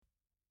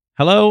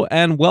Hello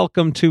and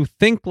welcome to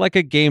Think Like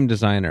a Game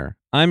Designer.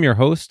 I'm your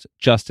host,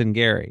 Justin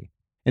Gary.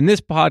 In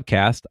this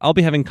podcast, I'll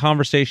be having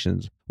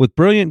conversations with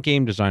brilliant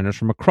game designers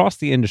from across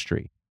the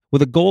industry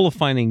with a goal of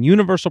finding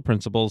universal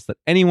principles that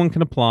anyone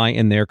can apply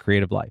in their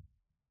creative life.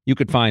 You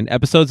could find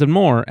episodes and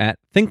more at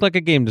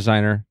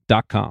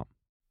thinklikeagamedesigner.com.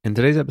 In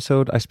today's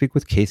episode, I speak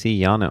with Casey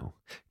Yano.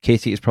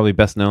 Casey is probably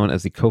best known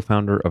as the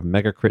co-founder of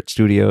Megacrit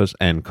Studios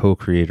and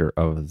co-creator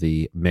of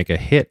the mega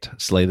hit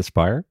Slay the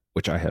Spire,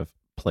 which I have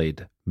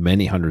played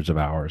many hundreds of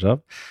hours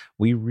of.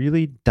 We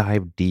really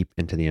dive deep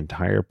into the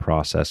entire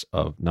process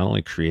of not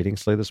only creating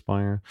Slay the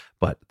Spire,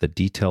 but the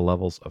detail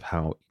levels of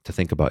how to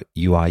think about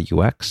UI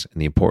UX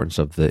and the importance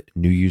of the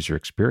new user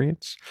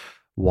experience,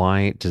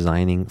 why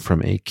designing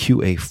from a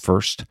QA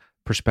first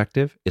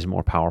perspective is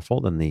more powerful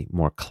than the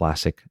more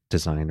classic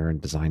designer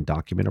and design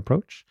document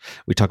approach.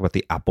 We talk about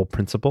the Apple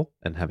principle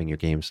and having your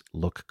games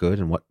look good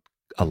and what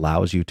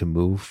allows you to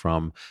move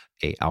from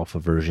a alpha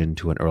version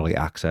to an early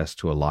access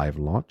to a live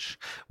launch.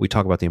 We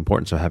talk about the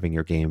importance of having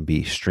your game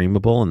be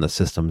streamable and the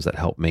systems that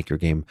help make your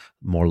game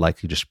more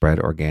likely to spread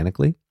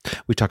organically.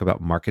 We talk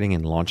about marketing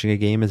and launching a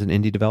game as an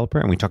indie developer,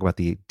 and we talk about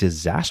the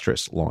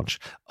disastrous launch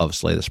of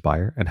Slay the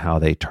Spire and how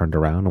they turned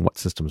around and what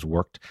systems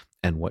worked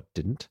and what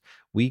didn't.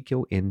 We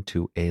go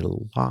into a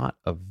lot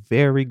of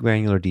very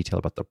granular detail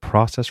about the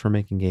process for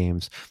making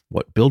games,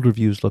 what build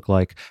reviews look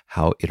like,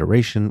 how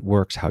iteration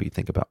works, how you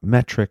think about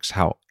metrics,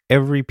 how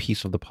every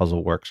piece of the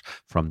puzzle works,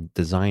 from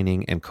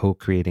designing and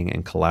co-creating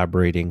and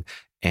collaborating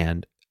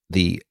and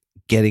the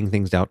getting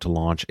things out to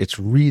launch. It's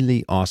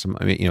really awesome.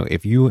 I mean,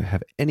 if you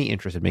have any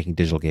interest in making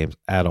digital games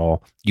at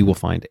all, you will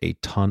find a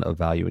ton of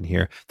value in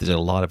here. There's a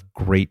lot of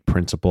great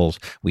principles.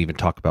 We even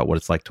talk about what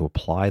it's like to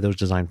apply those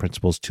design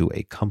principles to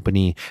a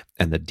company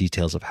and the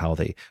details of how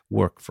they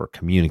work for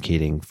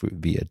communicating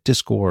via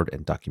Discord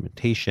and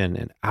documentation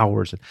and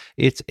hours.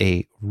 It's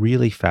a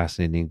really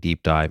fascinating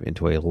deep dive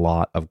into a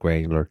lot of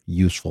granular,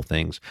 useful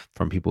things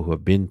from people who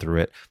have been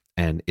through it.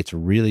 And it's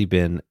really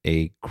been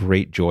a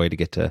great joy to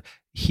get to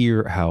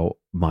hear how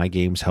my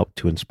games helped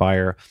to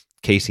inspire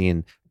Casey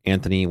and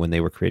Anthony when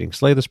they were creating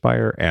Slay the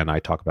Spire. And I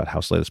talk about how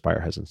Slay the Spire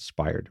has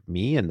inspired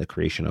me and the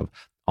creation of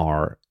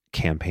our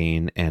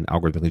campaign and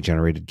algorithmically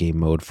generated game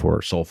mode for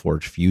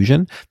SoulForge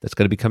Fusion that's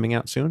going to be coming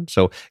out soon.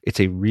 So it's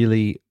a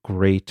really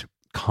great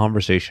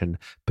conversation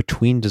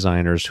between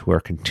designers who are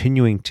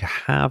continuing to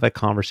have a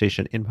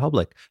conversation in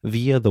public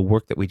via the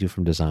work that we do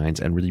from designs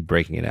and really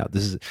breaking it out.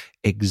 This is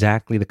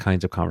exactly the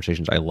kinds of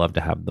conversations I love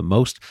to have the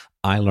most.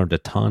 I learned a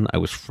ton. I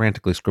was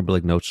frantically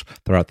scribbling notes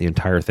throughout the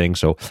entire thing.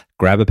 So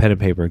grab a pen and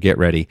paper, get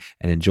ready,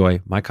 and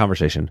enjoy my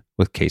conversation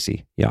with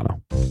Casey Yano.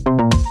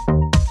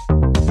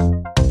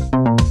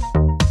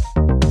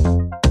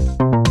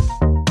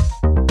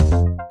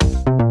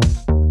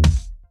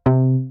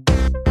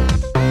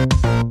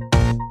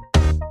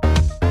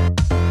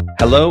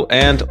 Hello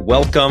and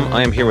welcome.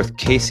 I am here with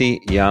Casey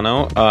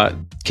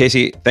Yano.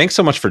 Casey, thanks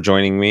so much for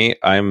joining me.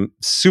 I'm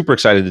super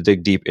excited to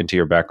dig deep into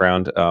your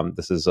background. I think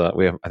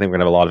we're gonna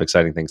have a lot of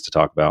exciting things to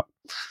talk about.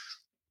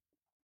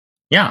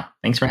 Yeah,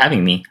 thanks for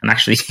having me. I'm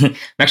actually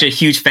a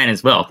huge fan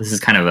as well. This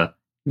is kind of a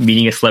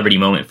meeting a celebrity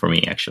moment for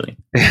me, actually.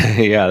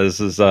 Yeah, this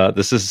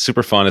is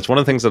super fun. It's one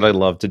of the things that I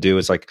love to do.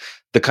 Is like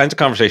the kinds of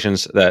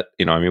conversations that,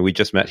 we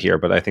just met here,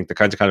 but I think the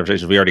kinds of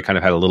conversations we already kind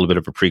of had a little bit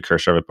of a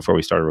precursor of it before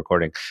we started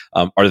recording,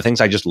 are the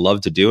things I just love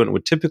to do, and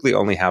would typically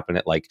only happen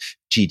at like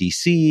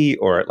GDC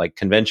or at like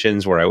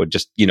conventions where I would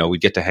just,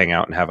 we'd get to hang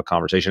out and have a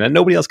conversation and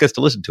nobody else gets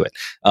to listen to it.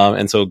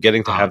 And so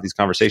getting to have these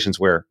conversations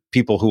where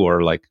people who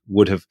are like,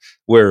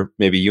 where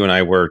maybe you and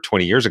I were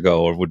 20 years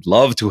ago or would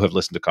love to have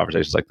listened to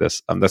conversations like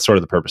this. That's sort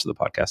of the purpose of the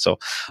podcast. So,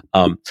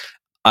 and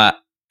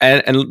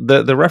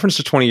the reference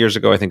to 20 years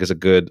ago, I think is a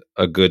good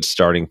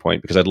starting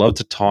point, because I'd love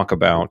to talk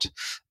about,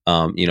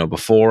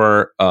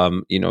 before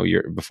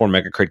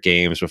Megacrit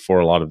Games, before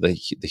a lot of the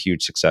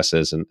huge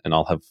successes, and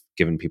I'll have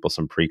given people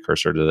some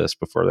precursor to this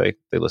before they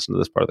listen to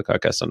this part of the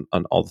podcast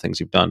on all the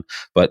things you've done.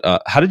 But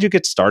how did you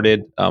get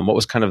started? What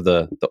was kind of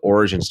the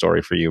origin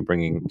story for you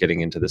getting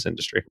into this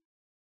industry?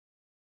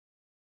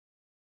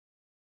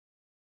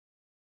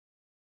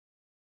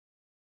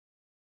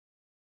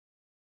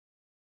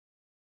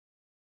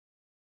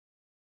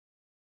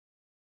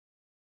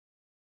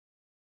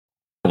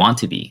 Want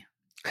to be?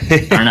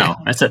 I don't know.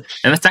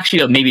 That's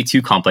actually maybe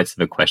too complex of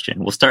a question.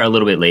 We'll start a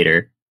little bit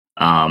later.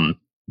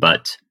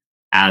 But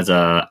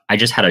I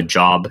just had a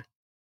job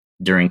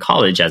during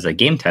college as a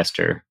game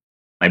tester.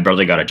 My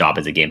brother got a job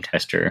as a game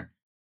tester,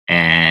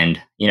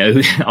 and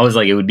I was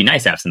like, it would be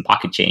nice to have some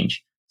pocket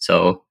change.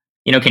 So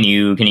can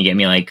you get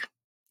me like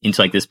into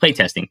like this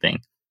playtesting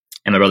thing?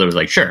 And my brother was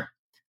like, sure.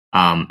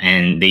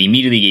 And they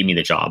immediately gave me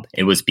the job.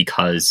 It was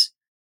because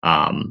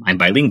I'm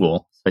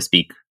bilingual, so I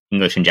speak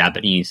English and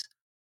Japanese.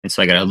 And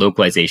so I got a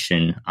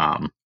localization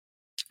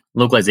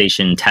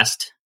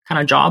test kind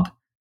of job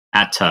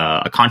at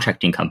a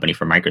contracting company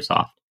for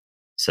Microsoft.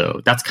 So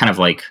that's kind of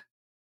like,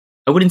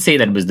 I wouldn't say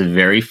that it was the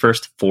very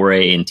first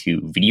foray into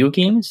video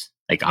games.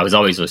 Like I was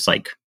always just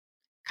like,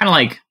 kind of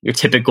like your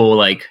typical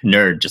like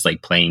nerd, just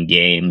like playing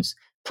games,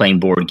 playing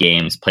board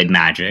games, played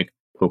Magic,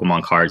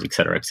 Pokemon cards,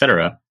 etc.,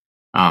 etc.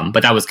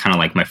 But that was kind of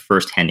like my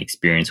first-hand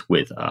experience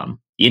with the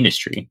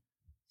industry.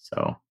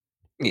 So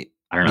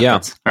I don't know, Yeah.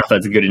 if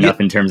that's good enough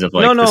in terms of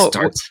like No. the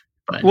start.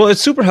 But Well,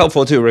 it's super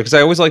helpful too, because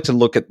I always like to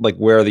look at like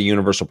where the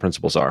universal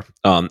principles are.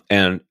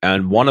 And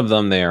one of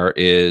them there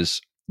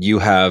is you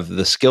have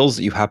the skills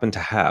that you happen to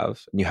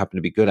have and you happen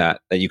to be good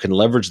at, that you can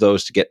leverage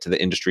those to get to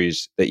the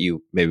industries that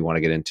you maybe want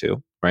to get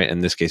into, right? In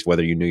this case,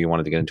 whether you knew you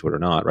wanted to get into it or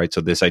not, right?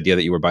 So this idea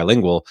that you were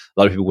bilingual,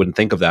 a lot of people wouldn't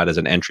think of that as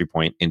an entry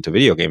point into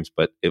video games,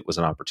 but it was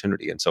an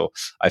opportunity. And so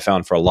I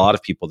found for a lot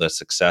of people the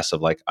success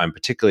of like, I'm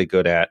particularly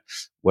good at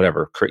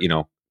whatever,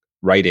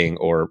 writing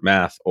or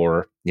math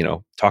or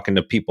talking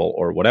to people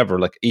or whatever.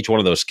 Like each one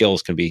of those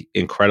skills can be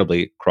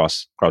incredibly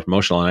cross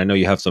promotional. And I know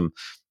you have some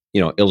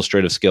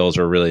illustrative skills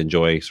or really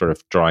enjoy sort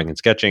of drawing and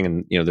sketching,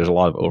 and there's a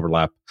lot of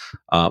overlap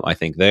I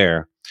think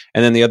there.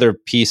 And then the other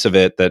piece of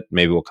it that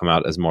maybe will come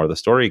out as more of the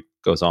story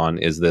goes on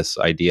is this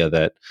idea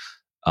that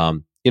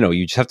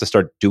you just have to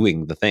start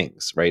doing the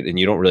things, right? And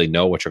you don't really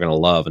know what you're going to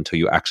love until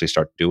you actually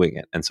start doing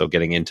it. And so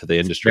getting into the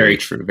industry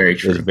very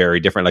true is very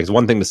different. Like it's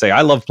one thing to say,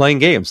 I love playing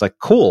games. Like,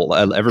 cool.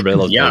 Everybody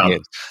loves playing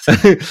games.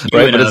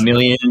 Right? But a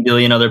million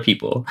billion other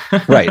people.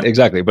 Right,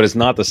 exactly. But it's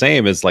not the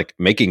same as like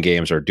making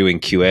games or doing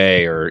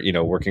QA or,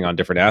 working on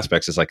different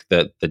aspects. It's like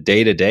the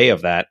day-to-day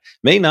of that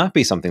may not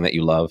be something that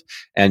you love.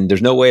 And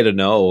there's no way to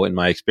know, in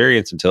my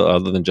experience, until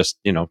other than just,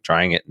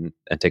 trying it and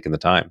taking the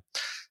time.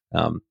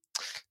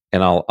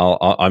 And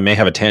I may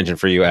have a tangent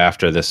for you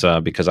after this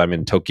because I'm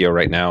in Tokyo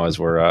right now as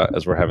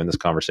we're having this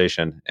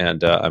conversation,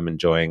 and I'm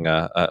enjoying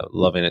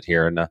loving it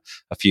here. And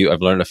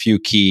I've learned a few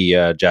key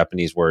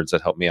Japanese words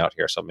that help me out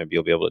here. So maybe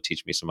you'll be able to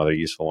teach me some other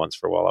useful ones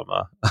for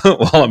while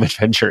I'm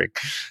adventuring.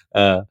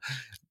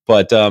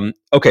 But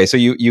okay, so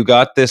you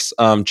got this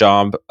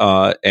job,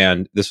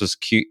 and this was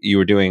cute. You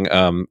were doing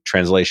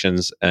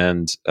translations,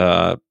 and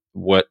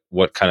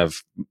what kind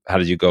of, how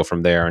did you go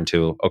from there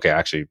into, okay,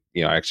 actually,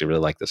 I actually really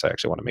like this. I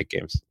actually want to make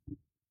games.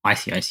 I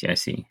see.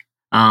 Let's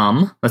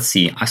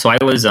see. So I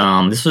was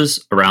this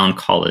was around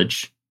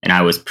college, and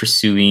I was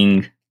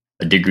pursuing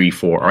a degree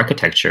for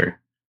architecture.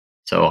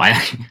 So I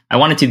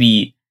wanted to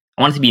be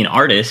an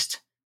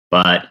artist,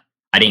 but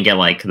I didn't get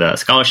like the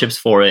scholarships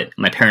for it.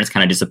 My parents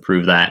kind of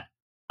disapproved that.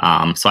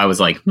 So I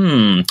was like,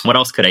 what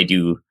else could I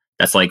do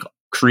that's like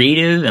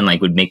creative and like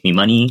would make me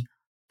money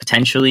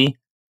potentially?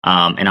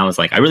 And I was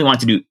like, I really wanted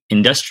to do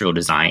industrial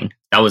design.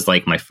 That was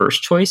like my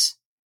first choice.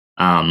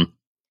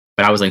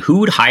 But I was like, who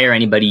would hire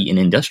anybody in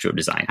industrial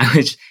design? I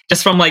was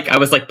just from like, I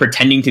was like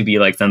pretending to be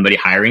like somebody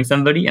hiring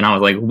somebody. And I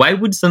was like, why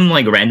would some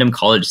like random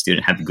college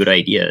student have good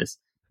ideas?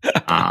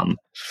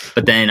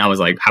 But then I was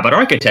like, how about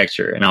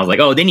architecture? And I was like,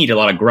 oh, they need a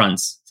lot of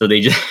grunts. So they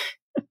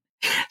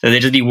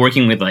just be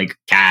working with like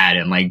CAD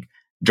and like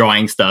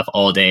drawing stuff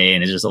all day.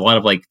 And it's just a lot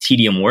of like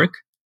tedium work.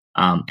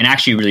 And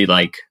actually really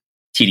like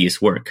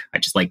tedious work. I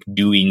just like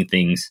doing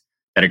things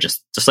that are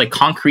just like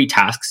concrete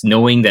tasks,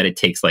 knowing that it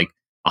takes like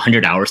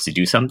 100 hours to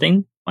do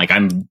something. Like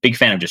I'm a big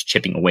fan of just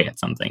chipping away at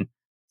something.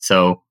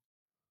 So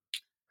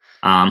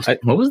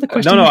what was the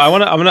question? No, I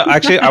want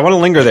to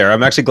linger there.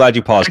 I'm actually glad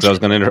you paused because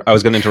I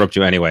was going to interrupt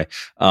you anyway.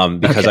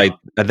 Because okay.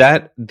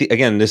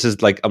 Again, this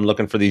is like, I'm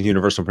looking for these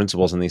universal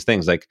principles and these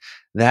things, like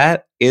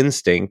that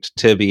instinct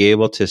to be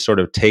able to sort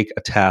of take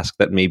a task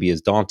that maybe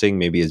is daunting,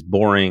 maybe is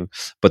boring,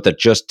 but that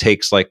just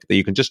takes like, that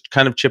you can just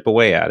kind of chip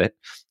away at it.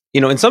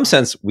 In some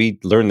sense, we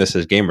learn this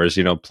as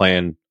gamers,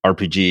 playing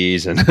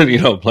RPGs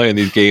and, playing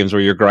these games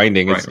where you're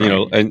grinding, right.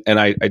 And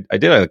I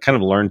kind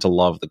of learned to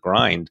love the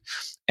grind,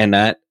 and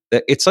that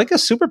it's like a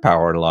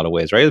superpower in a lot of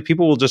ways, right?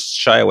 People will just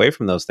shy away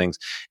from those things.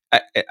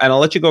 And I'll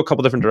let you go a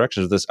couple different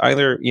directions with this.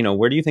 Either,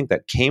 where do you think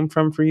that came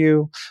from for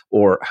you?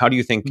 Or how do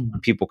you think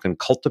people can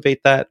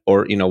cultivate that?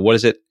 Or, what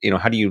is it,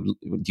 how do you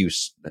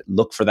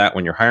look for that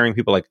when you're hiring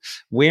people? Like,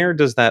 where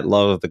does that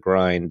love of the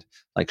grind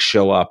like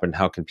show up, and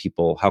how can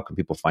people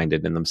find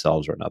it in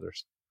themselves or in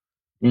others?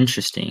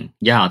 Interesting.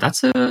 Yeah,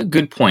 that's a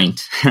good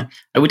point.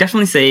 I would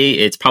definitely say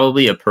it's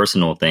probably a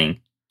personal thing.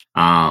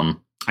 I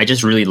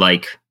just really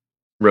like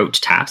rote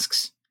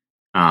tasks.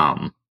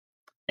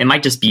 It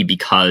might just be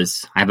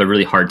because I have a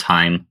really hard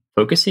time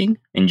focusing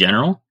in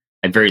general.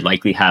 I very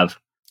likely have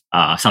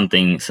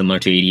something similar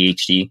to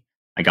ADHD.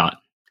 I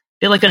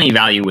did like an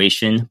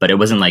evaluation, but it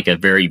wasn't like a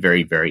very,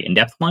 very, very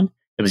in-depth one.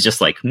 It was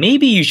just like,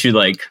 maybe you should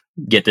like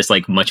get this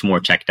like much more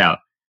checked out.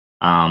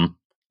 And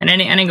I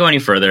didn't go any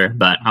further,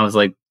 but I was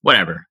like,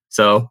 whatever.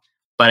 So,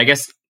 but I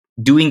guess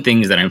doing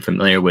things that I'm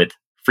familiar with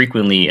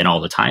frequently and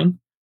all the time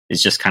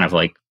is just kind of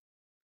like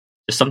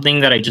just something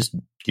that I just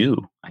do,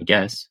 I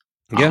guess.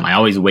 Yeah. I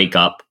always wake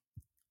up.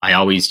 I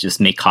always just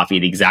make coffee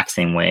the exact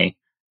same way.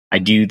 I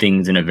do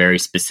things in a very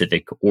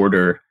specific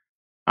order.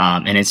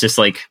 And it's just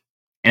like,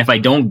 and if I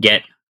don't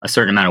get a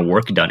certain amount of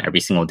work done every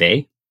single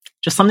day,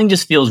 just something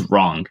just feels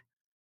wrong.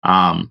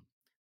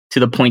 To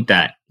the point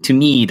that to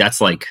me,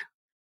 that's like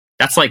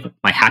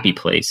my happy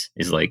place,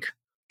 is like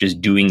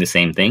just doing the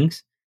same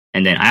things.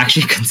 And then I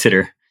actually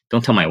consider,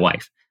 don't tell my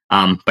wife,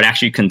 but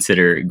actually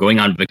consider going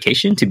on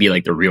vacation to be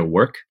like the real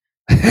work.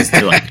 is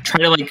to like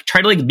try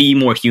to like be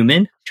more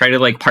human, try to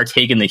like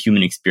partake in the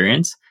human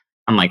experience.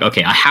 I'm like,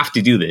 okay, I have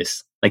to do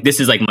this. Like, this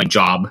is like my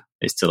job,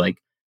 is to like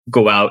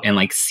go out and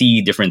like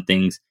see different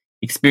things,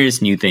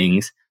 experience new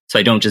things, so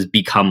I don't just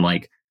become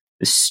like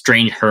this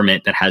strange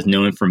hermit that has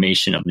no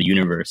information of the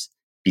universe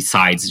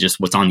besides just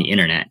what's on the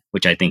internet,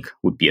 which I think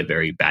would be a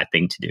very bad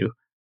thing to do.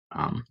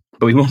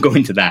 But we won't go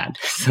into that.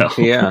 So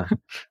yeah,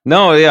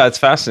 no, yeah, it's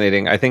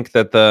fascinating. I think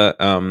that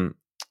the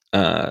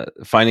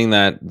finding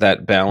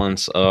that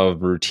balance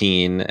of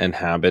routine and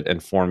habit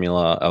and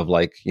formula of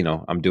like,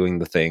 I'm doing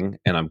the thing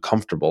and I'm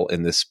comfortable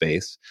in this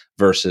space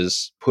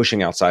versus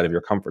pushing outside of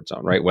your comfort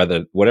zone, right?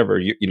 Whatever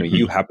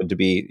you happen to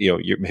be,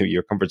 maybe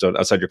your comfort zone,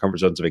 outside your comfort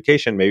zone's a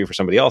vacation. Maybe for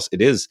somebody else,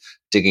 it is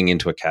digging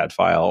into a CAD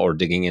file or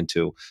digging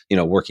into,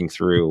 working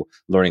through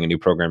learning a new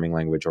programming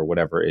language or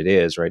whatever it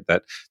is, right?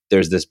 That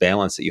there's this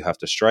balance that you have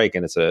to strike,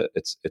 and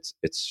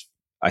it's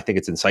I think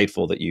it's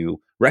insightful that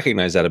you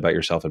recognize that about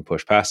yourself and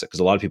push past it, because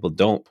a lot of people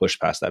don't push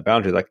past that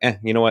boundary. Like,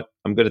 you know what?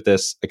 I'm good at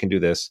this. I can do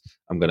this.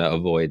 I'm going to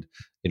avoid,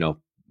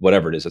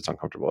 whatever it is that's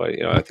uncomfortable.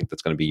 I think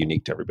that's going to be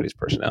unique to everybody's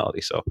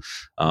personality. So,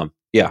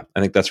 yeah, I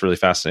think that's really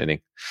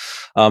fascinating.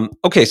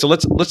 Okay, so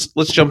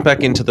let's jump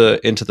back into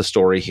the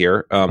story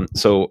here.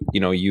 So,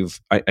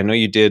 I know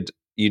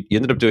you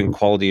ended up doing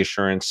quality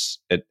assurance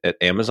at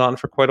Amazon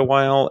for quite a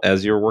while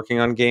as you were working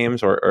on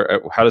games,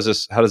 or how does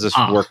this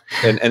work?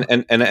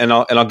 And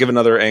I'll give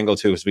another angle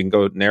too, so we can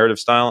go narrative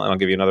style, and I'll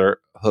give you another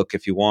hook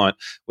if you want,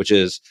 which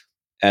is,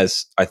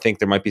 as I think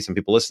there might be some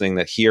people listening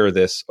that hear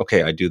this,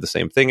 okay, I do the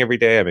same thing every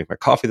day. I make my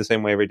coffee the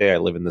same way every day. I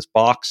live in this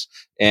box,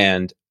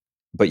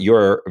 but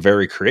you're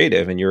very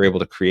creative and you're able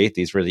to create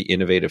these really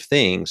innovative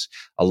things.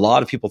 A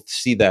lot of people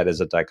see that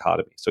as a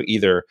dichotomy. So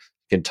either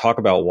you can talk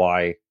about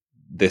why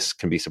this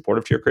can be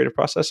supportive to your creative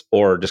process,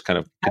 or just kind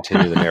of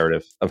continue the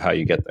narrative of how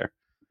you get there.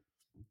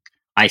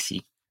 I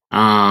see.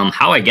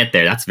 How I get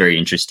there, that's very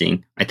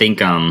interesting. I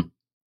think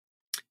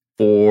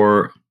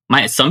for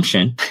my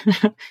assumption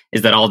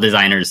is that all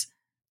designers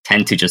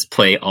tend to just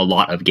play a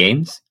lot of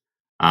games.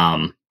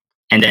 And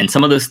then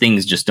some of those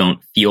things just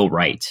don't feel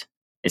right.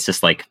 It's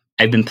just like,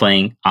 I've been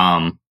playing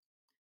a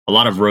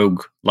lot of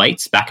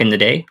roguelites back in the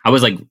day. I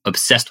was like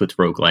obsessed with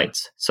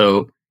roguelites.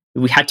 So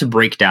we had to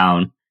break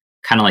down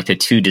kind of like the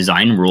two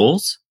design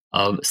rules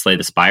of Slay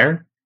the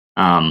Spire.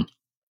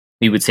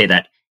 We would say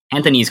that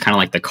Anthony is kind of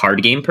like the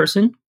card game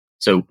person.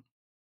 So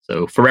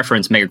for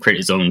reference, Megacrit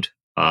is owned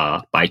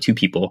by two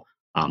people,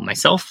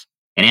 myself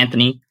and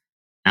Anthony.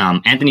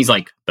 Anthony's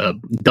like the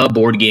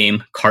board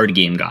game, card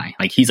game guy.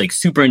 Like, he's like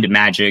super into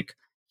Magic.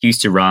 He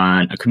used to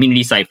run a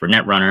community site for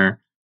Netrunner.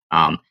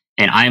 And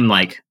I'm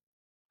like,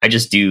 I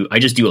just do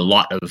a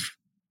lot of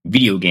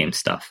video game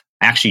stuff.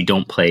 I actually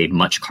don't play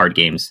much card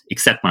games,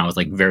 except when I was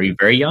like very,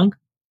 very young.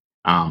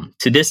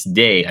 To this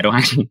day, I don't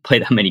actually play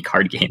that many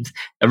card games.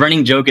 A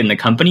running joke in the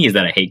company is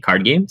that I hate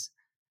card games.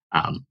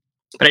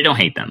 But I don't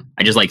hate them.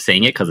 I just like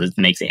saying it because it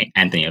makes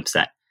Anthony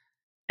upset.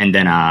 And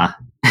then,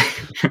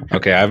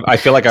 okay, I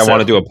feel like I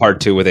want to do a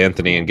part 2 with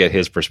Anthony and get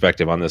his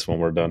perspective on this when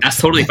we're done.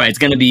 That's totally fine. It's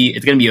gonna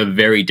be a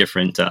very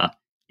different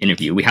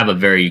interview. We have a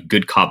very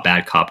good cop,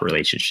 bad cop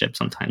relationship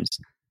sometimes.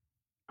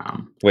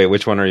 Wait,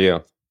 which one are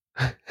you?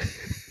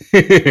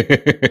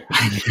 Depends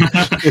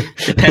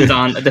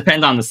on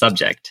the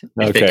subject.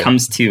 If it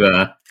comes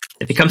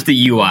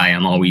to UI,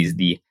 I'm always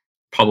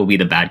probably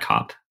the bad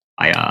cop.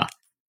 I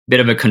bit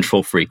of a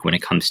control freak when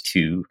it comes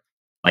to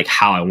like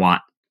how I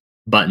want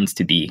buttons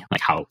to be,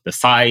 like how the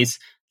size,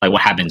 like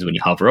what happens when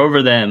you hover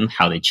over them,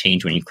 how they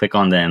change when you click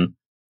on them,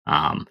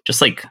 just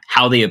like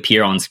how they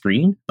appear on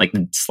screen, like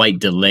the slight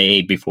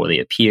delay before they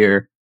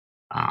appear,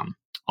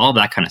 all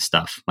that kind of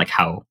stuff, like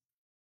how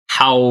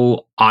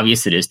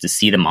obvious it is to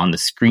see them on the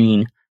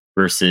screen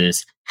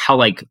versus how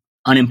like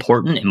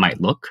unimportant it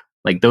might look.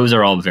 Like, those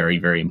are all very,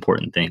 very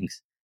important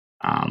things.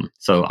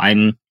 So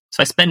I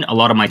spend a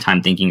lot of my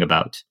time thinking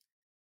about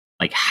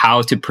like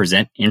how to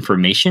present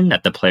information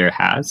that the player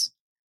has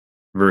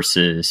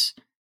versus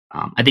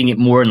I think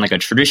more in like a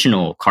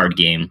traditional card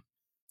game,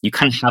 you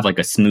kind of have like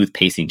a smooth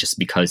pacing just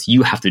because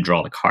you have to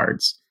draw the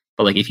cards.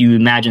 But like if you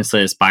imagine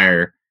Slay the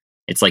Spire,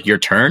 it's like your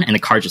turn and the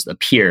cards just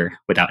appear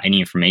without any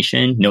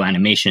information, no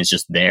animation, it's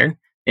just there.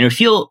 And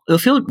it'll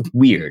feel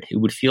weird. It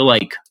would feel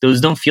like those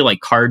don't feel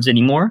like cards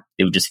anymore.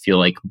 They would just feel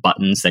like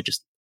buttons that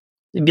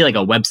it'd be like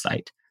a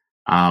website.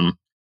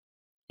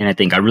 And I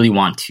think I really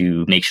want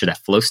to make sure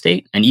that flow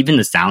state and even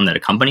the sound that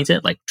accompanies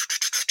it, like,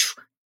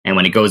 and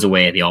when it goes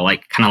away, they all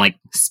like kind of like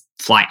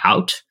fly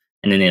out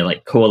and then they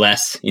like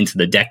coalesce into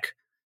the deck.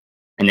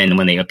 And then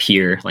when they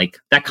appear, like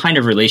that kind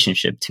of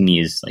relationship to me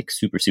is like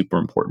super, super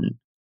important.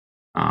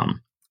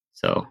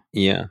 So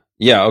yeah.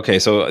 Okay.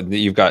 So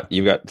you've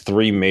got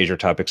 3 major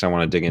topics I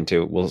want to dig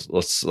into.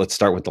 Let's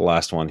start with the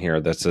last one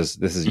here. This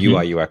is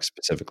UI UX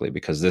specifically,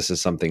 because this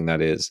is something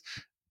that is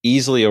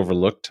easily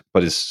overlooked,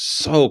 but is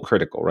so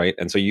critical, right?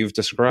 And so you've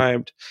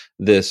described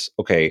this.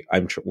 Okay,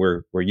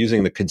 we're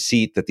using the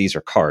conceit that these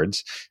are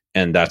cards,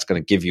 and that's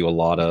going to give you a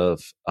lot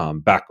of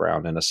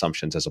background and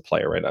assumptions as a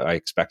player, right? I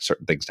expect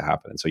certain things to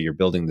happen, and so you're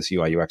building this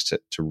UI UX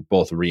to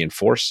both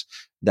reinforce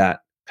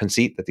that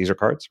conceit that these are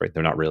cards, right?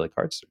 They're not really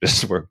cards;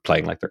 we're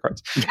playing like they're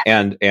cards,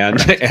 and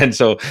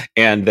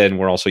then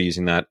we're also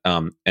using that,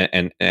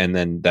 and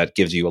then that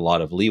gives you a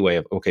lot of leeway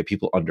of, okay,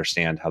 people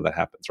understand how that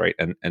happens, right?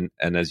 And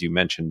as you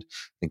mentioned,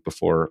 I think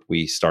before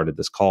we started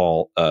this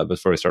call,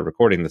 before we started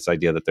recording, this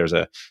idea that there's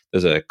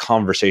a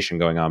conversation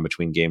going on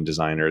between game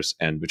designers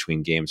and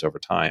between games over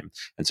time,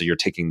 and so you're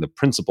taking the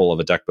principle of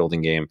a deck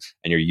building game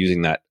and you're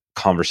using that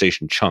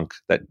conversation chunk,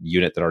 that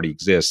unit that already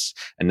exists,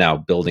 and now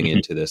building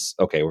into this,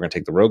 okay, we're going to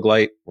take the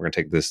roguelite, we're going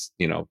to take this,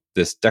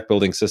 this deck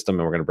building system,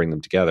 and we're going to bring them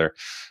together.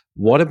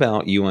 What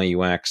about UI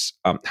UX?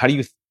 How do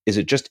you, is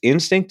it just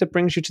instinct that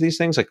brings you to these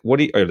things? Like,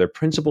 are there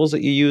principles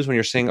that you use when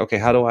you're saying, okay,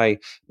 how do I,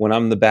 when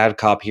I'm the bad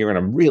cop here and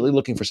I'm really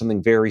looking for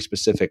something very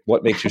specific,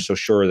 what makes you so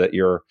sure that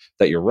you're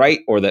right?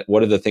 Or that,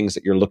 what are the things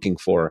that you're looking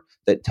for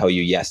that tell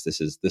you, yes, this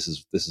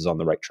is on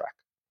the right track?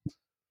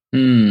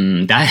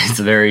 That is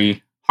a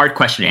very hard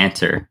question to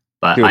answer.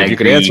 But dude, if you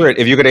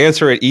could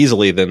answer it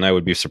easily, then I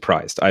would be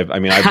surprised. I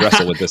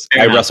wrestle with this.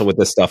 I wrestle with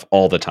this stuff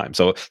all the time.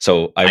 So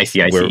I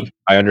see.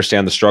 I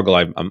understand the struggle.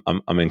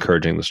 I'm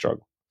encouraging the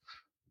struggle.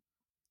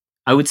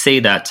 I would say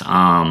that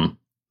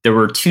there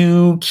were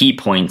two key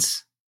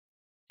points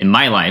in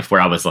my life where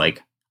I was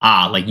like,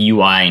 like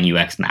UI and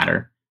UX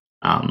matter.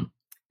 And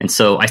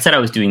so I said I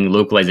was doing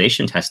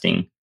localization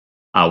testing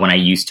when I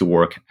used to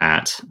work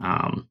at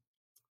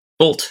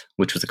Bolt,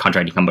 which was a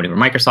contracting company for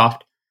Microsoft.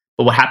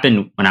 But what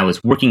happened when I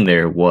was working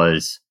there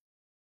was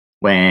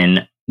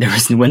when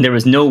there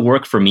was no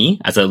work for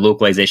me as a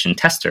localization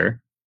tester,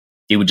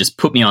 they would just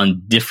put me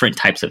on different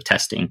types of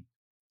testing.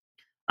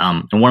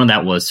 And one of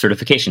that was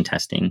certification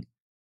testing.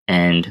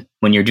 And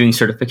when you're doing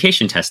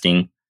certification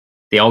testing,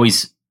 they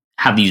always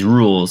have these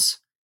rules.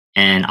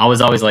 And I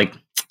was always like,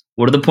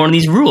 what are the point of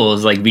these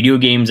rules? Like, video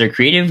games are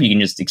creative. You can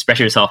just express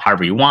yourself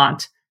however you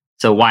want.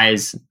 So why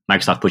is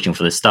Microsoft pushing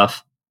for this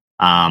stuff?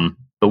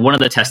 But one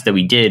of the tests that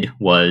we did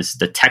was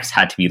the text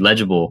had to be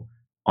legible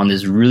on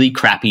this really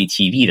crappy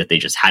TV that they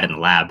just had in the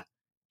lab.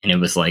 And it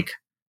was like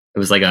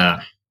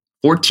a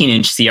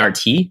 14-inch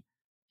CRT.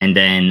 And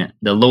then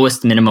the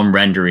lowest minimum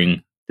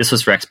rendering, this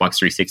was for Xbox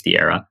 360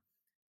 era,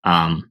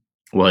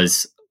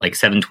 was like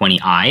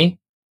 720i.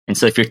 And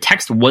so if your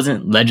text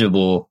wasn't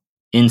legible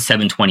in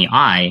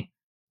 720i,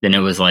 then it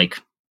was like,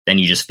 then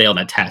you just failed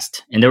that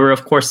test. And there were,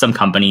 of course, some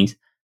companies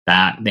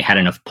that they had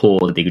enough pull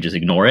that they could just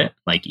ignore it,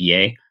 like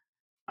EA.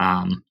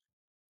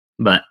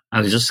 But I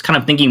was just kind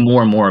of thinking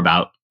more and more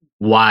about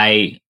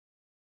why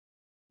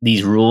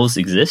these rules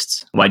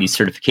exist, why these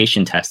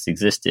certification tests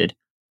existed.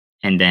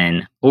 And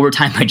then over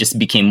time, I just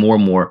became more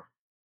and more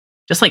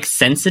just like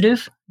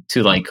sensitive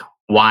to like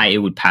why it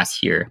would pass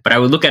here. But I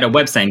would look at a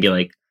website and be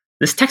like,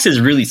 this text is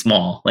really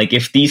small. Like,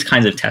 if these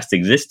kinds of tests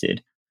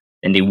existed,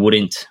 then it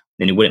wouldn't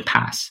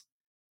pass.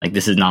 Like,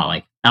 this is not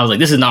like, I was like,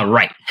 this is not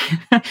right.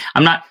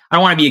 I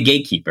don't want to be a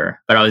gatekeeper,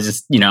 but I was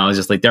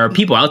just like, there are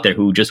people out there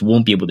who just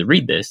won't be able to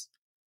read this.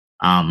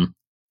 On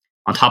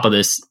top of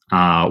this,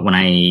 when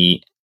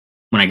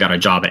I got a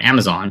job at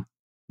Amazon,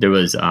 there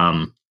was,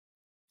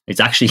 it's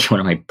actually one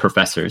of my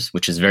professors,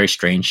 which is very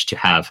strange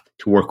to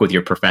work with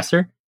your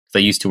professor. So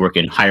I used to work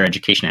in higher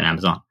education at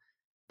Amazon,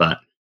 but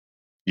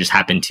just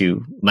happened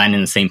to land in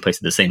the same place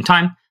at the same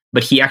time.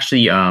 But he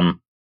actually,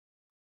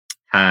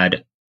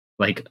 had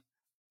like,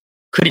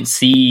 couldn't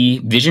see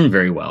vision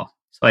very well.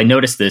 So I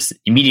noticed this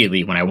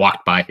immediately when I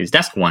walked by his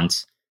desk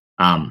once.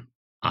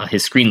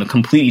 His screen looked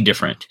completely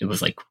different. It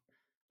was like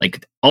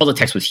all the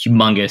text was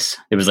humongous.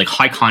 There was like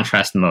high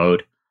contrast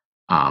mode.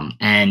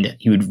 And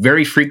he would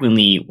very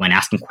frequently, when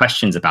asking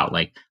questions about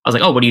I was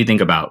like, oh, what do you think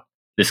about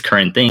this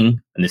current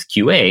thing and this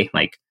QA?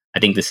 Like, I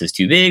think this is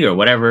too big or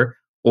whatever.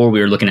 Or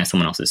we were looking at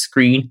someone else's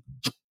screen.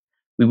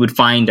 We would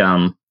find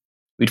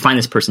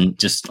this person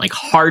just like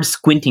hard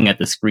squinting at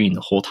the screen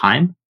the whole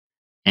time.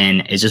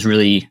 And it's just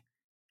really,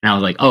 and I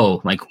was like,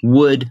 oh, like,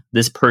 would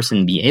this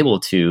person be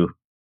able to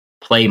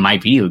play my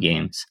video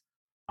games?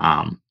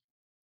 And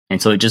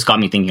so it just got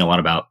me thinking a lot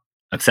about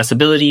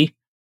accessibility,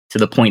 to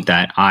the point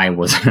that I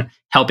was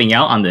helping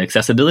out on the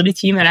accessibility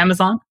team at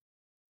Amazon.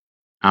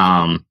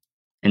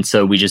 And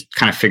so we just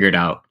kind of figured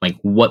out like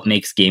what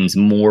makes games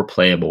more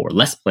playable or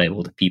less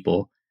playable to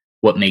people.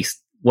 What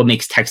makes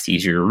text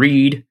easier to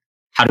read?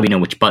 How do we know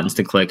which buttons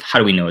to click? How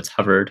do we know it's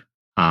hovered?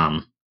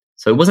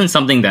 So it wasn't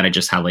something that I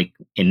just had like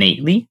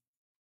innately,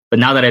 but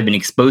now that I've been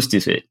exposed to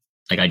it,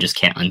 like, I just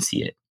can't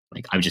unsee it.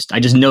 Like, I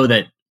just know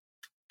that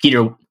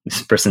Peter,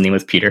 this person's name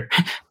was Peter,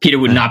 Peter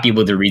would not be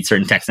able to read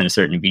certain text in a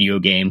certain video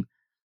game.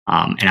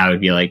 And I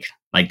would be like,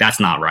 that's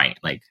not right.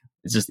 Like,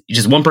 it's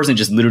just one person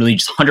just literally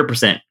just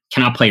 100%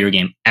 cannot play your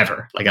game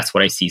ever. Like, that's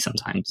what I see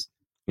sometimes.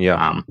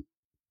 Yeah.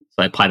 So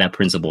I apply that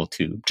principle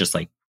to just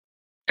like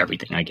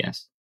everything, I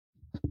guess.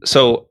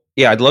 So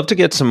Yeah, I'd love to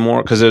get some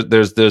more, because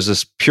there's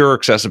this pure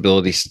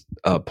accessibility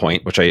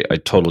point, which I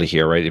totally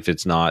hear. Right, if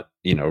it's not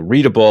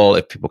readable,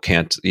 if people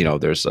can't,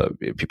 there's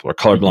if people are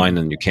colorblind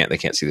and they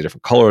can't see the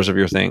different colors of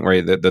your thing.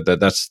 Right,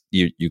 that's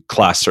you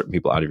class certain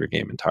people out of your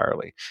game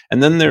entirely.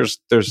 And then there's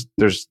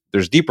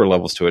deeper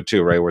levels to it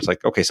too, right? Where it's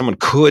like, okay, someone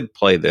could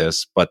play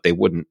this, but they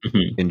wouldn't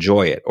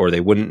enjoy it, or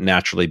they wouldn't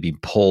naturally be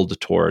pulled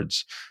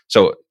towards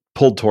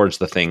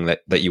the thing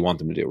that you want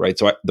them to do. Right.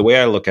 So the way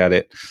I look at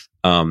it,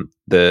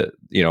 the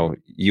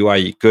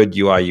good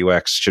UI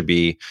UX should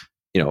be,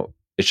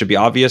 it should be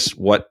obvious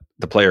what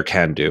the player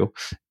can do.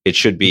 It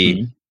should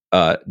be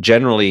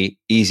generally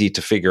easy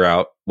to figure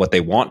out what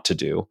they want to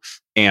do,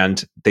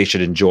 and they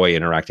should enjoy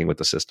interacting with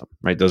the system.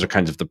 Right? Those are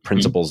kinds of the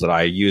principles that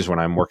I use when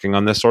I'm working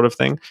on this sort of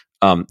thing.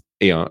 Are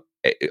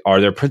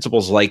there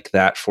principles like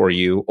that for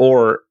you,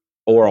 or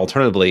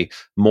alternatively,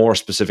 more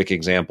specific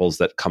examples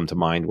that come to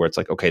mind where it's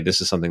like, okay,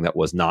 this is something that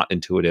was not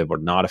intuitive or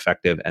not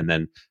effective, and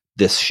then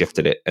this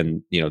shifted it,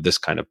 and this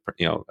kind of,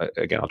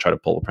 again, I'll try to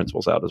pull the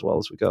principles out as well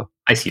as we go.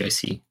 I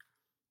see.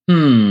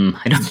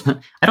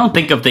 I don't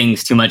think of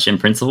things too much in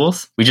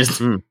principles. We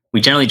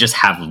generally just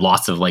have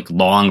lots of like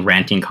long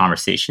ranting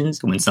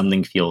conversations when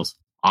something feels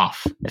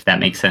off, if that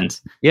makes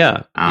sense.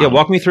 Yeah.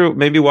 Walk me through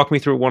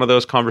one of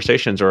those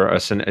conversations, or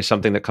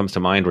something that comes to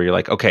mind where you're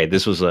like, okay,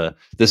 this is a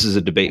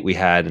debate we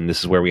had, and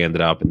this is where we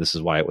ended up, and this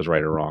is why it was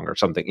right or wrong, or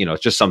something.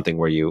 It's just something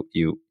where you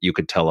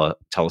could tell a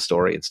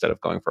story instead of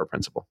going for a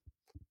principle.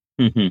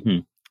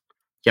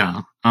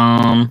 Yeah.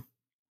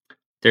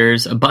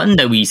 There's a button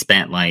that we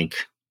spent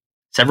like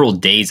several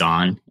days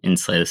on in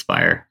Slay the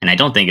Spire, and I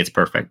don't think it's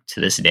perfect to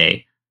this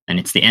day. And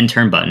it's the end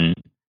turn button.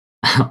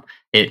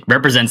 It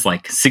represents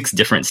like 6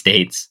 different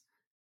states,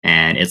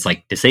 and it's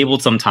like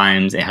disabled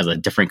sometimes. It has a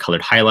different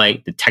colored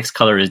highlight. The text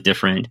color is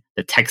different.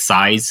 The text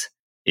size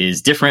is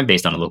different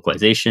based on the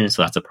localization,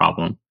 so that's a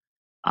problem.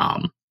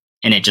 And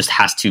it just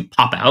has to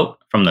pop out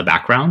from the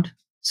background.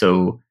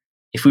 So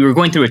if we were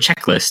going through a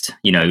checklist,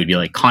 it would be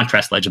like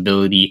contrast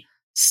legibility,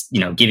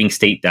 giving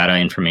state data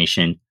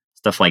information,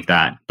 stuff like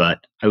that.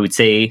 But I would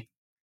say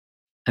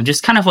I'm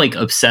just kind of like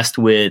obsessed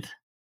with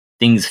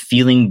things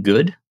feeling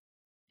good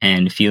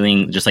and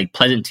feeling just like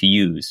pleasant to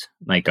use.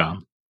 Like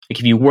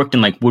if you worked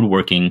in like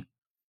woodworking,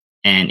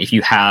 and if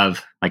you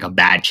have like a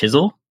bad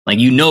chisel, like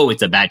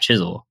it's a bad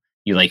chisel,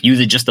 you like use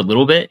it just a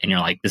little bit, and you're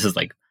like, this is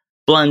like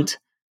blunt.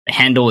 The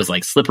handle is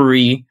like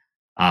slippery.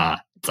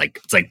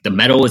 It's like the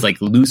metal is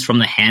like loose from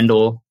the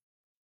handle.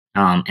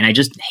 And I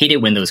just hate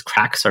it when those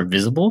cracks are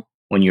visible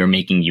when you're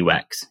making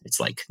UX. It's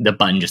like the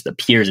button just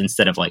appears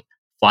instead of like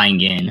flying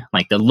in.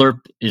 Like the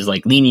lerp is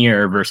like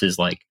linear versus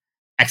like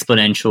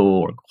exponential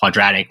or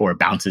quadratic, or it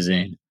bounces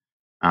in.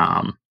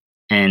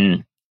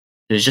 And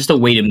there's just a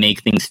way to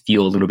make things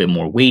feel a little bit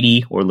more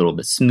weighty or a little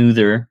bit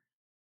smoother.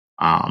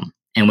 And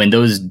when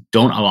those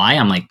don't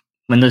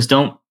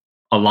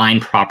align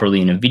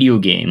properly in a video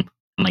game,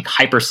 I'm like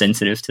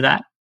hypersensitive to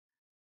that.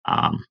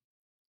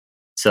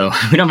 So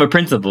we don't have a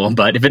principle,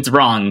 but if it's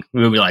wrong,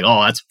 we'll be like,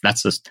 oh,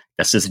 that's just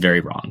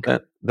very wrong.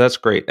 That's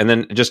great. And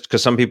then just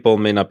because some people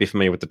may not be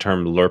familiar with the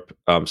term lerp,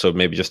 so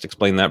maybe just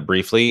explain that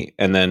briefly.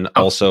 And then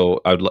also,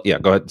 go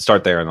ahead,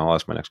 start there, and I'll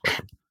ask my next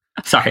question.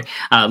 Sorry.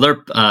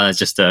 Lerp is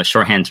just a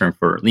shorthand term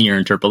for linear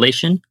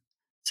interpolation.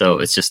 So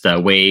it's just a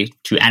way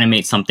to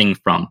animate something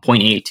from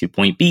point A to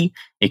point B.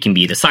 It can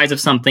be the size of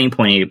something,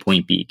 point A to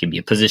point B. It can be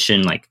a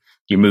position, like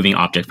you're moving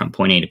object from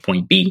point A to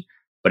point B.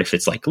 But if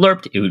it's like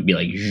lerped, it would be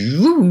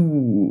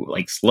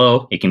like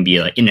slow. It can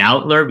be like in and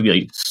out lerp, it would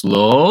be like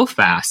slow,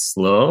 fast,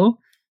 slow.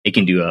 It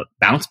can do a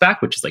bounce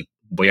back, which is like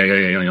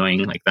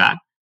boing, like that.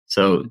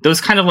 So those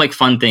kind of like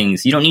fun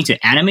things, you don't need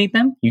to animate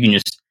them. You can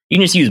just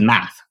use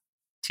math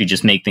to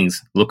just make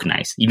things look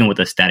nice, even with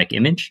a static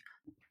image.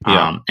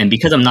 Yeah. And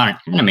because I'm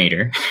not an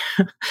animator,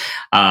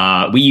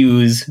 we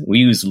use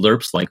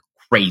lerps like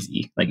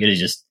crazy. Like it is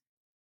just,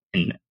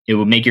 and it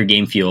would make your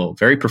game feel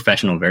very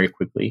professional very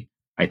quickly,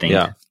 I think.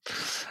 Yeah.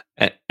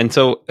 And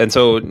so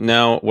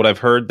now what I've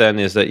heard then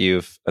is that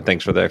you've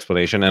thanks for the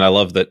explanation, and I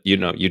love that we're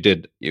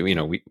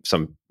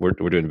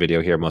doing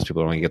video here. Most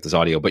people don't get this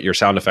audio, but your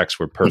sound effects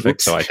were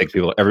perfect. So I think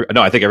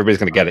I think everybody's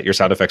going to get it. Your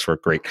sound effects were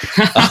great.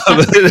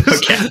 Okay,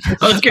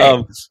 that's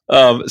great.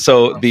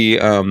 So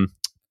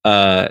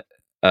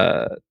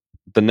the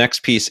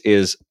next piece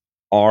is,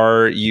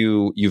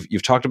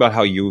 you've talked about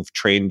how you've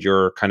trained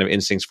your kind of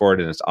instincts for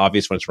it, and it's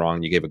obvious when it's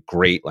wrong. You gave a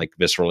great like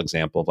visceral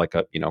example of like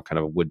a kind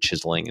of a wood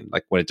chiseling, and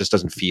like when it just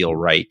doesn't feel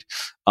right.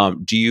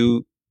 Do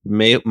you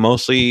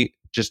mostly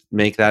just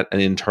make that an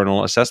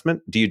internal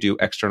assessment? Do you do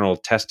external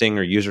testing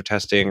or user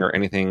testing or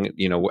anything?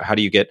 How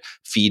do you get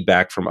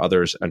feedback from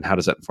others, and how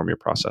does that inform your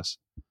process?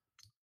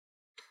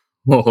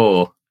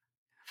 Whoa,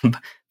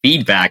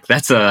 feedback.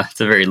 It's a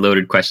very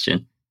loaded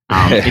question.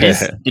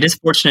 It is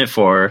fortunate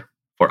for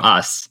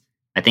us.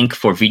 I think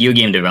for video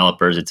game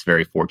developers, it's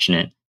very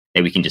fortunate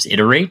that we can just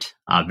iterate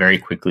very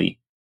quickly.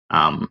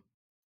 I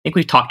think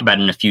we've talked about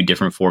it in a few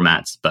different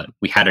formats, but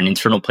we had an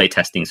internal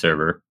playtesting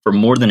server for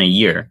more than a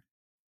year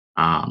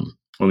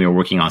when we were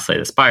working on Slay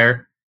the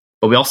Spire.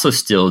 But we also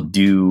still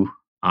do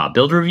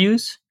build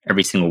reviews.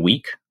 every single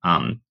week.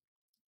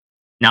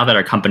 Now that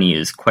our company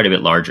is quite a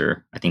bit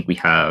larger, I think we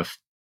have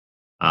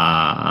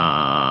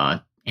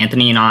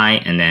Anthony and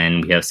I, and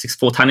then we have 6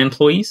 full-time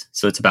employees.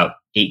 So it's about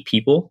 8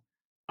 people.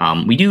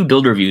 We do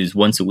build reviews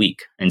once a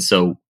week. And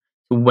so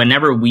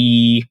whenever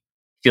we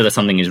feel that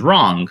something is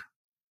wrong,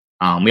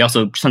 we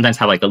also sometimes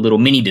have like a little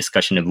mini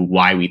discussion of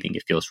why we think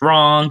it feels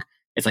wrong.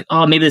 It's like,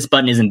 oh, maybe this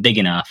button isn't big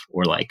enough,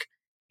 or like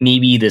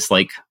maybe this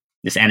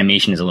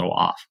animation is a little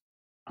off.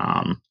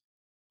 So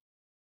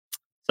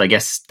I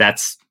guess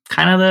that's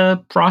kind of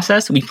the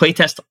process. We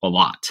playtest a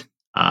lot.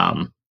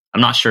 I'm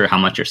not sure how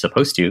much you're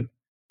supposed to,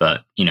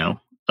 but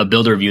a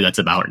build review that's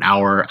about an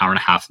hour and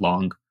a half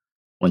long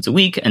once a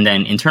week, and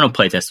then internal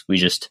playtests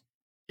it's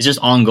just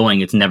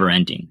ongoing. It's never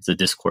ending. It's a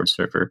Discord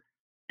server,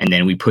 and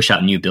then we push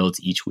out new builds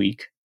each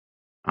week.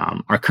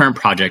 Our current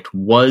project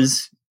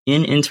was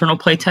in internal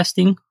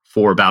playtesting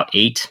for about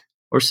 8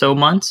 or so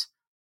months.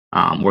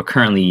 We're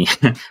currently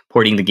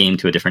porting the game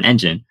to a different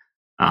engine,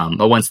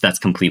 but once that's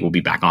complete, we'll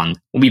be back on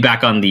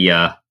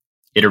the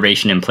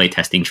iteration and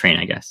playtesting train,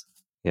 I guess.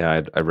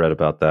 Yeah, I read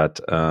about that,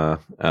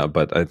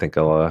 but I think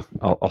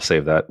I'll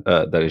save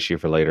that issue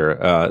for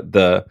later.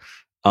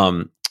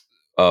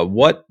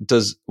 What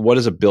does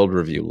a build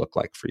review look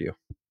like for you?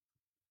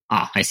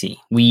 I see.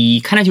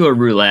 We kind of do a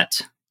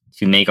roulette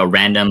to make a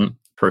random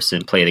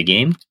person play the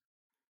game,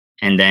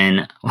 and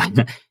then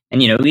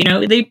and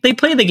they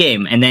play the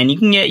game, and then you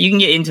can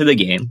get into the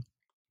game,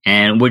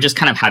 and we're just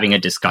kind of having a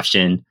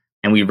discussion,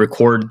 and we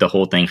record the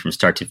whole thing from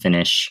start to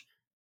finish,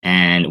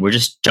 and we're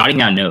just jotting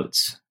down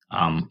notes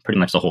pretty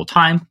much the whole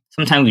time.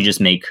 Sometimes we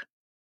just make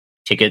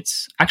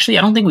tickets. Actually,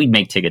 I don't think we'd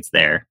make tickets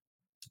there,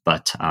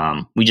 but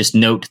we just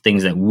note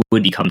things that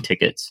would become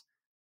tickets,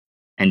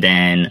 and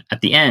then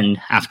at the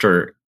end,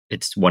 after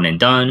it's one and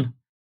done,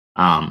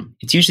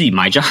 it's usually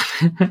my job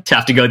to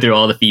have to go through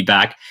all the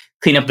feedback,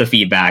 clean up the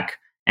feedback,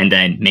 and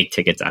then make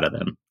tickets out of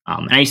them.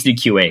 And I used to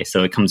do QA,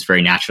 so it comes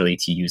very naturally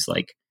to use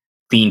like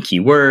clean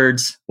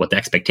keywords, what the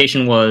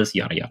expectation was,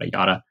 yada yada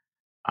yada.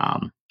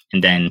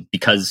 And then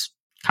because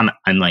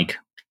I'm like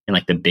in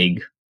like the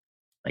big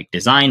like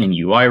design and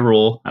UI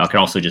role, I can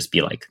also just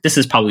be like, this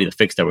is probably the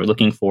fix that we're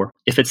looking for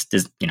if it's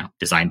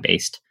design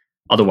based.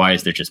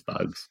 Otherwise, they're just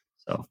bugs.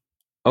 So.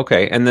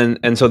 Okay,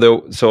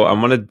 so I'm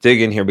going to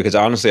dig in here because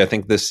honestly, I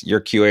think your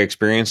QA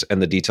experience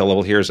and the detail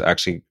level here is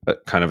actually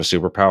kind of a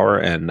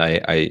superpower, and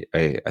I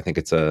think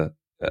it's a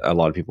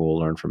lot of people will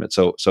learn from it.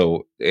 So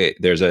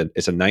it's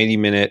a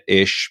 90-minute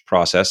ish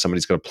process.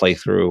 Somebody's going to play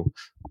through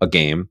a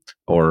game,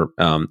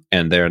 and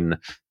then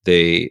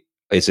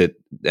there's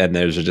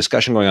a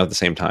discussion going on at the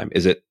same time.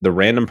 Is it the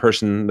random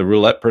person, the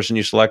roulette person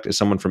you select, is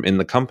someone from in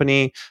the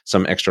company,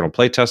 some external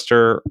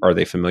playtester? Are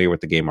they familiar with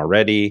the game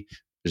already?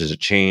 Does it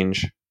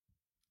change?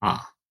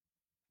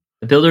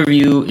 The build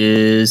review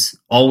is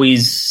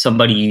always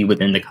somebody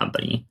within the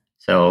company.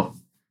 So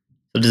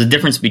there's a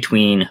difference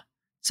between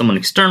someone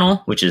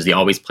external, which is the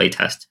always play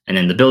test, and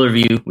then the build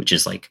review, which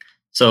is like,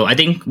 so I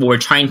think what we're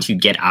trying to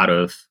get out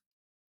of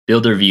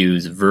build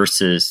reviews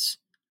versus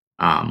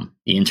the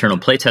internal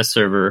playtest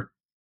server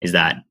is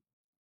that,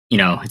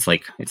 it's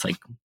like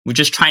we're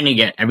just trying to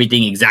get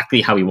everything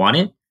exactly how we want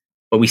it,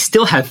 but we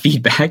still have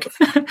feedback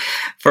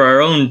for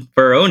our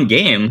own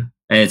game,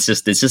 and it's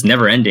just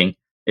never ending.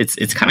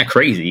 It's kind of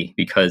crazy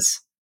because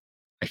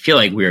I feel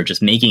like we're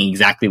just making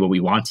exactly what we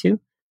want to,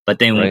 but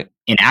then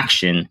in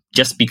action,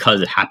 just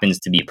because it happens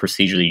to be a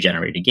procedurally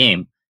generated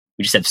game,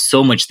 we just have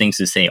so much things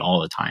to say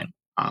all the time.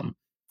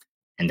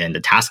 And then the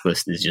task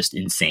list is just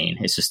insane.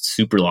 It's just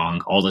super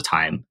long all the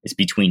time. It's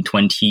between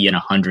 20 and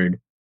 100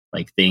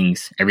 like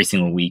things every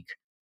single week.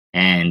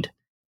 And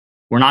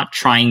we're not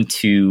trying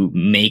to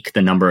make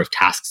the number of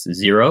tasks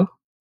 0.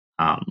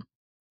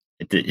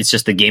 It's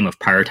just a game of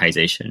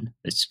prioritization.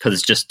 It's because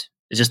it's just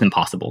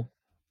impossible.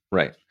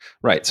 Right.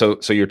 So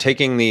you're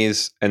taking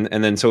these, and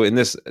then so in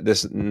this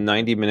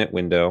 90-minute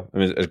window, I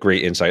mean, a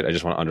great insight. I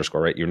just want to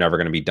underscore, right? You're never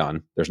going to be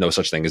done. There's no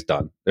such thing as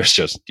done. There's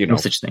just no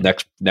such thing.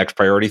 next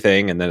priority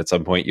thing, and then at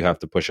some point you have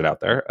to push it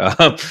out there.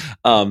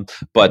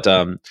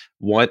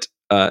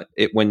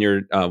 When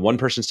you're one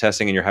person's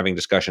testing and you're having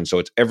discussion, so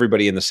it's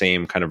everybody in the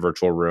same kind of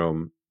virtual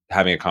room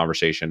having a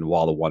conversation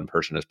while the one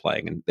person is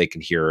playing, and they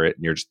can hear it,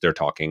 and they're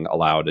talking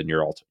aloud, and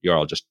you're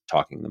all just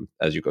talking them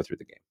as you go through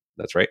the game.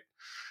 That's right.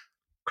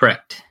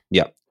 Correct.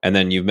 Yeah. And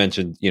then you've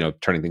mentioned,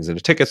 turning things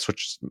into tickets,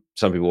 which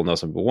some people will know,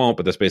 some people won't,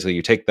 but that's basically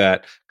you take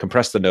that,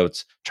 compress the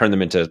notes, turn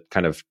them into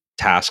kind of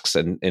tasks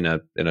and in a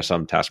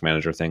some task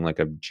manager thing like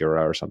a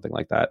Jira or something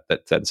like that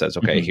then says,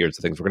 okay, here's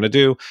the things we're going to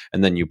do.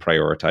 And then you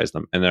prioritize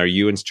them. And are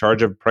you in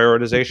charge of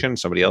prioritization?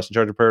 Somebody else in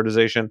charge of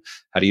prioritization?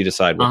 How do you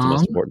decide what the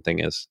most important thing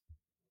is?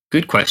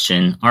 Good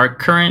question. Our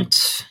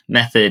current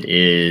method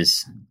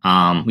is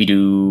we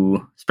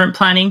do sprint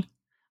planning.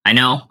 I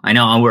know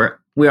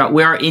we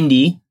are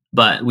indie,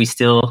 but we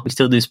still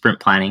do sprint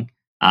planning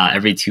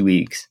every 2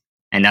 weeks,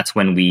 and that's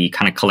when we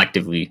kind of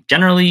collectively.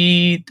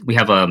 Generally, we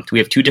have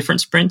 2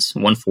 different sprints: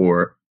 one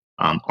for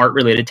art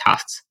related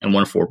tasks and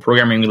one for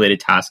programming related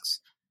tasks.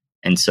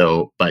 And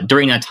so, but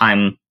during that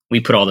time, we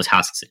put all the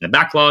tasks in the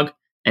backlog,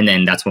 and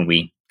then that's when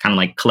we kind of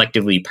like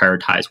collectively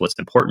prioritize what's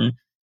important.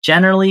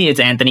 Generally, it's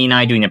Anthony and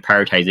I doing the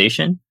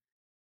prioritization.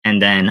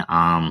 And then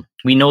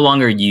we no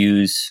longer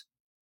use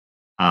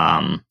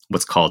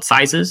what's called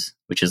sizes,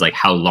 which is like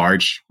how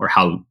large or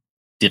how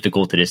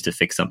difficult it is to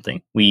fix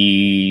something.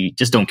 We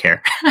just don't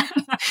care.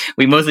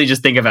 We mostly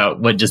just think about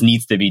what just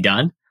needs to be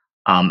done.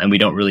 And we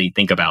don't really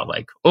think about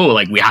like, oh,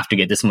 like we have to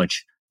get this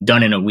much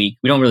done in a week.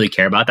 We don't really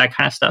care about that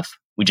kind of stuff.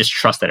 We just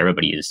trust that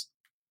everybody is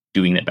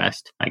doing their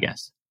best, I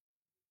guess.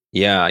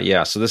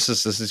 Yeah. So this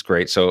is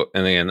great. So,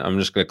 and again, I'm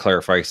just going to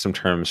clarify some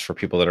terms for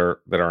people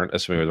that aren't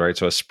as familiar with, right?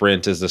 So a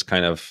sprint is this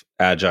kind of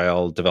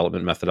agile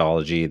development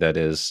methodology that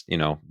is,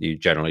 you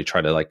generally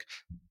try to like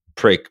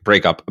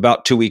break up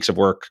about 2 weeks of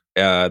work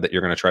that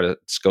you're going to try to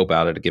scope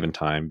out at a given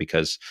time,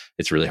 because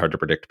it's really hard to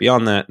predict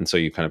beyond that. And so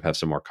you kind of have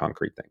some more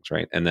concrete things,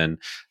 right? And then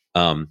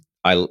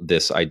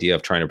this idea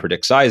of trying to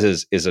predict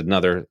sizes is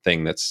another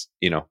thing that's,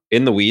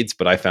 in the weeds,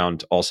 but I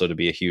found also to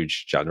be a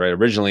huge challenge, right?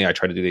 Originally, I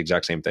tried to do the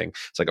exact same thing.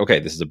 It's like, okay,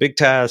 this is a big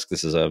task.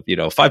 This is a,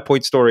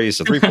 5-point story. It's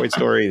a 3-point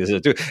story. This is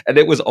a 2, and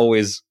it was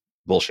always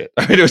bullshit.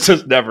 It was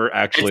just never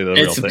actually the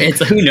real thing. It's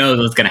who knows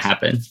what's going to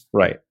happen.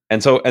 Right.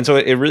 And so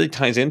it really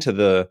ties into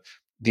the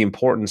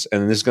importance,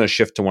 and this is going to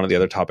shift to one of the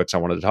other topics I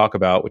wanted to talk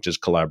about, which is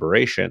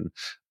collaboration.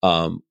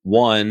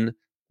 One,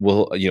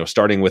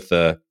 starting with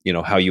the,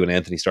 how you and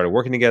Anthony started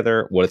working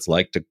together, what it's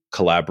like to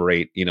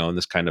collaborate, in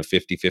this kind of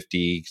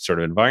 50-50 sort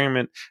of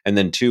environment. And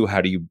then 2,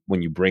 how do you,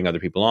 when you bring other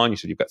people on, you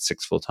said you've got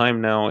 6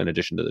 full-time now, in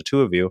addition to the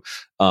 2 of you,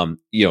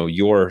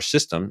 your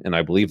system, and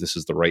I believe this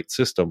is the right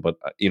system, but,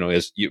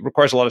 it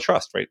requires a lot of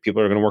trust, right?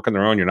 People are going to work on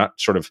their own. You're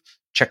not sort of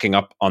checking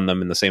up on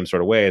them in the same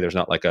sort of way. There's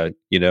not like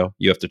you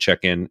have to check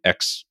in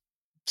X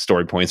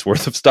story points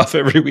worth of stuff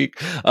every week.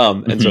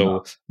 And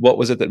so what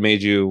was it that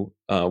made your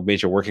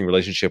working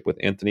relationship with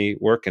Anthony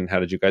work, and how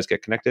did you guys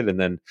get connected? And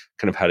then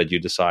kind of how did you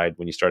decide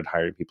when you started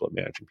hiring people and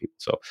managing people?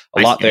 So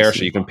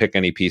so you can pick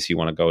any piece you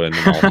want to go in,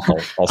 and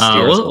I'll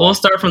steer. We'll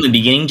start from the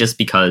beginning, just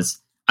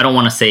because I don't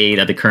want to say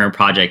that the current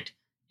project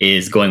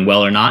is going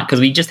well or not, because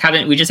we just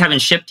haven't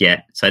shipped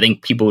yet. So I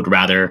think people would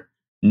rather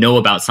know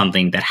about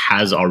something that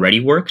has already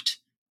worked.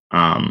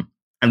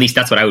 At least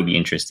that's what I would be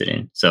interested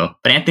in. So,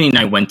 but Anthony and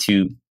I went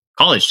to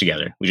college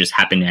together. We just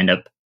happened to end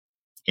up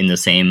in the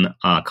same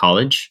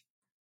college,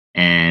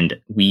 and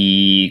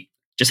we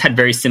just had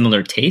very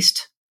similar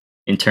taste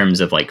in terms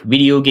of like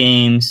video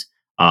games,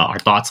 our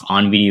thoughts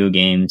on video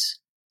games,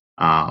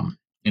 and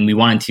we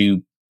wanted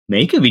to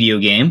make a video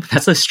game.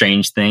 That's a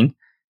strange thing.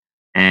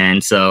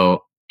 And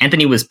so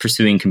Anthony was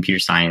pursuing computer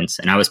science,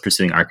 and I was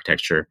pursuing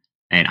architecture,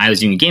 and I was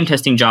doing a game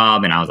testing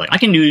job, and I was like, I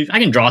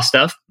can draw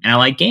stuff, and I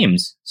like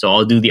games, so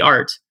I'll do the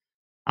art.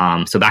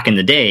 So back in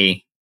the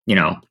day,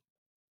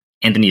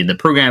 Anthony did the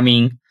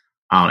programming,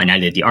 and I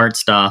did the art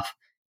stuff.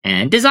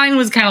 And design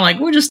was kind of like,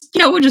 we're just,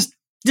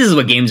 this is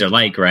what games are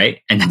like,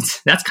 right? And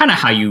that's kind of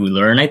how you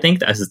learn, I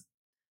think, as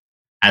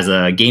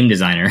a game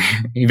designer,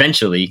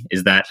 eventually,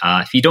 is that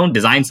if you don't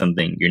design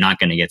something, you're not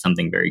going to get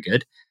something very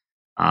good.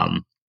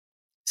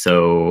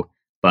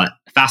 But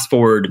fast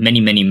forward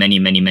many, many, many,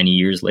 many, many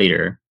years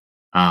later,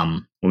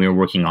 when we were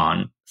working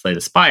on Slay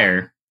the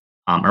Spire,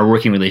 our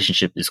working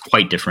relationship is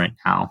quite different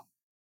now.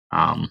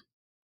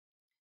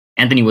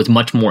 Anthony was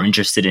much more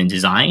interested in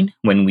design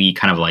when we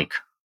kind of like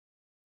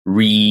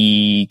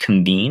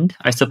reconvened,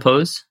 I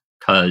suppose,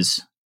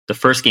 because the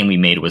first game we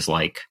made was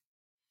like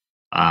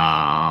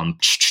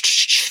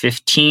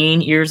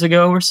 15 years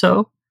ago or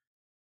so.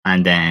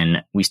 And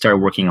then we started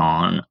working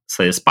on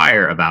Slay the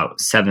Spire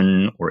about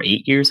 7 or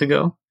 8 years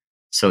ago.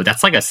 So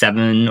that's like a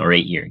 7 or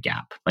 8 year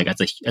gap. Like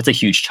that's a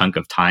huge chunk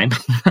of time.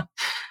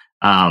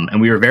 And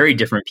we were very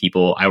different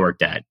people. I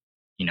worked at,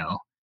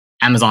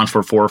 Amazon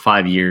for 4 or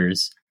 5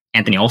 years.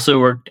 Anthony also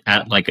worked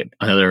at like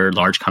another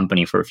large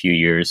company for a few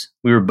years.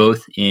 We were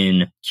both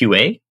in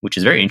QA, which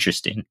is very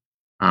interesting.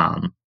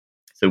 So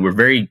we're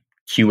very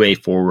QA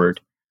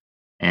forward,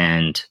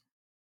 and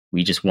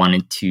we just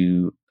wanted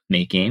to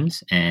make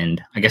games.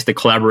 And I guess the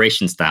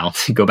collaboration style,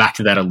 to go back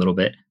to that a little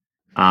bit.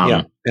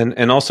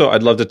 And also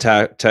I'd love to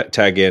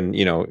tag in,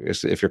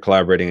 if you're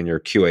collaborating and you're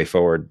QA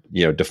forward,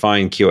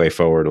 define QA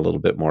forward a little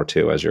bit more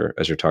too, as you're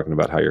talking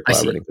about how you're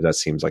collaborating, because that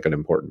seems like an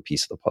important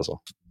piece of the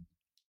puzzle.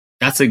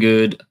 That's a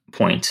good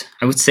point.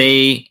 I would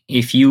say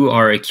if you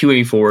are a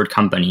QA forward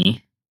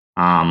company,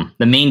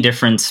 the main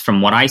difference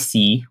from what I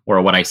see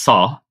or what I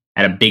saw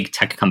at a big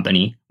tech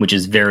company, which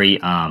is very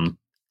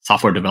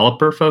software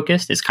developer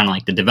focused, is kind of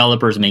like the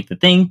developers make the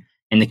thing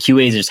and the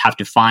QAs just have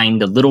to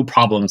find the little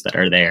problems that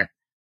are there.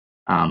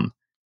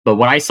 But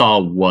what I saw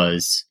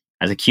was,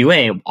 as a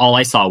QA, all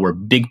I saw were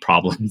big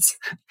problems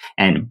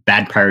and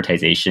bad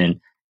prioritization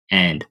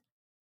and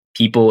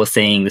people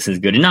saying this is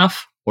good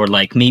enough, or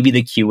like maybe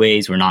the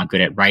QAs were not good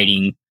at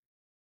writing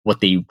what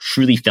they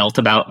truly felt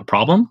about a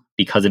problem,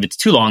 because if it's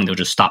too long, they'll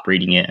just stop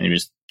reading it and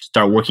just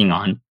start working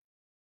on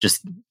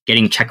just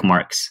getting check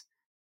marks.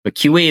 But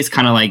QA is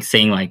kind of like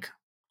saying like,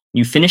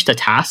 you finished a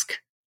task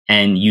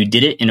and you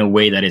did it in a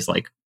way that is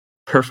like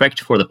perfect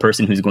for the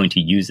person who's going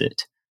to use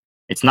it.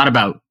 It's not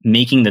about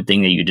making the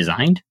thing that you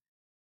designed.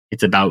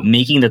 It's about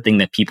making the thing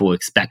that people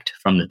expect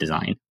from the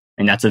design.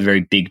 And that's a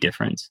very big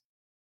difference.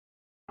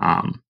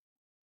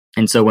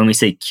 And so when we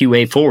say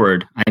QA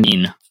forward, I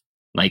mean,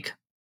 like,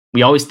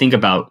 we always think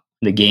about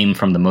the game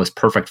from the most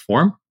perfect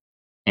form,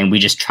 and we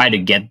just try to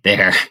get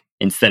there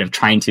instead of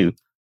trying to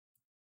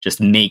just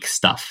make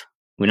stuff.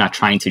 We're not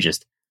trying to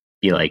just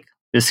be like,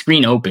 the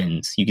screen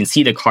opens, you can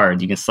see the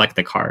cards, you can select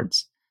the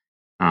cards.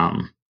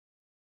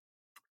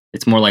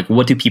 It's more like,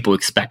 what do people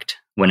expect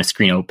when a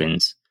screen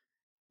opens?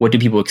 What do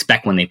people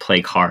expect when they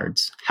play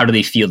cards? How do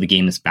they feel the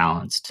game is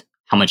balanced?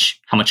 How much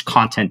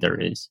content there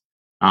is?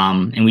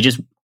 And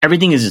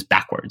everything is just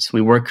backwards.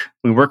 We work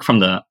from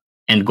the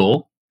end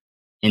goal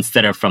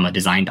instead of from a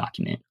design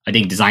document. I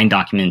think design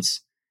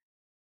documents,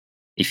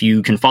 if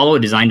you can follow a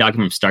design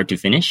document from start to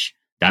finish,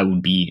 that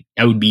would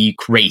be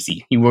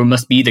crazy. You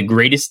must be the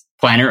greatest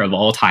planner of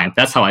all time.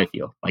 That's how I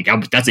feel. Like,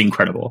 that's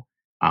incredible.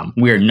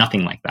 We are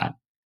nothing like that.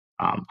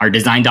 Our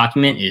design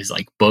document is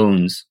like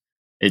bones.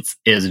 It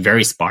is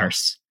very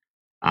sparse.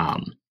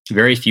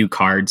 Very few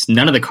cards.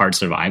 None of the cards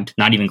survived.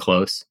 Not even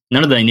close.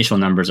 None of the initial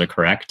numbers are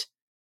correct.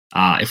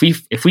 If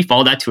we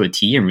follow that to a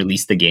T and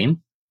release the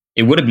game,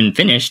 it would have been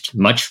finished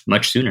much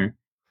sooner.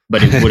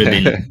 But it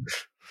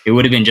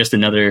would have been just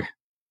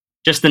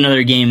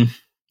another game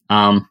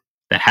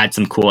that had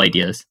some cool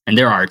ideas. And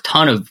there are a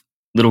ton of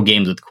little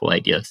games with cool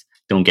ideas.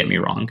 Don't get me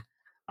wrong.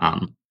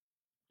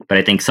 But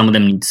I think some of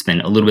them need to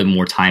spend a little bit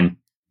more time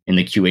in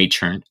the QA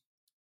churn.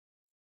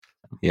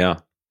 Yeah.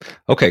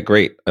 Okay,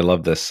 great. I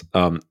love this.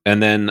 And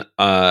then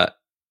I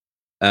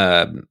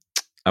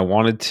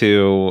wanted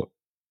to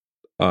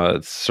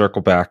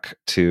circle back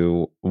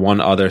to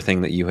one other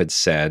thing that you had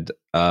said,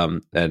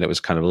 and it was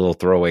kind of a little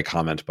throwaway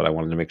comment, but I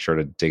wanted to make sure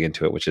to dig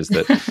into it, which is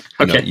that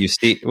okay.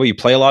 you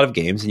play a lot of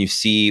games and you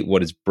see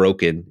what is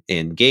broken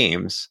in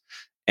games,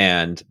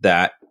 and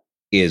that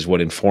is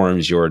what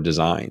informs your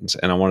designs.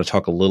 And I want to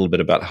talk a little bit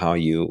about how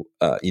you,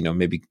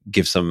 maybe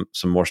give some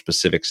more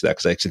specifics to that,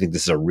 because I actually think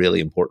this is a really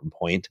important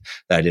point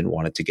that I didn't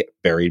want it to get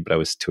buried, but I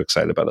was too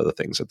excited about other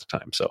things at the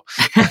time. So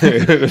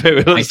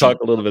let's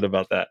talk a little bit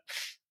about that.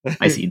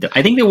 I see.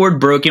 I think the word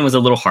broken was a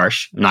little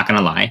harsh. I'm not going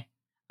to lie.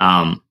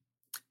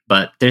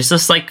 But there's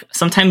just like,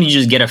 sometimes you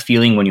just get a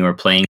feeling when you are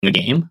playing a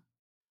game.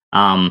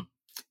 And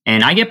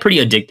I get pretty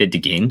addicted to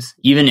games,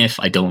 even if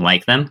I don't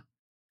like them.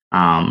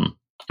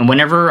 And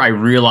whenever I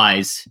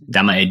realize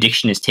that my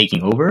addiction is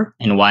taking over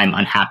and why I'm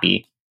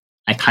unhappy,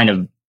 I kind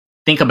of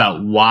think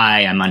about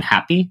why I'm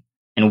unhappy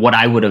and what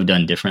I would have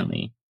done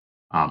differently.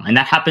 And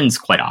that happens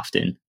quite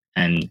often.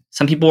 And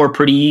some people are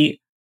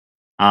pretty,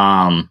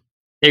 I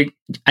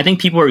think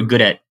people are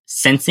good at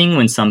sensing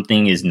when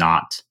something is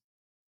not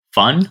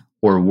fun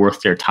or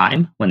worth their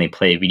time when they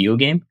play a video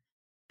game.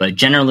 But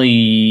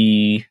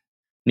generally,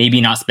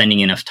 maybe not spending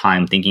enough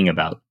time thinking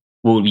about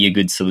what would be a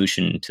good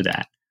solution to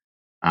that.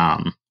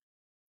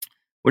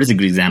 What is a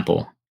good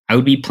example? I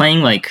would be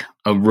playing like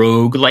a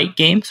roguelite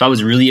game. So I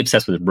was really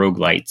obsessed with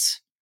roguelites.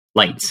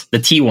 Lights, the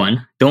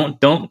T1. Don't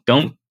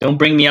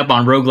bring me up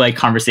on roguelike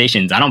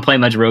conversations. I don't play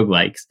much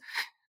roguelikes.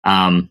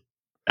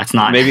 That's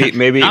not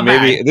maybe not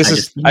bad. this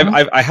is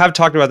I have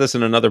talked about this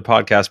in another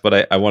podcast,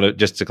 but I want to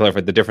just to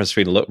clarify the difference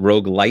between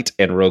roguelite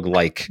and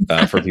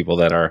roguelike for people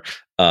that are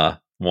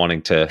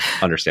wanting to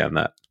understand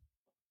that.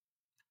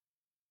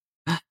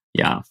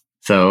 Yeah.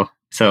 So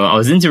I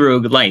was into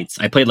roguelites.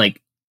 I played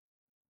like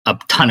a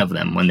ton of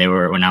them when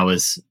I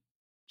was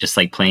just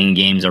like playing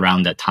games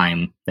around that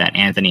time that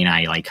Anthony and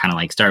I like kind of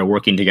like started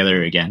working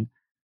together again.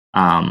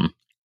 And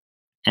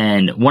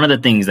one of the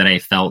things that I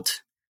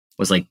felt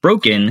was like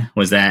broken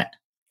was that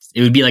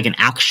it would be like an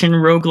action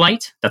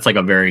roguelite. That's like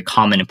a very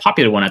common and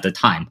popular one at the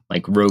time,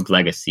 like Rogue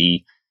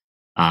Legacy,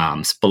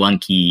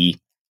 Spelunky.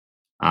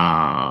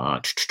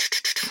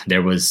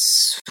 There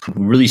was a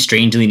really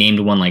strangely named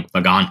one like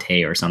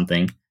Vagante or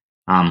something.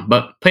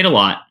 But played a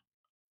lot.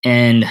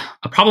 And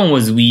a problem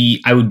was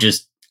I would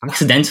just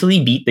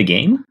accidentally beat the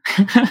game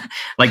on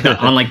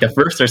like the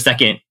first or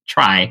second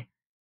try.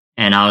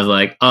 And I was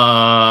like,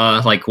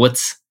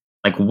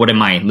 what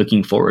am I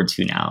looking forward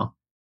to now?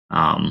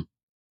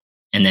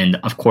 And then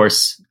of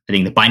course, I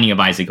think the Binding of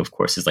Isaac, of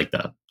course, is like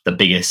the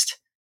biggest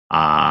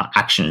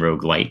action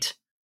roguelite.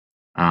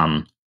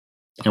 And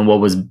what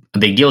was a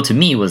big deal to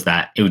me was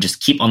that it would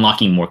just keep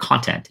unlocking more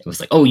content. It was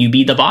like, oh, you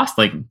beat the boss?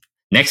 Like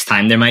next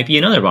time there might be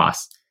another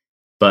boss.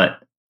 But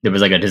there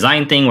was like a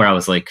design thing where I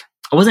was like,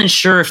 I wasn't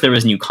sure if there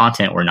was new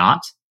content or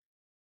not.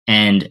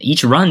 And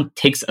each run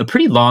takes a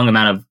pretty long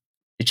amount of,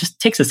 it just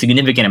takes a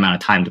significant amount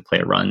of time to play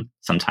a run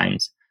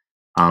sometimes.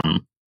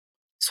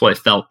 So I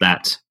felt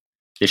that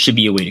there should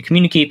be a way to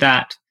communicate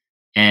that.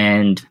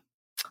 And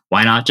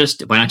why not just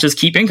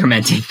keep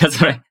incrementing?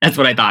 That's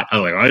what I thought. I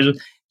was like,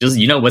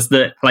 just what's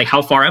the, like,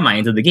 how far am I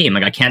into the game?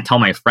 Like, I can't tell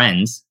my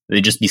friends,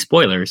 they'd just be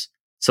spoilers.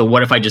 So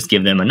what if I just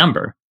give them a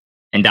number?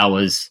 And that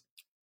was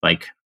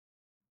like,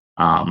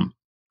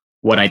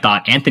 what I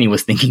thought Anthony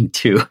was thinking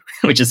too,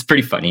 which is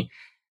pretty funny.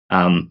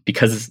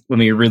 Because when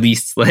we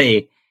released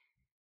Slay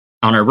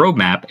on our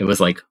roadmap, it was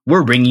like,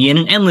 we're bringing in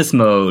an endless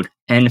mode.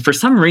 And for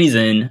some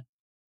reason,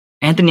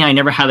 Anthony and I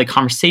never had a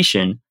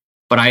conversation,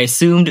 but I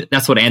assumed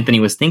that's what Anthony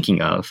was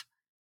thinking of.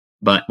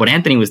 But what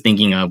Anthony was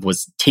thinking of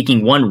was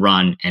taking one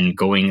run and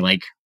going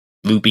like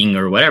looping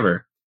or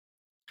whatever,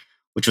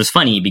 which was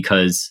funny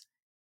because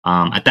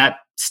at that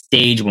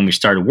stage when we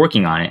started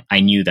working on it,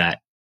 I knew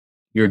that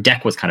your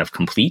deck was kind of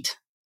complete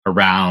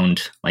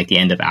around like the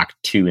end of Act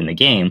 2 in the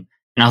game.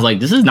 And I was like,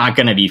 this is not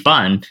going to be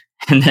fun.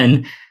 And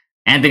then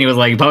Anthony was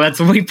like, well, that's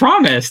what we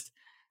promised.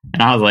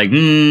 And I was like,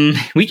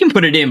 we can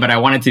put it in, but I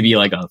want it to be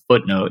like a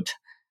footnote.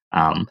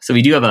 So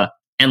we do have a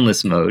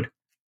endless mode,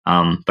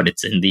 but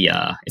it's in the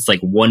it's like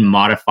one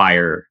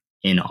modifier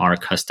in our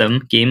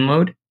custom game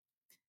mode.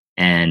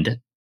 And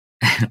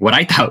what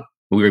I thought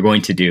we were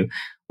going to do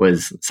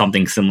was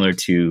something similar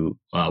to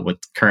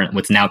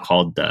what's now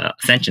called the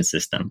Ascension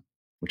system,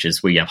 which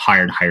is where you have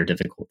higher and higher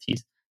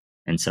difficulties.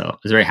 And so I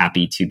was very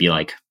happy to be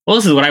like, well,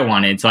 this is what I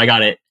wanted, so I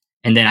got it.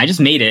 And then I just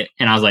made it,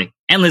 and I was like,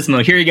 endless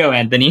mode, here you go,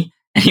 Anthony.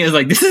 And he was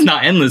like, this is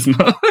not endless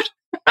mode.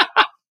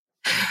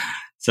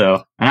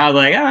 So, and I was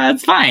like,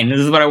 that's fine. This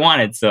is what I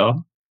wanted.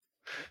 So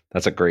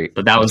that's a great.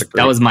 But that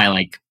was my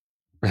like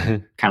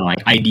kind of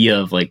like idea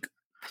of like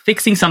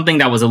fixing something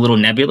that was a little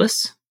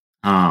nebulous,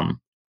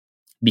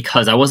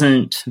 because I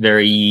wasn't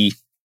very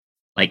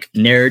like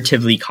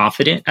narratively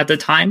confident at the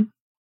time,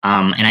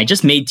 and I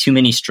just made too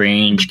many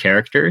strange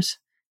characters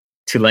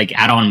to like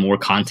add on more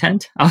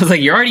content. I was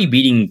like, you're already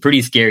beating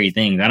pretty scary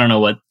things. I don't know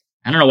what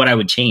I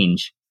would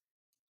change.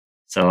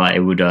 So I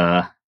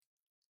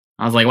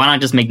was like, why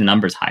not just make the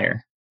numbers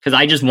higher? Because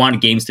I just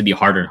wanted games to be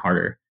harder and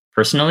harder,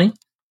 personally.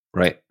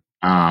 Right.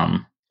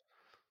 The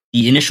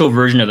initial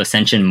version of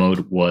Ascension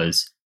mode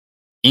was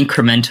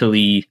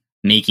incrementally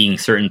making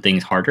certain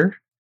things harder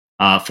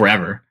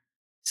forever.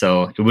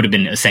 So it would have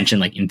been Ascension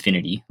like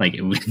infinity. Like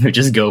it would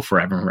just go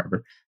forever and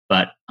forever.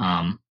 But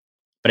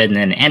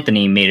then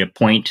Anthony made a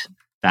point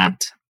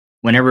that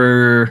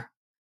whenever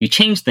you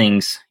change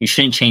things, you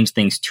shouldn't change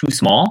things too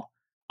small.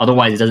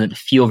 Otherwise, it doesn't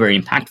feel very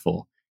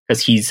impactful,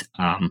 because he's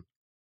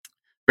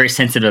very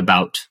sensitive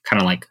about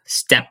kind of like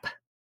step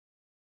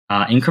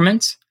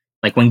increments.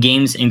 Like when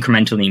games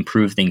incrementally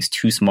improve things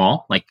too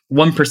small, like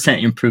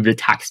 1% improved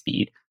attack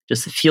speed,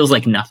 just feels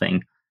like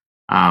nothing.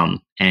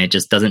 And it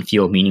just doesn't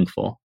feel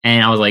meaningful.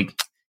 And I was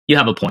like, you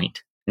have a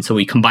point. And so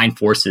we combined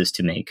forces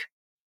to make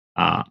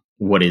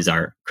what is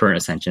our current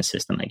Ascension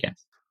system, I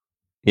guess.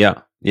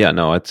 Yeah,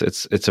 no,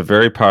 it's a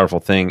very powerful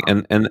thing,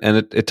 and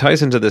it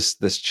ties into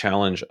this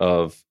challenge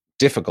of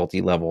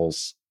difficulty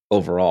levels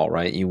overall,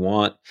 right? You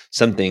want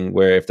something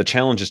where if the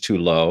challenge is too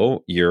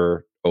low,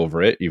 you're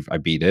over it. I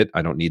beat it.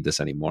 I don't need this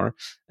anymore.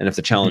 And if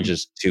the challenge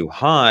is too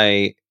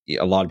high,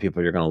 a lot of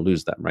people, you're going to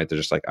lose them, right? They're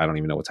just like, I don't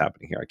even know what's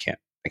happening here. I can't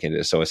do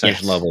this. So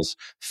Ascension levels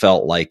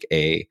felt like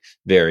a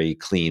very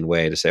clean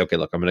way to say, okay,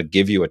 look, I'm going to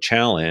give you a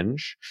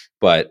challenge,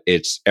 but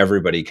it's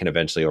everybody can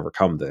eventually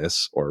overcome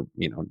this, or,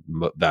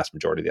 vast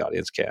majority of the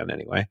audience can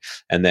anyway.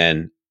 And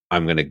then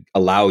I'm going to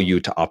allow you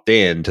to opt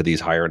in to these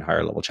higher and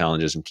higher level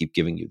challenges and keep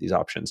giving you these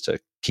options to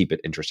keep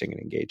it interesting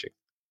and engaging.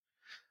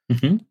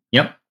 Mm-hmm.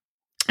 Yep.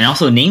 And I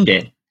also named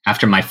it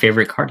after my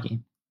favorite card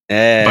game.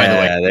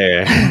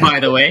 By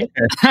the way.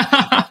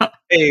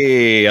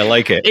 Hey, I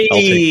like it.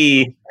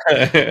 Hey.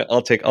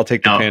 I'll take the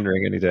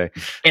pandering any day.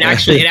 It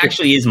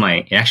actually is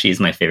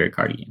my favorite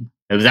card game.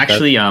 It was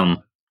actually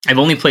I've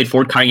only played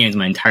 4 card games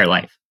my entire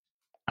life.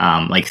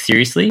 Like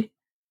seriously.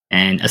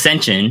 And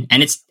Ascension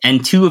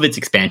and 2 of its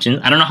expansions.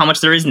 I don't know how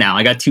much there is now.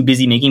 I got too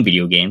busy making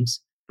video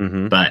games.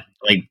 Mm-hmm. But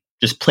like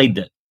just played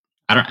the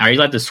are you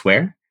allowed to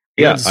swear?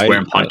 Yeah, swear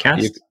on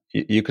podcast?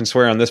 You can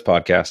swear on this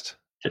podcast.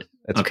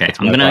 Okay,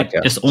 I'm gonna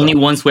just only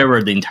one swear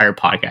word the entire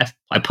podcast.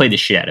 I played the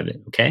shit out of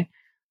it. Okay,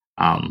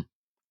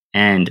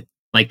 and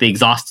like the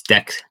exhaust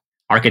deck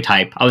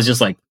archetype, I was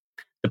just like,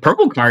 the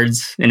purple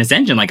cards in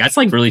Ascension, like that's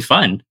like really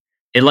fun.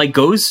 It like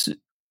goes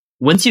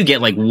once you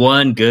get like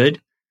one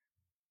good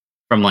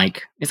from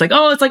like it's like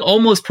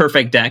almost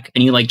perfect deck,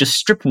 and you like just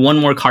strip one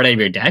more card out of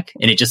your deck,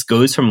 and it just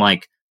goes from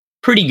like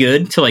pretty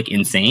good to like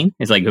insane.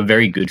 It's like a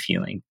very good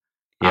feeling.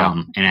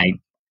 Yeah.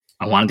 And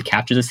I wanted to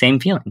capture the same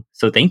feeling.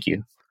 So thank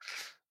you.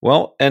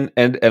 Well, and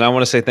I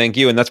want to say thank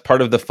you, and that's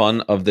part of the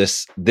fun of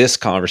this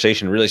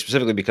conversation, really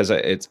specifically because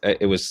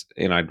it was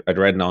I'd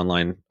read in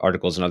online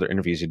articles and other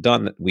interviews you'd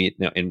done that we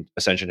in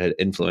Ascension had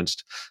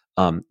influenced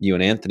you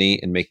and Anthony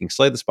in making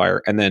Slay the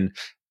Spire, and then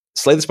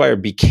Slay the Spire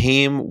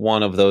became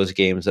one of those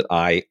games that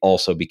I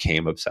also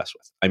became obsessed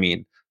with. I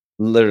mean,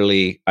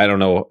 literally, I don't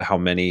know how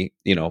many,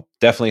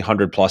 definitely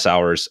 100+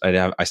 hours.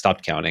 I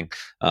stopped counting.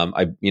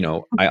 I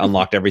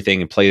unlocked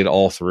everything and played it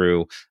all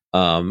through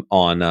on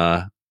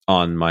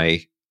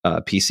my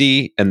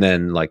PC, and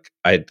then like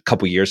a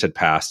couple years had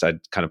passed, I'd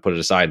kind of put it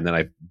aside, and then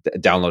I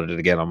downloaded it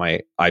again on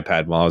my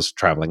iPad while I was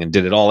traveling and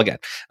did it all again,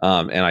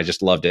 and I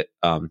just loved it.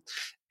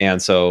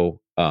 And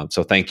so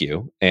thank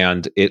you.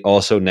 And it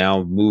also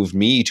now moved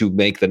me to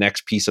make the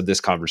next piece of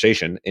this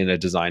conversation in a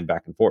design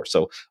back and forth.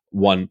 So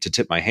one, to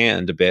tip my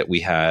hand a bit, we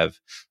have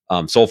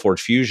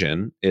Soulforge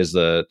Fusion is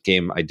the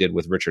game I did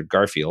with Richard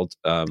Garfield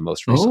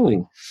most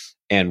recently.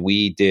 and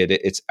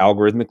it's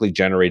algorithmically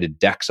generated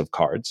decks of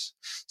cards.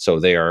 So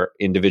they are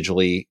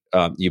individually,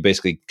 you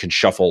basically can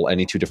shuffle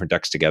any two different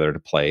decks together to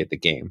play the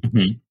game.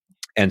 Mm-hmm.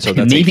 And so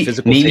that's maybe a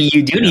physical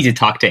you do need to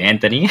talk to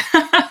Anthony.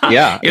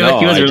 Yeah, he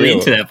was really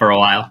into that for a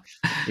while.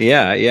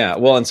 Yeah.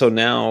 Well, and so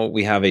now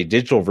we have a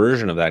digital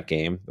version of that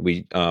game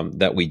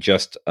that we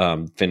just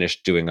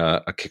finished doing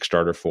a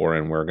Kickstarter for,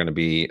 and we're going to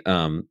be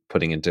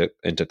putting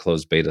into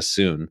closed beta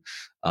soon.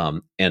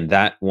 And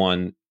that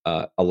one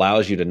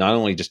allows you to not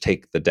only just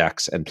take the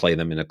decks and play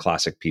them in a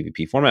classic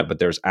PvP format, but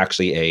there's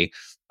actually a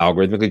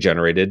algorithmically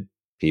generated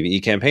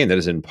PvE campaign that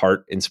is in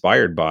part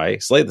inspired by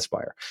Slay the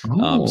Spire.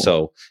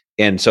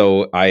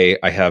 So I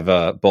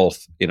have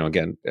both,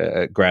 again,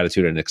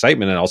 gratitude and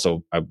excitement, and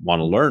also I want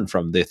to learn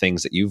from the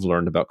things that you've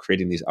learned about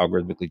creating these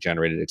algorithmically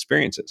generated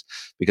experiences.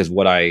 Because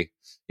what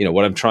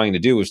I'm trying to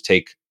do is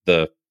take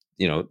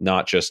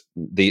not just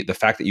the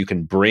fact that you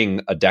can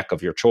bring a deck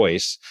of your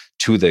choice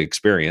to the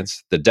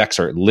experience. The decks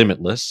are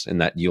limitless in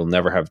that you'll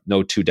never have,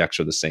 no two decks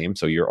are the same,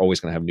 so you're always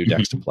going to have new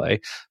decks to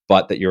play,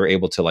 but that you're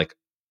able to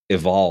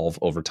evolve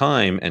over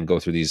time and go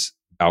through these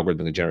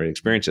algorithmically generated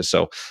experiences.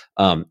 So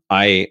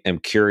I am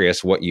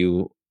curious what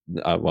you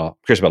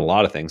curious about a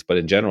lot of things, but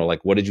in general,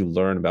 what did you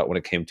learn about when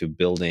it came to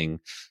building?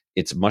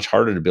 It's much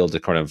harder to build a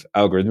kind of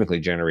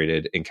algorithmically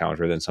generated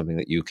encounter than something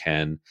that you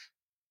can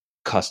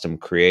custom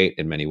create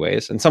in many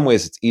ways. In some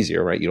ways it's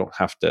easier, right? You don't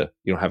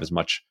have as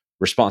much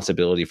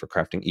responsibility for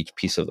crafting each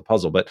piece of the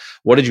puzzle. But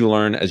what did you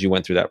learn as you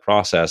went through that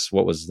process?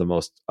 What was the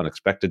most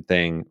unexpected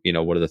thing?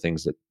 What are the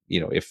things that,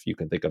 if you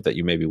can think of, that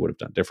you maybe would have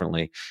done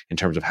differently in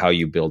terms of how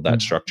you build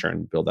that structure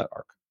and build that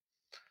arc?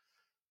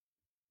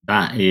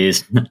 That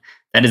is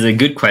a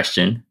good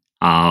question.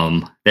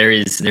 There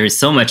is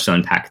so much to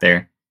unpack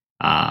there,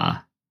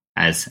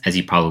 as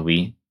you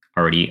probably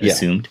already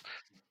assumed.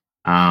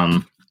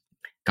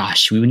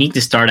 Gosh, we would need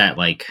to start at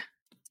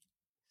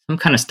some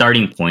kind of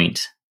starting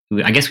point.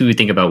 I guess we would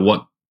think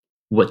about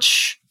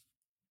which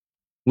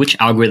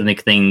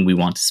algorithmic thing we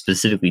want to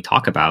specifically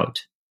talk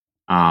about.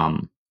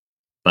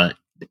 But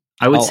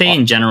I would say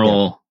in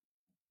general,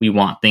 we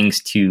want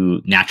things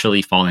to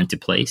naturally fall into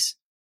place.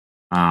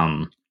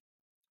 One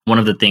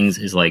of the things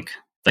is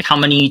how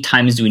many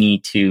times do we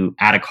need to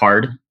add a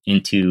card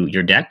into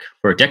your deck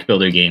for a deck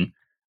builder game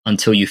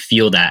until you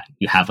feel that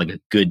you have a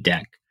good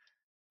deck?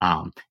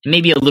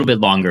 Maybe a little bit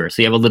longer,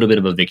 so you have a little bit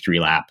of a victory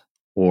lap,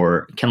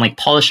 or can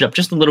polish it up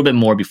just a little bit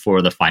more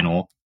before the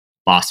final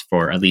boss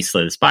for at least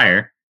Slay the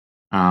Spire.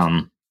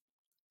 So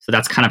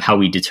that's kind of how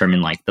we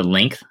determine the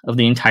length of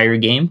the entire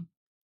game.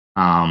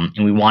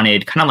 And we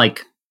wanted kind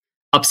of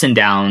ups and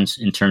downs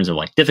in terms of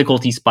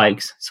difficulty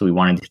spikes. So we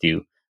wanted to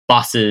do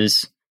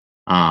bosses,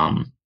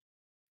 because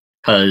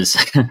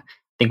I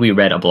think we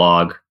read a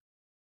blog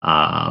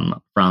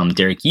from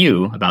Derek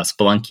Yu about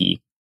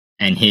Spelunky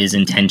and his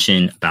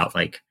intention about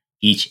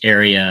each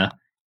area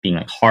being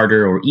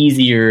harder or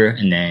easier.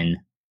 And then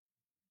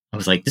I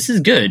was this is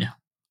good,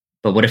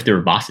 but what if there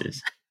were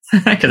bosses?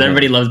 Because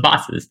everybody loves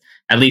bosses.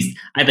 At least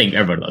I think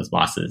everybody loves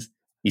bosses.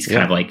 These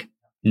kind of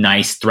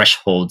nice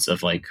thresholds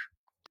of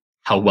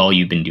how well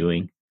you've been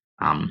doing,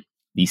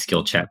 these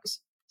skill checks.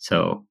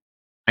 So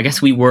I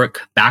guess we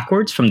work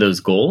backwards from those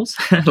goals,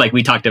 like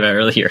we talked about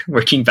earlier,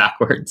 working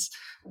backwards.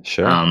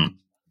 Sure.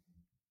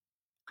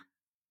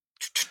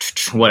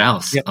 What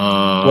else? Yeah.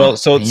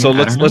 Let's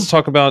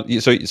talk about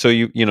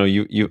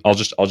I'll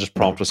just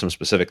prompt with some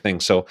specific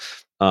things. So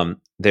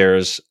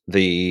there's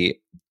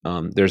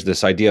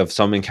this idea of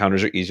some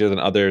encounters are easier than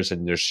others,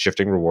 and there's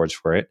shifting rewards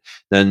for it.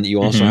 Then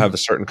you also have a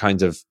certain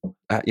kinds of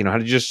how do you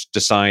just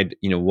decide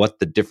what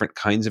the different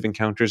kinds of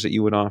encounters that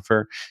you would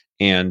offer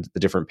and the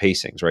different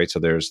pacings, right? So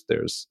there's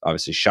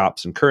obviously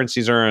shops and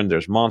currencies earned,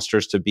 there's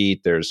monsters to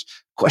beat, there's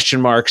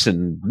question marks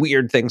and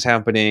weird things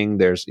happening.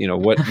 There's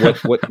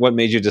what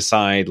made you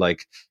decide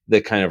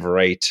the kind of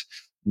right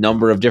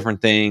number of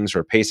different things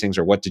or pacings,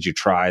 or what did you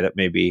try that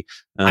maybe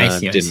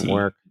didn't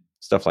work,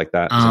 stuff like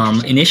that.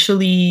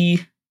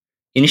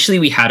 Initially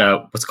we had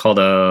what's called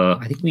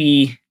I think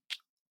we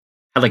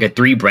had a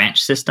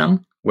 3-branch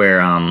system where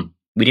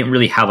we didn't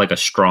really have a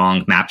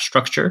strong map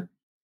structure.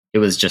 It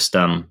was just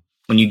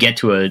when you get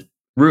to a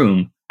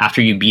room,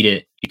 after you beat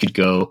it, you could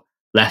go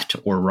left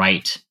or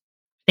right.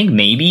 I think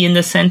maybe in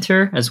the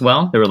center as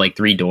well. There were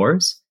 3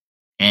 doors,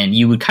 and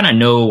you would kind of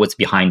know what's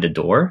behind the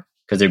door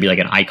because there'd be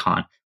an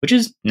icon, which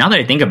is, now that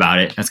I think about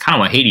it, that's kind of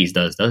what Hades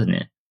does, doesn't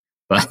it?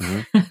 But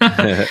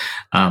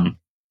well,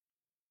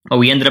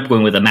 we ended up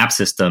going with a map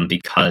system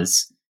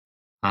because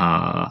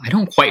I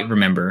don't quite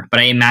remember, but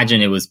I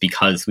imagine it was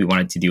because we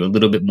wanted to do a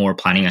little bit more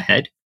planning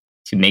ahead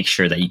to make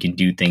sure that you can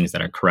do things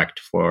that are correct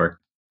for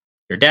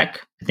your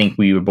deck. I think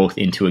we were both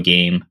into a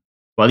game.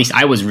 Well, at least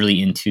I was really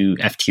into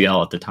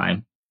FTL at the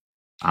time.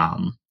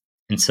 And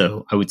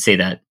so I would say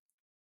that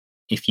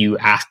if you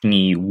asked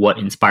me what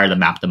inspired the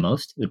map the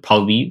most, it would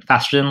probably be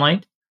Faster Than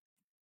Light.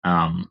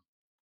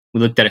 We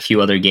looked at a few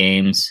other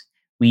games.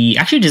 We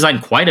actually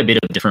designed quite a bit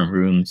of different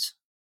rooms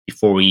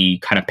before we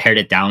kind of pared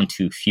it down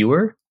to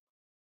fewer.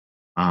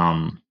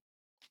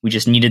 We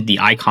just needed the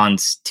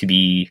icons to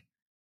be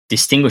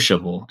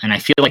distinguishable. And I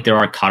feel like there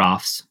are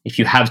cutoffs. If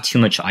you have too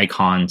much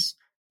icons,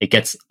 it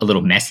gets a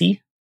little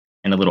messy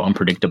and a little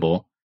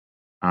unpredictable.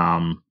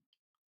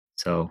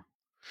 So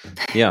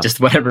yeah, just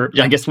whatever,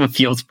 I guess, what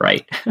feels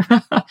right.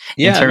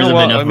 In terms of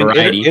enough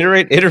variety.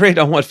 Iterate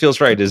on what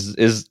feels right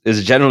is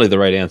generally the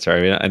right answer.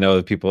 I mean, I know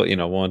that people,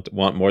 want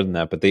more than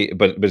that, but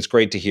it's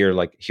great to hear,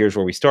 like, here's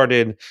where we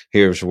started,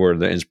 here's where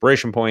the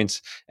inspiration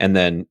points, and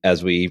then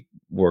as we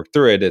work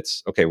through it,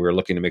 it's okay. We're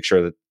looking to make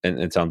sure that, and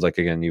it sounds like,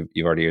 again,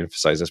 you've already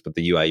emphasized this, but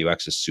the UI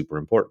UX is super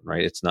important,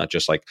 right? It's not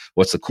just like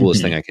what's the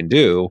coolest thing I can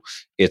do.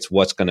 It's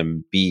what's going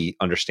to be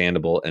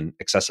understandable and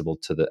accessible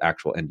to the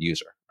actual end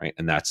user, right?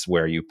 And that's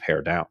where you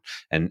pare down.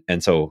 And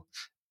so,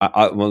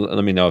 well,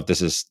 let me know if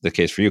this is the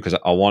case for you, because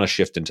I want to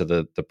shift into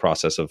the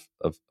process of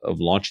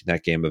launching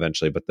that game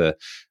eventually. But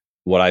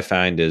what I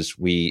find is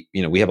we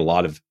have a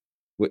lot of.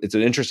 It's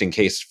an interesting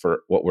case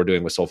for what we're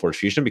doing with SoulForge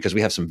Fusion, because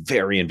we have some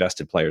very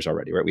invested players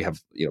already, right? We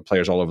have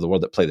players all over the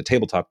world that play the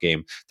tabletop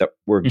game that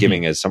we're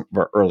giving as some of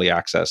our early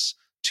access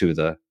to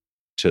the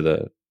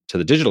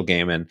digital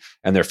game, and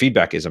their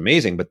feedback is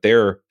amazing, but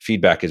their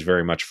feedback is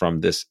very much from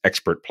this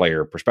expert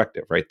player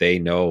perspective, right? They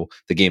know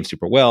the game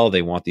super well.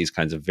 They want these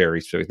kinds of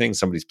very specific things.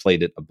 Somebody's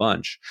played it a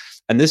bunch,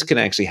 and this can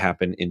actually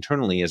happen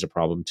internally as a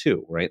problem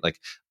too, right? Like,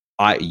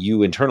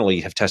 you internally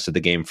have tested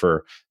the game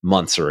for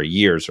months or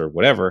years or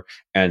whatever,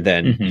 and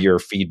then your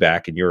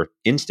feedback and your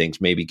instincts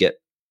maybe get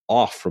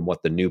off from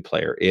what the new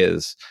player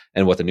is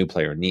and what the new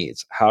player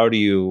needs. How do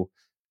you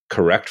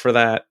correct for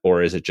that?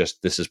 Or is it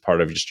just, this is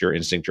part of just your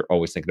instinct? You're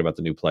always thinking about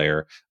the new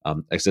player.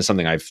 This is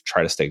something I've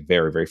tried to stay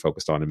very, very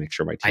focused on and make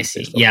sure my team. I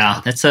see.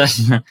 Yeah,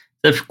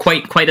 that's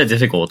quite a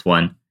difficult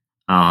one.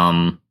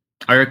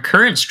 Our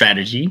current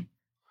strategy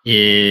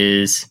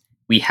is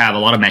we have a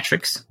lot of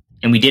metrics,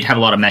 and we did have a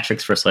lot of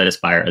metrics for Slay the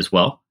Spire as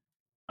well.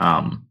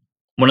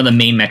 One of the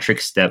main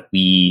metrics that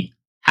we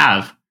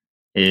have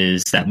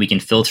is that we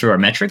can filter our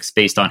metrics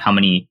based on how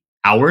many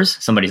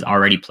hours somebody's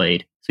already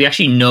played. So we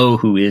actually know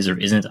who is or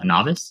isn't a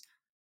novice,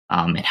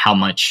 and how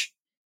much.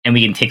 And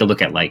we can take a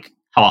look at like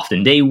how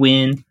often they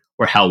win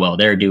or how well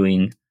they're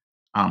doing.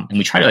 And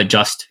we try to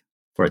adjust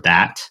for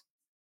that,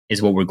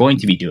 is what we're going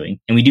to be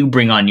doing. And we do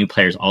bring on new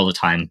players all the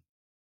time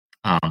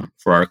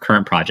for our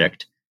current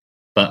project.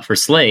 But for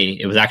Slay,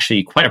 it was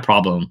actually quite a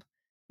problem.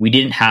 We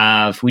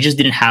just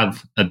didn't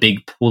have a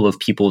big pool of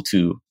people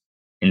to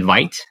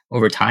invite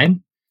over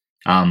time.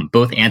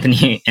 Both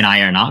Anthony and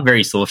I are not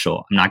very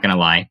social, I'm not going to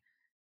lie.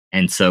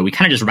 And so we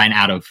kind of just ran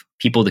out of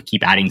people to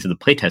keep adding to the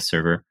playtest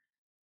server.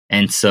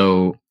 And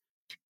so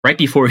right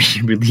before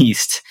we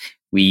released,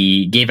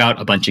 we gave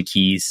out a bunch of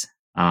keys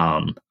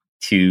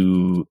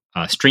to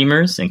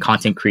streamers and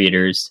content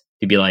creators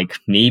to be like,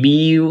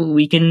 maybe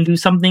we can do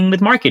something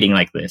with marketing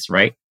like this,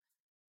 right?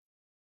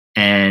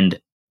 And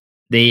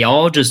they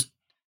all just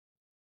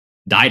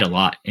died a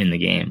lot in the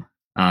game.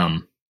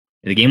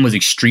 The game was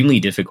extremely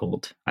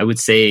difficult. I would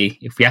say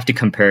if we have to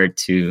compare it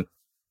to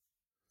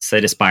Slay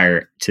the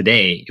Spire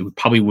today, it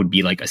would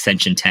be like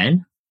Ascension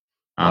 10.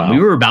 Wow. We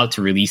were about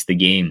to release the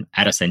game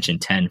at Ascension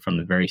 10 from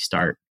the very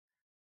start,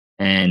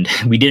 and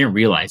we didn't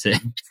realize it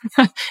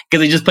because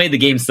we just played the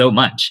game so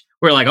much.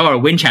 We're like, oh, our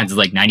win chance is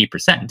like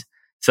 90%.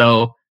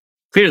 So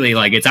clearly,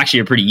 like, it's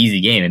actually a pretty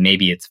easy game, and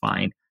maybe it's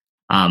fine.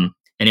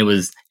 And it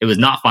was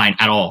not fine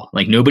at all.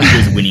 Like, nobody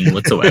was winning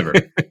whatsoever.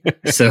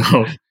 So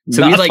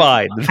not we like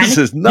fine. This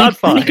is not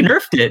fine. We panic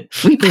nerfed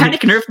it. We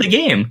panic nerfed the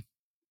game.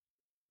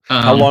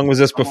 How long was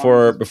this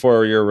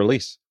before your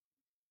release?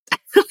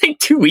 Like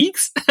 2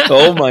 weeks.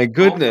 Oh my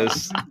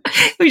goodness.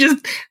 we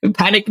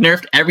panic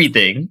nerfed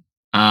everything.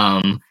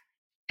 And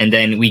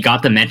then we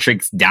got the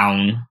metrics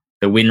down,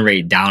 the win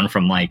rate down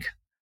from like,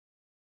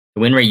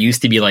 the win rate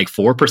used to be like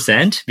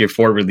 4%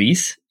 before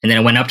release, and then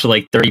it went up to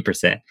like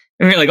 30%. And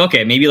we were like,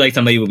 okay, maybe like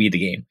somebody will beat the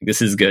game.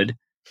 This is good.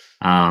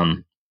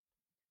 And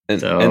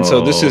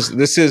so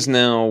this is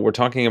now, we're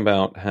talking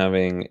about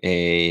having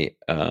a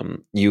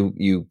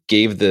you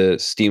gave the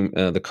Steam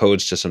the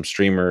codes to some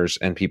streamers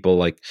and people,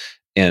 like,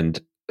 and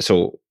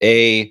so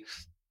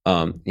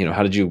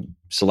how did you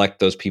select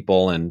those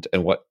people, and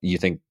what you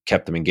think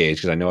kept them engaged?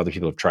 Because I know other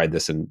people have tried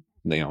this, and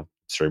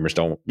streamers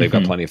don't, they've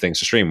got plenty of things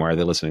to stream. Why are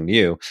they listening to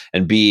you?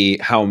 And B,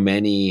 how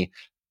many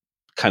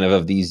kind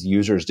of these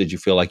users did you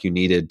feel like you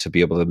needed to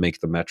be able to make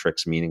the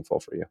metrics meaningful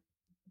for you?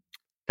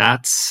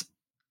 That's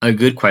a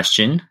good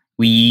question.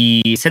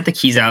 We sent the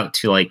keys out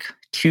to like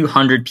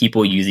 200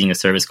 people using a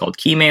service called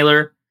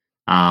Keymailer.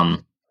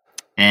 And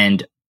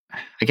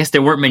I guess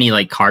there weren't many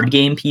like card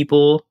game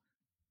people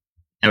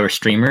or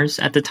streamers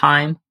at the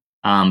time.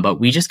 But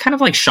we just kind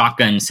of like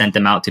shotgun sent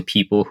them out to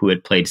people who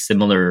had played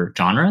similar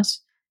genres.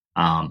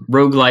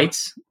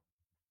 Roguelites,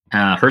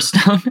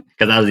 Hearthstone,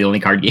 because that was the only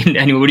card game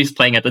anybody was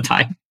playing at the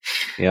time.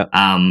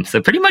 Yeah.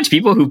 So pretty much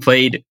people who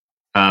played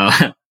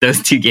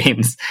those two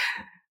games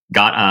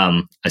got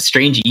a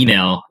strange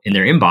email in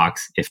their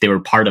inbox if they were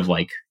part of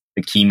like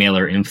the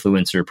Keymailer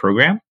influencer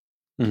program.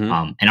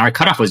 And our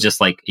cutoff was just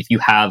like, if you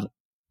have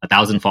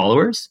 1,000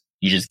 followers,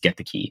 you just get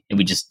the key. And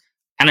we just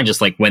kind of just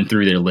like went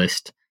through their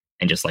list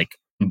and just like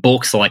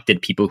bulk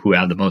selected people who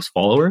have the most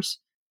followers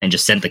and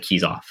just sent the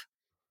keys off.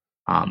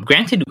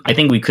 Granted, I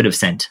think we could have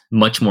sent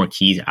much more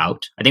keys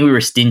out. I think we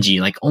were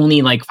stingy. Like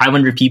only like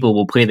 500 people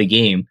will play the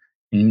game,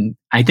 and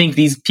I think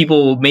these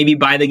people will maybe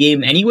buy the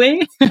game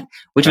anyway,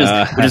 which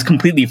was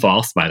completely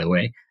false, by the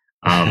way.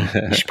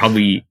 You should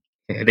probably,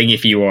 I think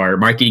if you are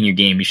marketing your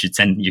game, you should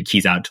send your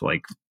keys out to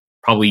like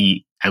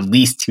probably at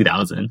least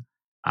 2,000.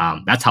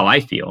 That's how I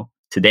feel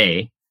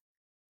today.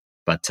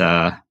 But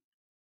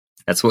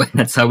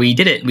that's how we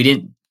did it. We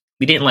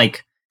didn't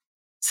like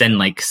send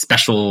like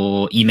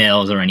special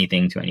emails or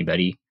anything to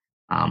anybody.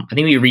 I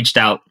think we reached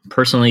out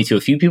personally to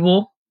a few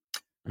people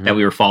that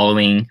we were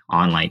following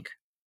on like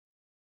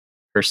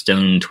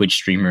Hearthstone Twitch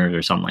streamers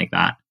or something like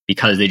that,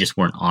 because they just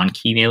weren't on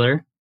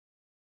Keymailer.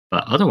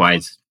 But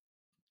otherwise,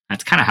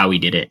 that's kind of how we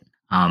did it.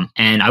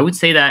 And I would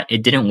say that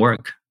it didn't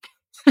work.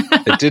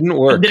 It didn't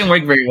work. It didn't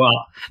work very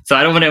well. So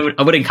I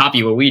wouldn't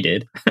copy what we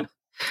did.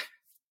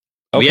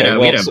 We had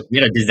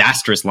a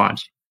disastrous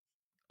launch.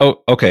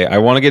 Oh, okay. I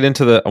want to get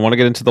into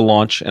the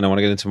launch, and I want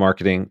to get into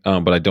marketing.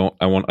 But I don't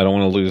want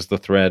to lose the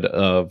thread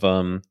of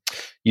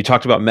you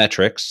talked about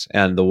metrics,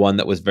 and the one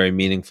that was very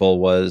meaningful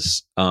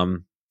was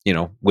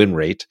win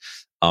rate.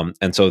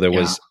 And so there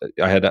was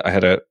I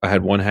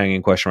had one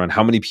hanging question around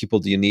how many people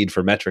do you need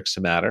for metrics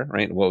to matter,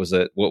 right? What was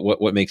it?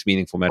 What makes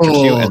meaningful metrics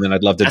to you? And then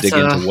I'd love to dig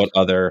into what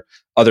other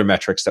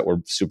metrics that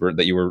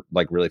you were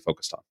like really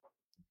focused on.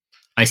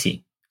 I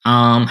see.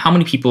 How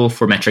many people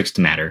for metrics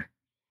to matter?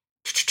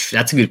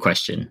 That's a good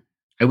question.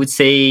 I would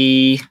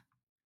say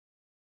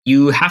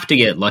you have to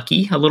get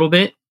lucky a little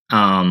bit,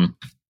 because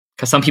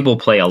some people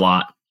play a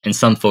lot, and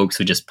some folks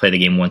who just play the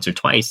game once or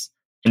twice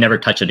and never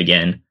touch it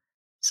again.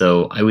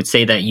 So I would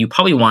say that you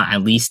probably want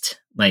at least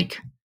like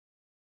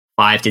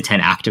 5 to 10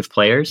 active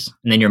players,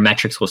 and then your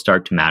metrics will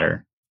start to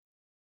matter.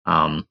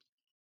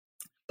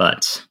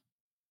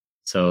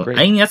 So great.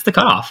 I think that's the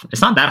cutoff.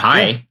 It's not that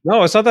high. Yeah.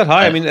 No, it's not that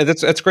high. I mean,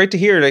 that's great to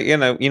hear.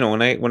 That,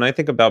 when I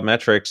think about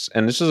metrics,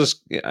 and this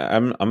is,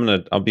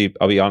 I'll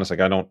be honest. Like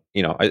I don't,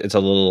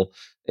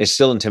 it's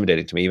still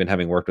intimidating to me, even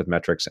having worked with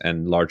metrics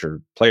and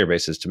larger player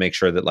bases, to make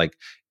sure that like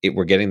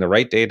we're getting the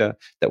right data,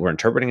 that we're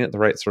interpreting it the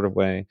right sort of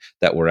way,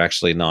 that we're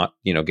actually not,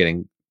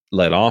 getting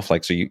let off.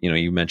 Like, so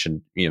you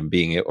mentioned,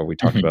 being it, or we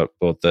talked about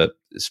both the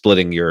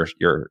splitting your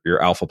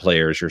alpha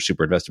players, your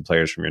super invested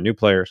players from your new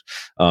players.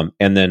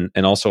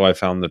 And also I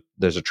found that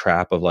there's a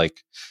trap of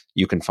like,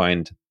 you can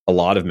find a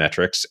lot of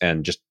metrics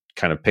and just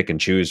kind of pick and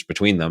choose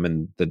between them,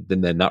 and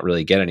then not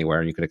really get anywhere.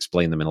 And you can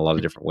explain them in a lot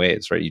of different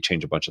ways, right? You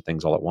change a bunch of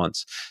things all at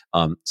once.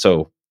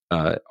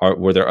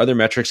 Were there other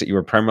metrics that you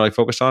were primarily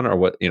focused on, or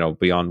what,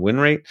 beyond win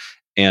rate?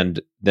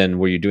 And then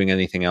were you doing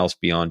anything else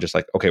beyond just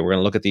like, okay, we're going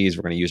to look at these,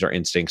 we're going to use our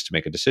instincts to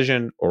make a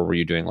decision? Or were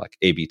you doing like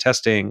A/B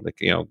testing? Like,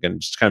 again,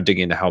 just kind of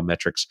digging into how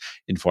metrics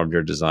informed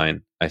your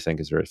design, I think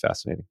is very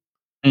fascinating.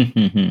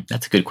 Mm-hmm.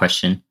 That's a good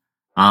question.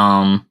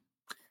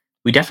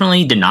 We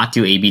definitely did not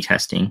do A/B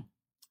testing,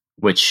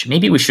 which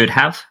maybe we should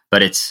have,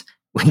 but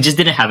we just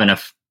didn't have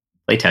enough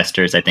play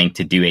testers, I think,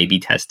 to do A/B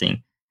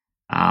testing.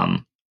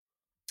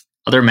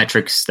 Other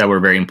metrics that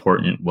were very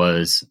important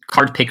was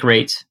card pick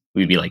rate.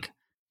 We'd be like,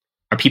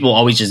 are people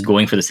always just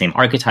going for the same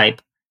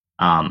archetype?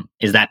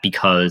 Is that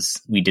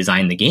because we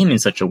designed the game in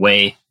such a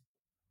way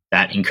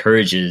that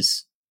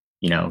encourages,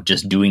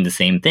 just doing the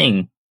same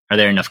thing? Are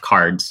there enough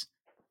cards?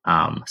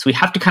 So we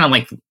have to kind of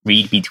like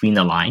read between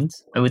the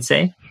lines, I would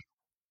say.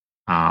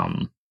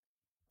 And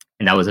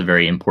that was a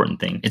very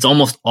important thing. It's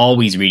almost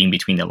always reading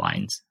between the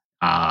lines.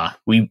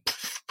 We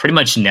pretty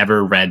much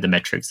never read the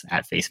metrics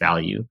at face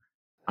value.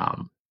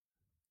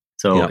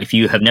 If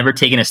you have never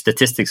taken a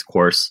statistics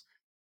course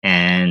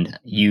and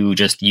you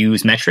just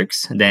use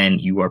metrics, then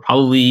you are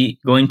probably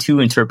going to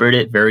interpret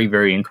it very,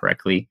 very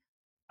incorrectly.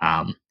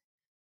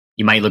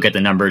 You might look at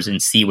the numbers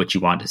and see what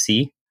you want to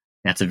see.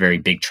 That's a very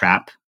big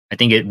trap. I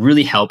think it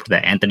really helped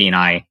that Anthony and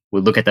I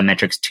would look at the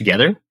metrics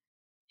together,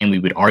 and we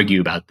would argue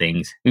about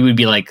things. We would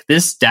be like,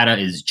 this data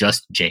is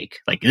just Jake.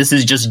 Like, this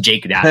is just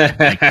Jake data.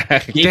 Like,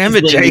 Jake damn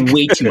it, Jake.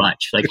 Way too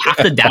much. Like, half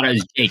the data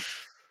is Jake.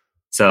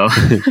 So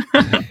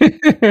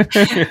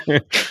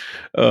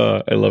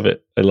I love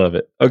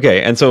it.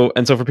 Okay. And so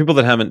for people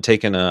that haven't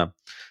taken a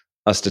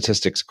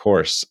statistics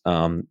course,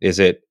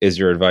 is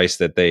your advice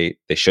that they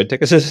should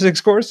take a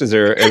statistics course?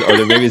 Are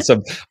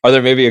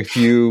there maybe a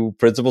few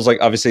principles? Like,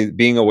 obviously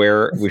being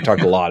aware, we've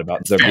talked a lot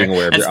about being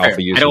aware of your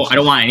alpha users. I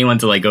don't want anyone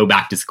to like go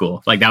back to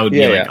school. Like, that would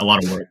be a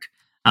lot of work.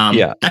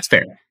 That's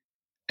fair.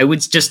 I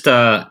would just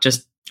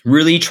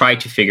really try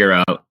to figure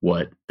out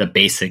what the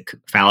basic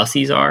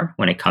fallacies are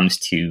when it comes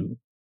to,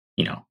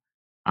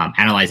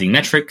 analyzing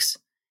metrics.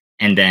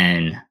 And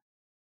then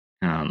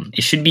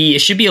it should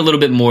be a little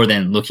bit more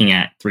than looking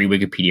at 3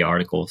 Wikipedia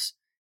articles.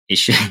 There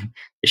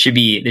should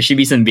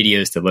be some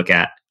videos to look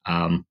at.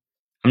 I'm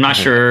not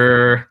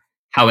sure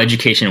how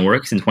education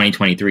works in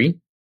 2023,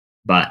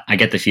 but I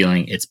get the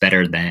feeling it's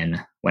better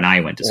than when I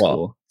went to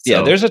school. Yeah,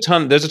 So there's a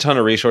ton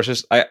of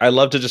resources. I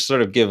love to just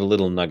sort of give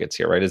little nuggets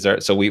here, right? Is there,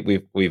 so we've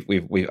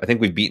I think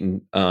we've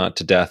beaten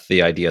to death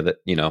the idea that,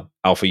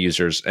 alpha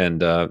users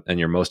and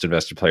your most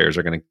invested players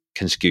are going to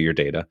can skew your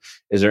data.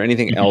 Is there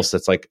anything mhm. else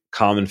that's like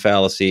common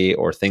fallacy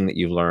or thing that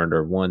you've learned,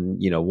 or one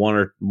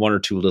or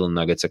two little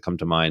nuggets that come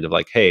to mind of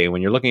like, hey,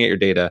 when you're looking at your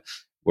data,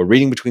 we're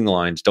reading between the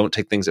lines. Don't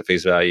take things at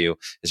face value.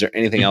 Is there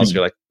anything else Mhm.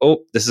 you're like,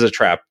 oh, this is a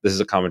trap. This is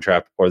a common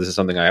trap, or this is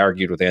something I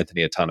argued with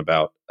Anthony a ton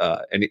about?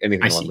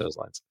 Anything I along see. those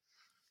lines?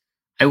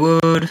 I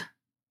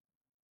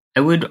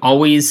would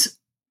always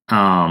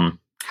have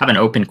an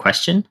open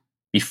question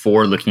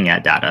before looking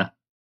at data.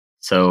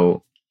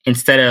 So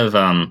instead of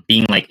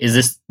being like, is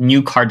this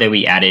new card that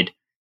we added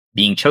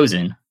being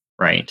chosen,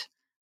 right?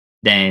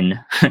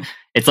 Then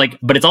it's like,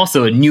 but it's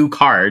also a new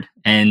card,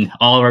 and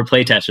all of our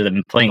playtesters have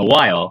been playing a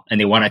while, and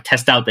they want to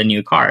test out the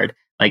new card.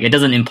 Like, it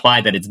doesn't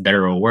imply that it's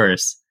better or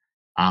worse.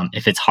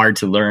 If it's hard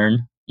to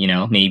learn,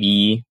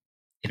 maybe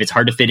if it's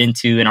hard to fit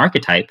into an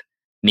archetype,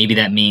 maybe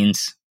that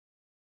means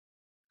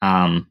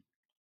um,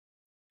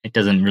 it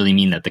doesn't really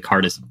mean that the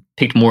card is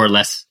picked more or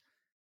less.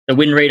 The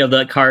win rate of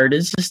that card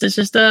is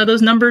just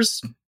those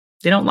numbers,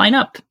 they don't line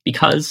up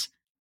because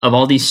of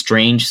all these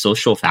strange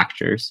social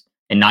factors,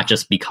 and not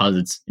just because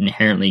it's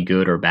inherently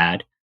good or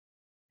bad.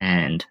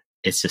 And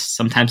it's just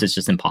sometimes it's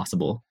just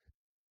impossible.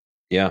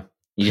 Yeah.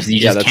 You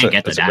just That's can't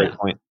get the a great data.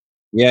 point.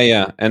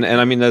 Yeah. And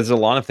I mean, there's a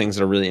lot of things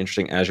that are really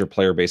interesting as your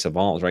player base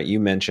evolves, right? You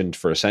mentioned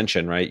for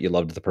Ascension, right? You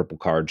loved the purple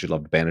cards, you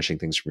loved banishing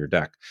things from your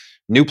deck.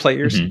 New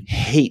players Mhm.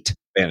 hate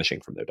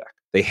banishing from their deck.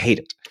 They hate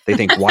it. They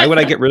think, why would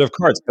I get rid of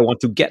cards? I want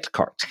to get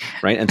cards,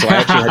 right? And so I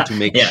actually had to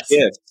make Yes.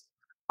 shifts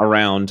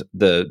around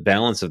the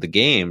balance of the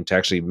game to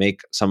actually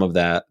make some of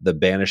the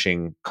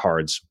banishing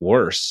cards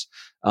worse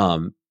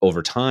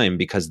over time,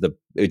 because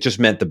it just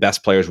meant the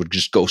best players would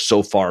just go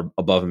so far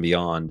above and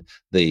beyond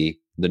the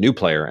new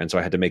player. And so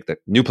I had to make the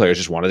new players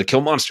just wanted to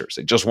kill monsters.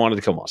 They just wanted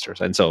to kill monsters.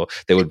 And so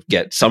they would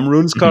get some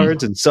runes Mhm.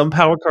 cards and some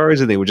power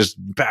cards, and they would just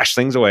bash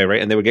things away,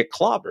 right? And they would get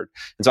clobbered.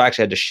 And so I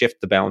actually had to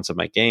shift the balance of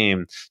my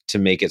game to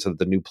make it so that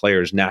the new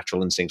players'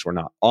 natural instincts were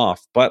not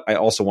off. But I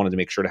also wanted to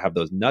make sure to have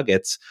those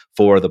nuggets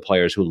for the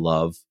players who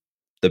love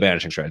the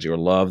banishing strategy or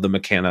love the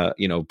mechana,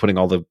 putting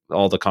all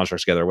the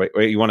constructs together. Wait,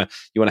 you want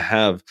to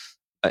have.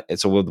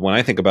 So when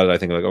I think about it, I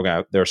think like,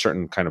 okay, there are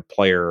certain kind of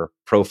player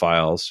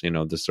profiles,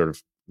 this sort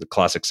of the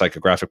classic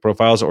psychographic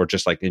profiles, or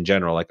just like in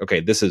general, like,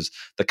 okay, this is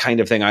the kind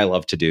of thing I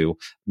love to do.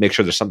 Make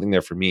sure there's something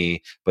there for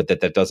me, but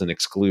that doesn't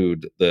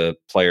exclude the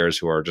players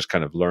who are just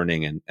kind of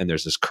learning. And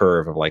there's this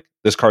curve of like,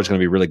 this card's going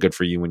to be really good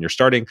for you when you're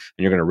starting,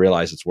 and you're going to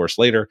realize it's worse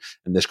later.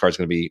 And this card's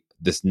going to be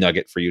this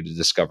nugget for you to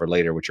discover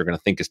later, which you're going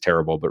to think is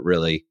terrible, but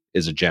really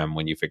is a gem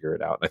when you figure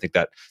it out. And I think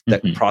that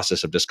Mhm.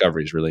 process of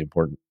discovery is really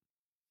important.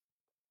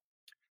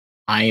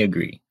 I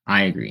agree.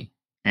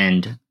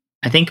 And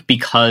I think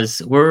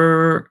because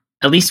we're,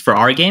 at least for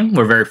our game,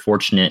 we're very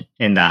fortunate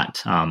in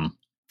that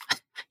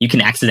you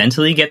can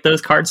accidentally get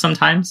those cards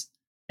sometimes.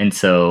 And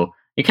so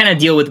you kind of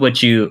deal with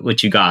what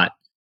you got.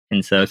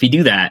 And so if you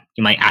do that,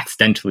 you might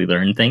accidentally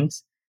learn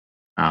things.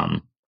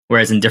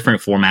 Whereas in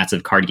different formats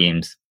of card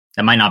games,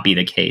 that might not be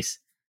the case.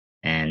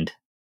 And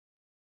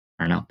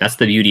I don't know. That's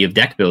the beauty of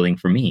deck building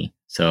for me.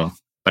 So,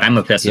 but I'm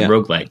obsessed with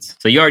roguelites.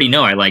 So you already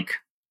know I like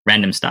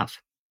random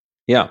stuff.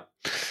 Yeah.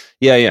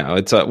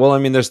 It's well, I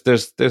mean, there's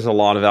a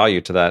lot of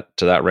value to that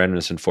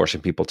randomness and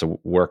forcing people to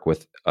work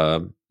with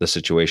the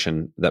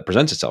situation that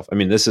presents itself. I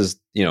mean, this is,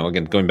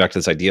 again, going back to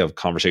this idea of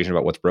conversation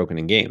about what's broken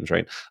in games,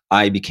 right?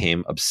 I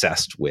became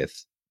obsessed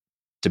with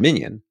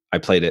Dominion. I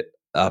played it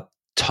a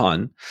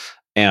ton,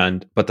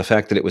 but the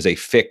fact that it was a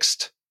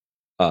fixed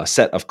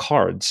set of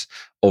cards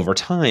over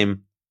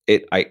time,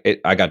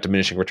 I got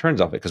diminishing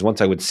returns off it, because once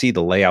I would see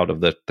the layout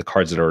of the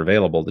cards that are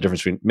available,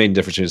 the main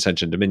difference between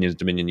Ascension and Dominion is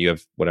Dominion, you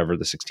have whatever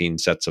the 16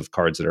 sets of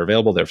cards that are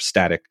available, they're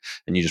static,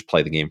 and you just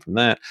play the game from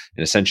that.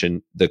 In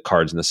Ascension, the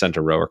cards in the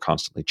center row are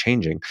constantly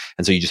changing,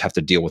 and so you just have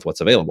to deal with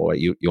what's available, right?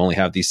 You only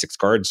have these 6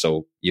 cards,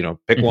 so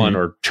pick Mhm. one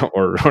or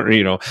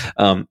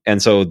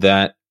and so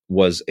that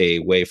was a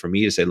way for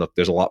me to say, look,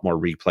 there's a lot more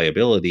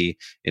replayability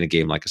in a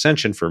game like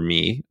Ascension for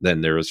me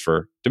than there was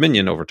for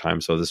Dominion over time.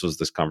 So this was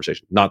this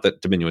conversation. Not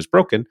that Dominion was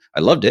broken.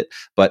 I loved it,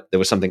 but there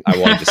was something I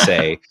wanted to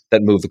say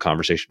that moved the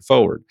conversation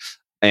forward.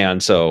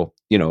 And so,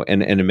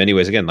 and in many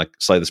ways, again, like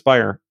Slay the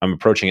Spire, I'm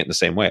approaching it in the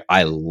same way.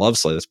 I love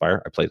Slay the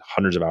Spire. I played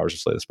hundreds of hours of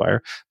Slay the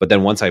Spire. But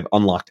then once I've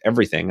unlocked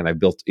everything and I've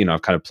built,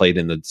 I've kind of played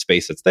in the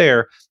space that's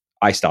there,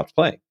 I stopped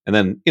playing. And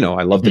then,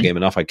 I loved the game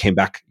enough. I came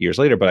back years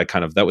later, but I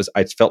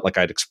felt like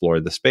I'd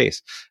explored the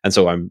space. And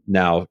so I'm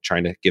now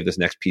trying to give this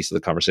next piece of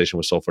the conversation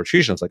with Soul Forge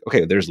Fusion. It's like,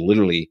 okay, there's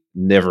literally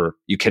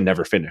you can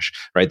never finish,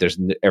 right? There's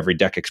every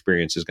deck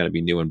experience is going to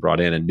be new and brought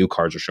in, and new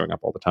cards are showing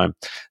up all the time.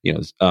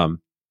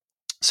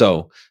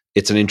 So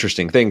it's an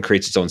interesting thing,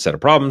 creates its own set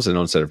of problems and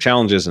own set of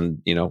challenges.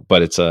 And,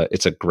 but it's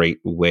a great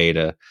way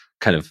to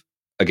kind of,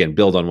 again,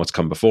 build on what's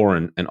come before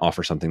and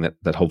offer something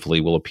that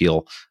hopefully will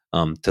appeal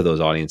to those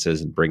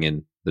audiences and bring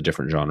in the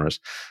different genres.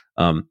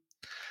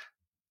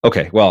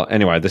 Okay. Well,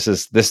 anyway,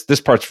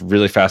 this part's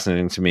really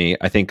fascinating to me.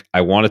 I think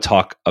I want to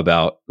talk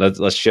about,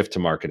 let's shift to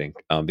marketing,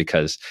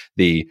 because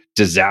the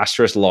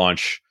disastrous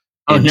launch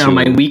Oh no,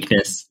 my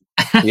weakness.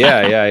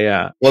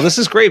 yeah. Well, this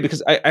is great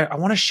because I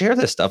want to share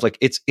this stuff. Like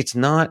it's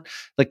not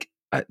like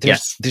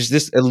there's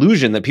this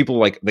illusion that people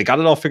like they got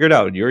it all figured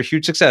out. You're a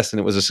huge success, and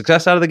it was a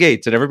success out of the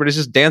gates, and everybody's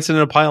just dancing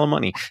in a pile of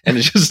money, and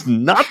it's just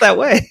not that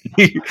way.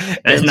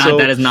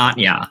 That is not.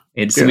 Yeah,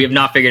 we have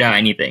not figured out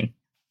anything.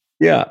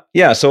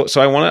 Yeah. So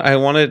I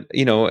want to,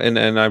 you know,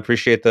 and I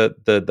appreciate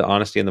the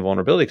honesty and the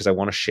vulnerability because I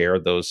want to share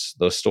those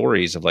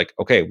stories of like,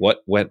 okay,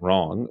 what went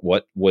wrong?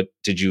 What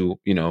did you,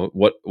 you know,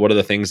 what are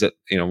the things that,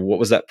 you know, what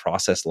was that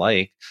process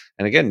like?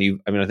 And again,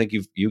 I think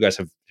you guys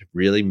have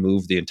really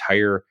moved the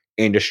entire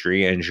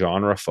industry and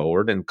genre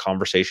forward and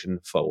conversation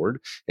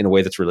forward in a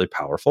way that's really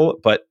powerful,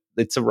 but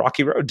it's a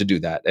rocky road to do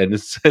that.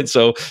 And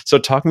so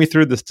talk me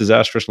through this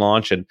disastrous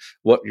launch and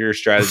what your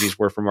strategies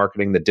were for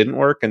marketing that didn't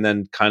work, and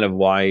then kind of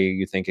why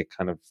you think it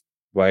kind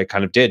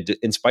of did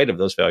in spite of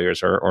those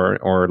failures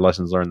or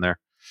lessons learned there.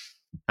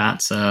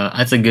 That's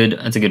a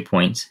good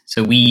point.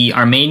 So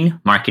our main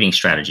marketing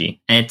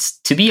strategy, and it's,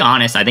 to be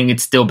honest, I think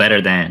it's still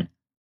better than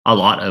a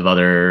lot of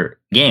other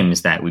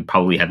games that we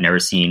probably have never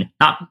seen.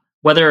 Not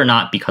whether or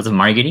not because of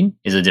marketing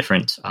is a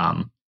different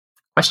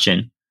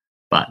question,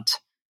 but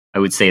I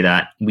would say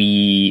that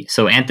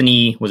so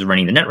Anthony was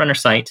running the Netrunner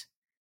site.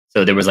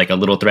 So there was like a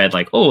little thread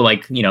like, oh,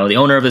 like, you know, the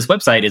owner of this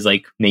website is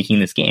like making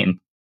this game.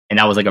 And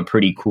that was like a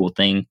pretty cool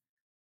thing.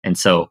 And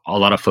so a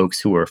lot of folks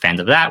who were fans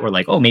of that were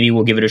like, oh, maybe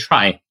we'll give it a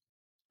try.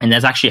 And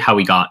that's actually how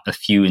we got a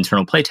few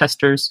internal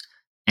playtesters.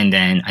 And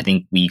then I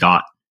think we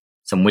got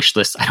some wish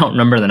lists. I don't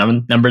remember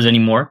the numbers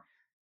anymore.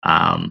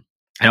 I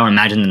don't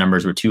imagine the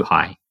numbers were too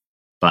high,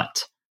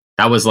 but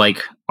that was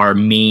like our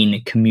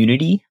main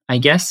community, I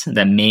guess,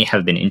 that may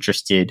have been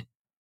interested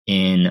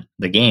in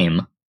the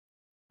game.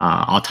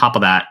 On top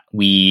of that,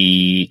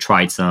 we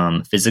tried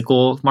some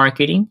physical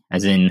marketing,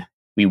 as in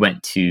we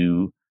went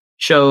to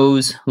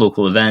shows,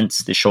 local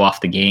events to show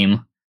off the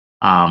game.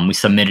 We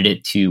submitted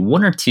it to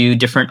one or two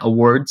different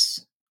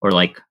awards, or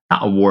like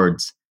not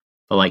awards,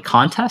 but like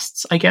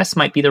contests, I guess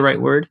might be the right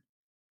word,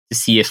 to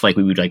see if like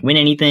we would like win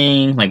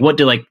anything. Like what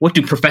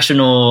do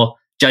professional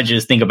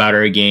judges think about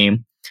our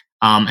game?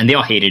 And they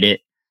all hated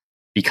it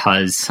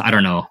because, I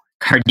don't know,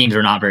 card games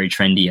are not very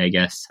trendy, I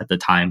guess, at the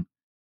time.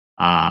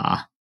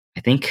 I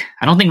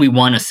don't think we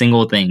won a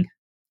single thing.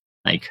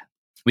 Like,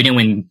 we didn't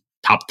win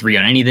top 3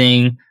 on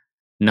anything,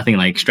 nothing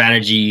like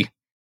strategy.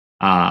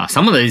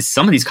 Some of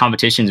these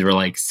competitions were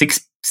like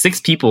six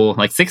people,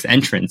 like 6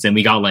 entrants, and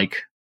we got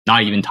like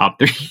not even top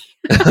 3.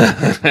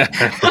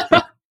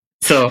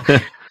 So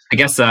I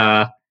guess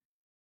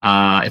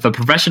if a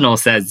professional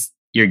says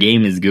your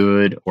game is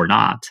good or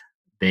not,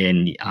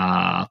 then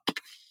I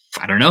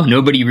don't know.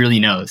 Nobody really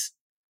knows,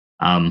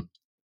 and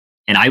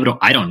I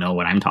don't know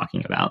what I'm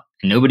talking about,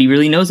 and nobody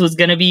really knows what's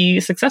going to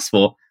be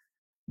successful.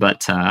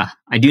 But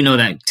I do know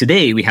that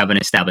today we have an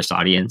established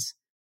audience,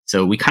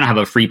 so we kind of have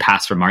a free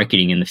pass for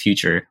marketing in the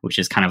future, which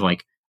is kind of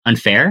like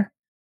unfair.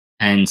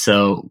 And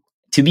so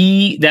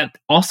that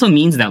also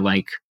means that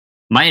like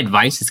my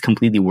advice is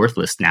completely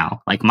worthless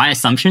now. Like my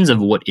assumptions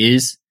of what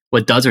does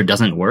or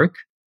doesn't work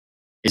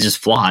is just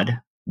flawed,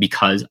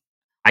 because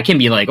I can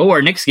be like, oh,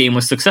 our next game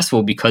was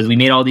successful because we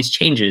made all these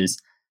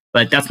changes,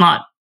 but that's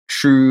not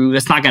true.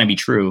 That's not going to be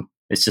true.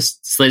 It's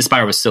just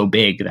Spire was so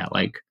big that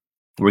like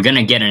we're going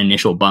to get an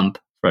initial bump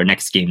for our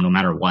next game no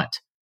matter what.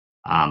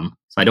 So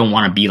I don't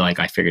want to be like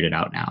I figured it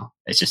out now.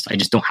 It's just I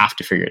just don't have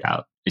to figure it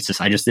out. It's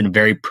just I just in a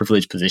very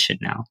privileged position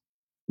now.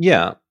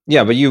 Yeah,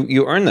 but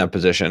you earned that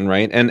position,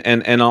 right?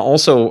 And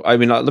also, I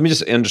mean, let me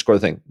just underscore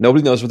the thing.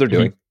 Nobody knows what they're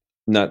doing.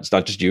 It's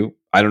not just you.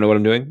 I don't know what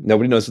I'm doing.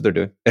 Nobody knows what they're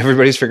doing.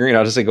 Everybody's figuring it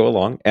out as they go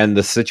along, and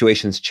the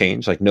situations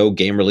change. Like no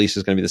game release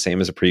is going to be the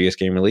same as a previous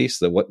game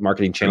release. What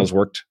marketing channels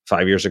worked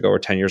 5 years ago or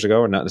 10 years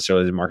ago are not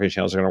necessarily the marketing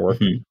channels are going to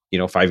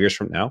work, 5 years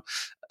from now,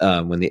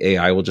 when the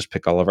AI will just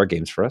pick all of our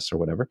games for us or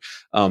whatever.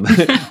 But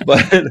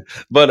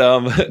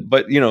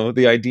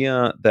the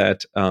idea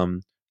that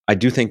I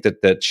do think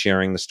that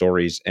sharing the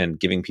stories and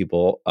giving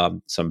people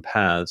some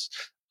paths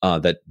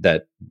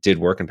that did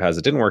work and paths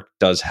that didn't work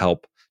does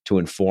help to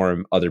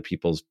inform other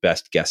people's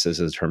best guesses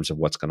in terms of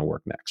what's going to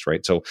work next,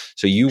 right? So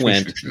you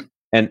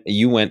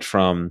went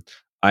from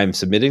I'm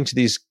submitting to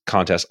these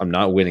contests, I'm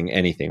not winning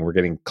anything, we're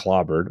getting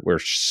clobbered, we're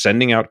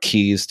sending out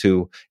keys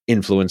to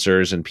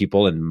influencers and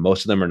people, and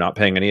most of them are not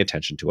paying any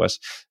attention to us.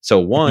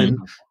 So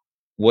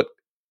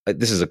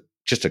this is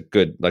just a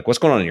good, like, what's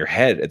going on in your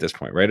head at this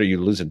point, right? Are you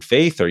losing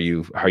faith? Are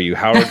you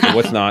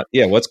what's not?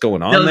 Yeah, what's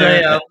going on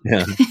there?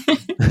 Yeah.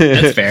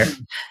 That's fair.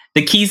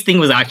 The keys thing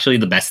was actually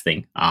the best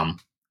thing.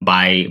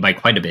 By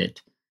quite a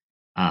bit.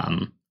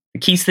 The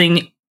keys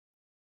thing,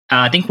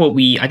 I think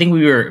we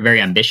were very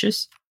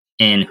ambitious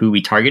in who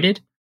we targeted,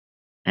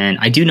 and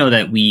I do know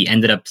that we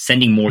ended up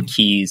sending more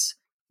keys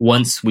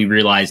once we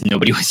realized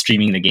nobody was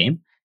streaming the game,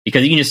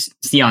 because you can just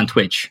see on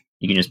Twitch,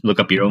 you can just look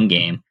up your own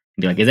game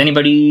and be like, is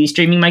anybody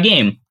streaming my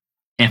game?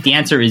 And if the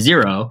answer is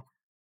 0,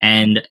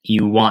 and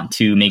you want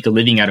to make a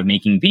living out of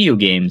making video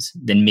games,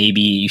 then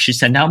maybe you should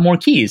send out more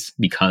keys,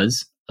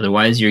 because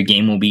otherwise your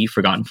game will be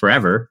forgotten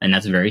forever, and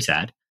that's very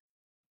sad.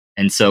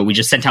 And so we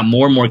just sent out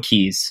more and more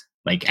keys,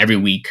 like every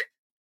week,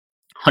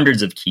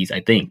 hundreds of keys.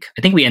 I think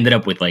we ended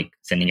up with like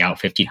sending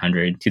out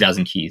 1,500,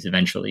 2,000 keys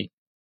eventually.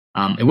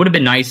 It would have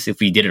been nice if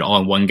we did it all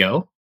in one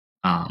go.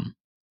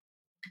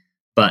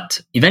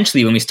 But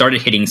eventually, when we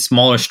started hitting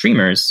smaller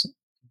streamers,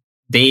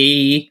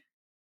 they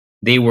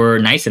were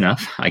nice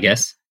enough, I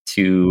guess,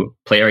 to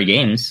play our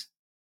games.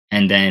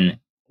 And then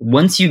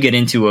once you get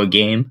into a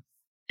game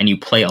and you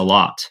play a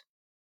lot,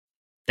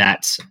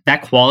 that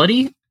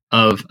quality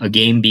of a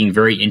game being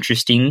very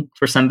interesting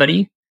for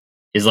somebody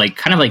is like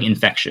kind of like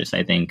infectious,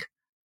 I think.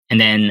 And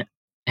then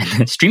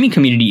the streaming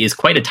community is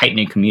quite a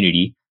tight-knit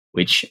community,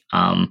 which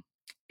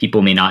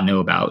people may not know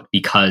about,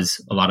 because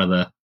a lot of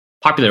the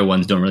popular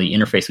ones don't really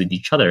interface with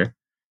each other.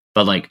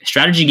 But like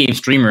strategy game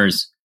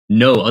streamers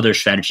know other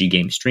strategy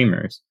game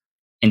streamers,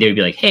 and they would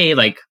be like, hey,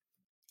 like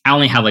I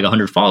only have like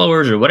 100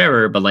 followers or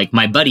whatever, but like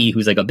my buddy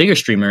who's like a bigger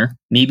streamer,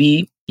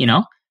 maybe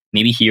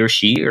he or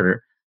she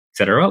or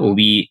etc. will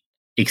be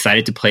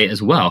excited to play it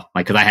as well,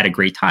 like because I had a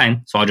great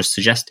time, so I'll just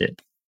suggest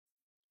it.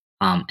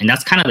 And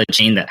that's kind of the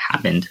chain that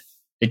happened.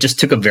 It just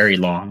took a very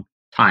long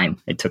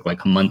time. It took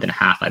like a month and a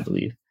half, I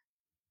believe.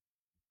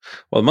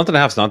 Well, a month and a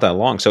half is not that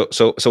long. So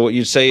what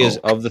you'd say is,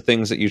 of the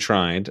things that you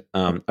tried,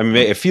 I mean,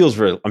 it feels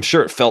very. I'm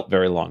sure it felt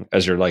very long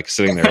as you're like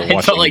sitting there watching.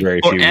 It felt like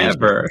very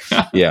forever.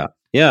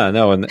 Yeah,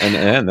 no, and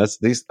that's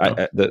these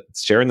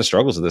sharing the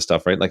struggles of this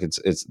stuff, right? Like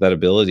it's that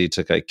ability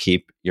to like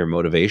keep your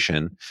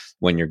motivation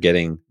when you're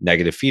getting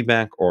negative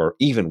feedback, or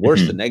even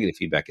worse than negative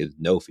feedback is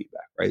no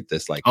feedback, right?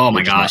 This like, oh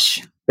my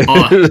gosh,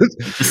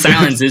 the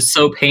silence is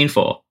so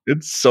painful.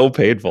 It's so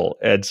painful,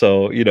 and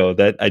so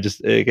that I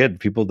just, again,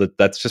 people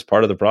that's just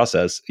part of the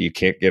process. You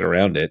can't get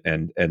around it,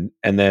 and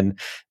then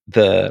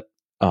the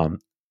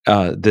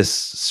this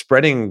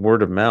spreading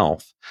word of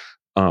mouth.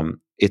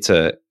 It's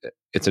an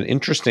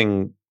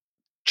interesting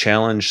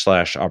challenge /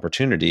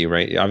 opportunity,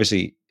 right?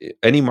 Obviously,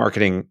 any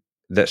marketing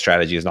that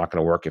strategy is not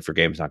going to work if your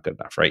game's not good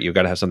enough, right? You've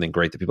got to have something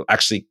great that people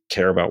actually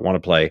care about, want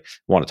to play,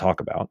 want to talk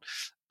about.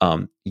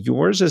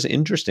 Yours is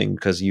interesting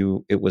because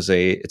it's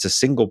a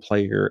single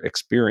player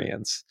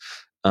experience.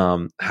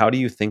 How do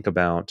you think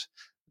about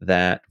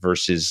that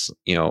versus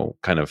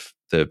kind of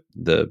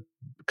the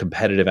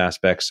competitive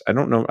aspects? I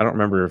don't know. I don't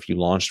remember if you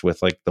launched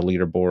with like the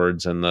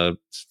leaderboards and the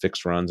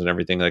fixed runs and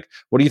everything. Like,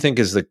 what do you think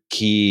is the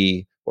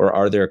key, or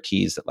are there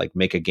keys that like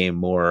make a game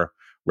more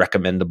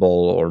recommendable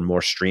or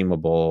more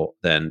streamable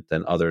than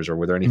others? Or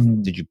were there any?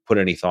 Did you put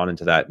any thought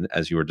into that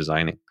as you were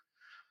designing?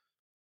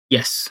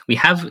 Yes, we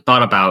have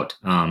thought about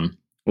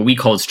what we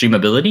called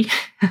streamability,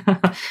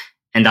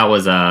 and that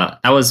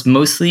was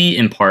mostly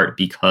in part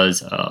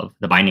because of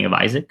The Binding of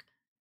Isaac.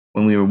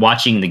 When we were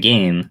watching the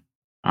game,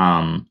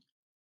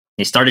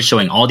 they started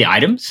showing all the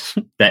items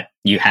that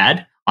you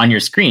had on your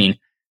screen,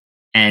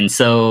 and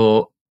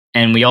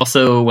we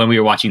also, when we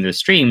were watching those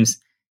streams,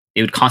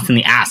 they would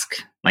constantly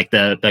ask like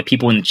the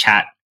people in the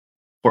chat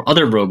for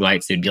other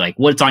roguelites. They'd be like,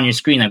 "What's on your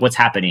screen? Like, what's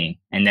happening?"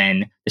 And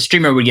then the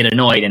streamer would get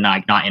annoyed and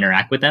not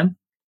interact with them.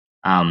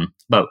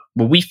 But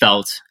what we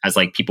felt as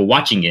like people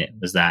watching it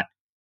was that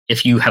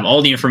if you have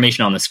all the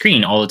information on the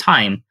screen all the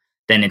time,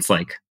 then it's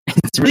like,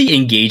 it's really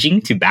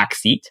engaging to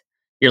backseat.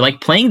 You're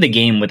like playing the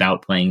game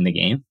without playing the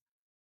game.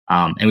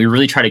 And we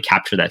really try to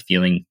capture that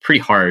feeling pretty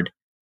hard.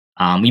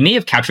 We may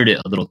have captured it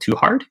a little too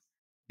hard,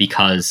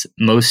 because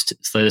most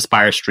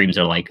Spire streams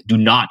are like, do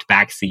not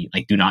backseat,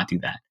 like do not do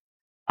that.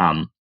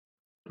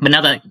 But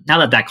now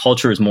that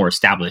culture is more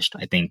established,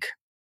 I think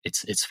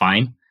it's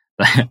fine.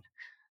 But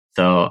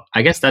so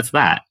I guess that's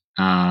that.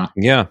 The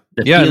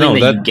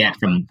feeling that you get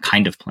from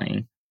kind of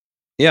playing.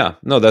 Yeah,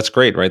 no, that's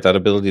great, right? That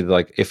ability to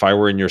like, if I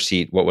were in your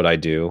seat, what would I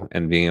do?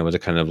 And being able to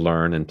kind of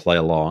learn and play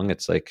along.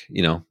 It's like,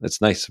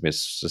 it's nice. I mean,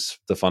 it's just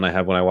the fun I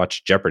have when I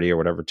watch Jeopardy or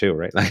whatever too,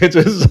 right? Like, it's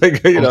just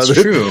like,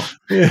 it's true.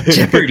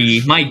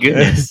 Jeopardy, my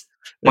goodness.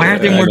 Why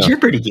aren't there more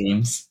Jeopardy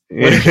games?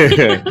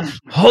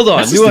 Hold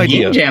on, new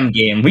idea. Game Jam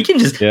game. We can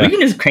just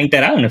crank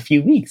that out in a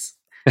few weeks.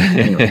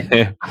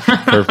 Anyway.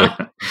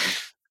 Perfect.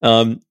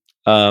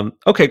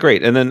 Okay,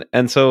 great.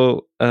 And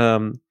so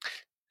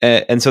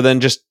then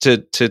just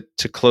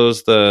to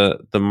close the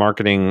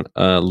marketing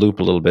loop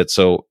a little bit.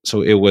 So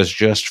it was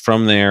just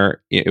from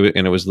there,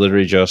 and it was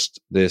literally just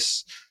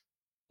this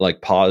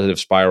like positive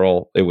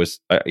spiral. It was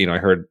I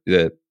heard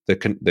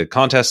the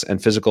contests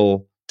and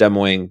physical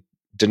demoing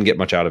didn't get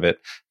much out of it.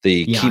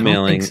 The key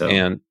mailing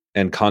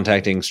and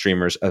contacting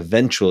streamers,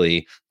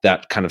 eventually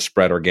that kind of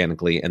spread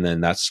organically, and then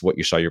that's what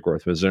you saw your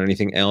growth. Was there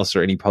anything else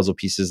or any puzzle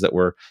pieces that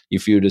you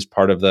viewed as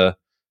part of the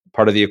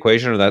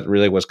equation, or that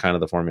really was kind of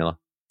the formula?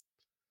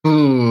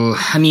 Ooh,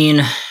 I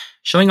mean,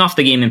 showing off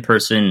the game in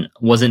person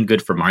wasn't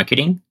good for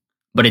marketing,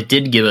 but it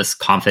did give us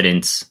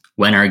confidence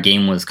when our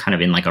game was kind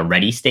of in like a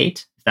ready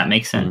state, if that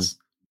makes sense.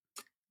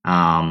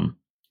 And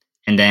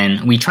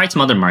then we tried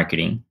some other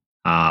marketing.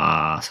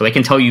 So I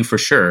can tell you for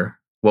sure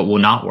what will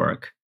not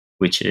work,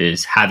 which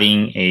is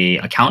having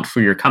an account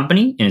for your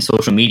company in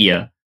social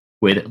media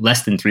with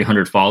less than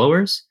 300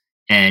 followers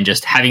and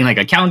just having like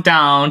a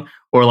countdown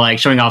or like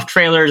showing off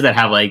trailers that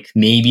have like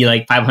maybe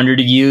like 500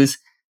 views.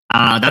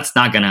 That's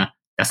not gonna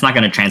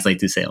translate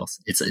to sales.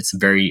 It's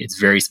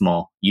very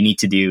small. You need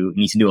to do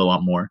a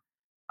lot more.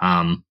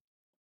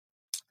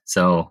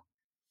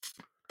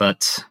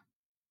 But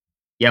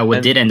yeah,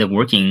 what did end up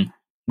working,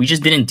 we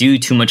just didn't do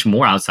too much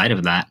more outside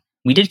of that.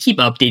 We did keep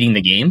updating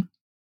the game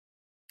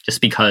just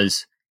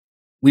because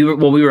we were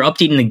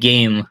updating the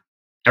game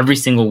every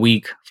single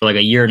week for like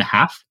a year and a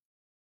half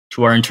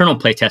to our internal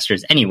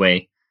playtesters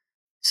anyway.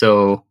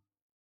 So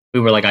we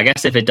were like, I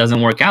guess if it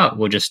doesn't work out,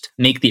 we'll just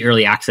make the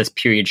early access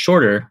period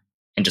shorter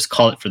and just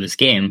call it for this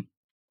game.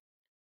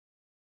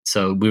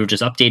 So we were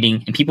just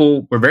updating, and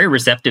people were very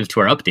receptive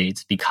to our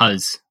updates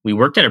because we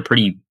worked at a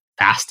pretty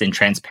fast and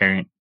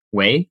transparent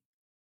way.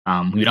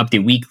 We would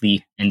update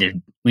weekly,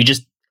 and we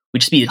just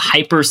be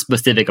hyper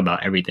specific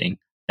about everything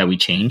that we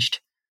changed,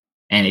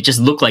 and it just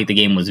looked like the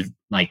game was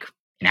like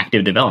in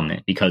active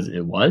development because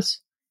it was,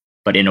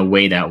 but in a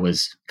way that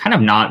was kind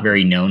of not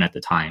very known at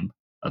the time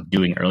of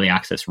doing early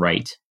access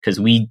right, because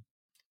we,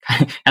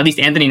 at least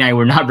Anthony and I,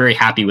 were not very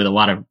happy with a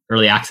lot of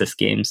early access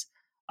games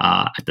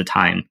at the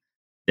time.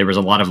 There was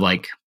a lot of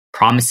like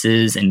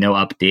promises and no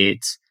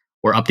updates,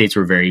 or updates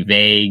were very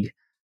vague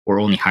or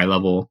only high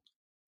level.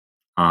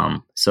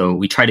 So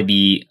we try to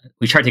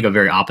take a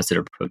very opposite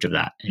approach of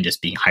that and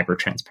just being hyper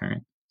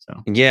transparent.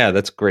 So yeah,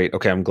 that's great.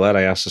 Okay, I'm glad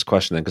I asked this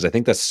question then, because I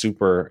think that's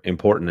super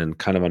important and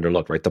kind of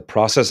underlooked, right? The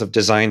process of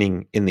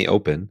designing in the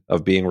open,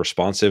 of being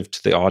responsive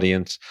to the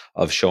audience,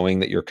 of showing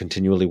that you're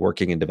continually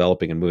working and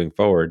developing and moving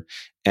forward,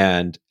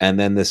 and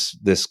then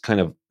this kind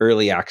of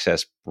early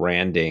access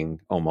branding,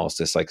 almost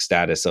this like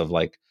status of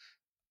like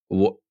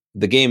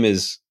the game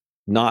is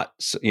not,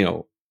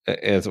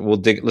 let's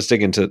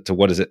dig into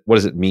what does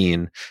it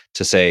mean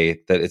to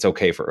say that it's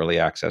okay for early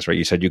access, right?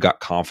 You said you got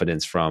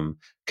confidence from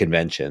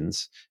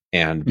conventions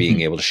and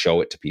being able to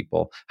show it to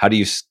people. How do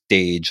you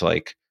stage,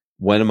 like,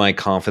 when am I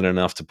confident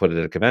enough to put it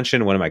at a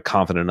convention? When am I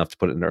confident enough to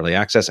put it in early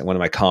access? And when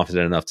am I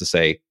confident enough to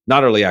say,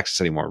 not early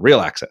access anymore, real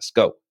access,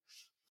 go?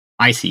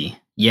 I see.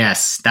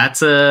 Yes,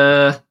 that's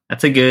a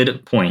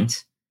good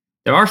point.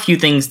 There are a few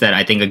things that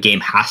I think a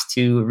game has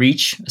to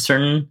reach a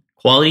certain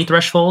quality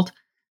threshold,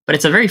 but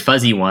it's a very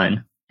fuzzy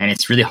one, and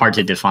it's really hard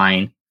to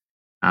define.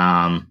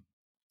 There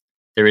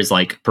is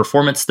like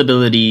performance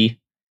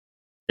stability.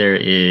 There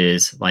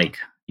is like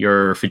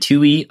your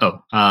FTUE,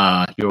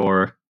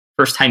 your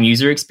first time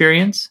user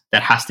experience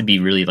that has to be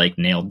really like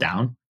nailed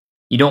down.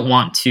 You don't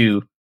want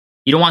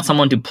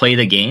someone to play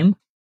the game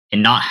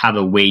and not have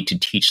a way to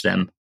teach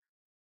them.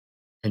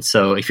 And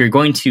so if you're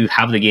going to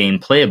have the game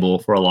playable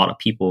for a lot of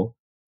people,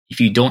 if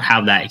you don't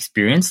have that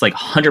experience like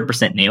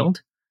 100%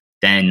 nailed,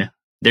 then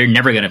they're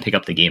never going to pick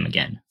up the game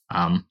again.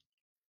 And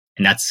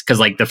that's because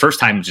like the first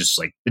time is just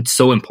like, it's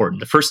so important.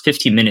 The first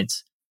 15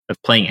 minutes of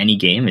playing any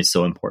game is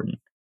so important.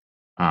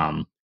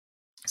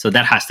 So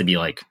that has to be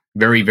like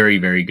very, very,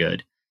 very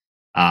good.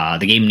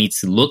 The game needs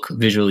to look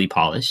visually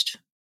polished.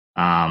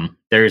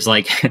 There's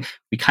like,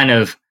 we kind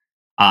of,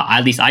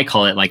 at least I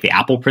call it like the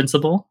Apple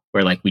principle,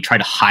 where like we try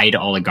to hide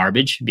all the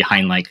garbage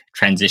behind like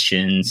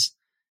transitions,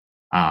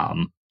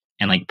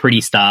 and like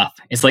pretty stuff.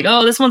 It's like,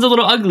 oh, this one's a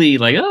little ugly.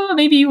 Like, oh,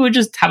 maybe you would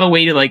just have a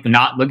way to like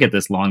not look at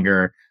this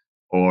longer,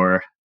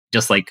 or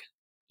just like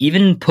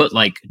even put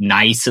like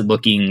nice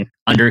looking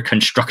under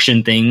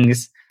construction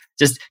things.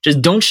 Just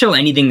don't show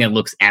anything that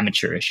looks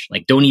amateurish.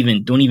 Like don't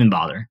even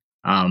bother.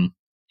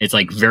 It's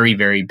like very,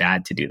 very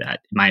bad to do that,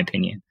 in my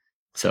opinion.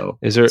 So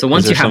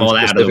once you have all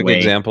that out of the way,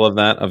 example of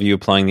that, of you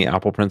applying the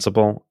Apple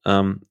principle,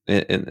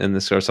 in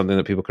this, or something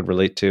that people could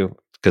relate to,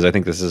 because I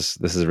think this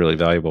is really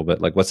valuable. But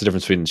like, what's the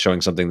difference between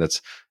showing something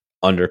that's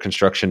under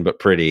construction but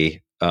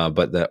pretty,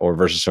 or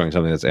versus showing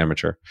something that's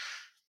amateur?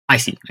 I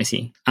see.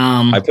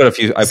 I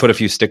put a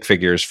few stick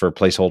figures for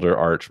placeholder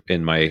art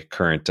in my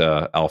current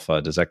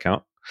alpha. Does that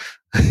count?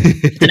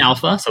 It's an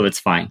alpha, so it's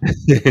fine.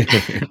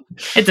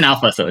 It's an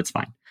alpha, so it's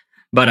fine.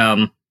 But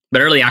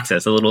early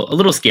access a little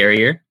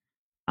scarier.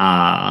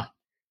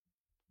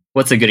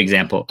 What's a good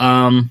example?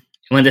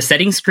 When the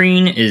setting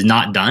screen is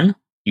not done,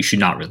 you should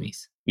not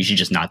release. You should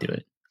just not do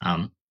it.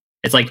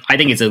 It's like, I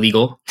think it's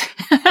illegal.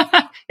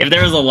 If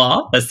there was a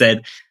law that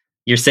said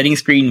your setting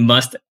screen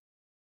must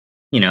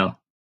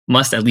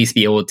at least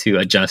be able to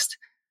adjust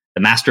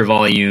the master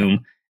volume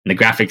and the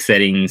graphic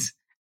settings,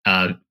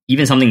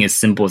 even something as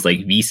simple as like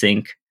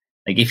VSync.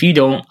 Like if you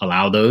don't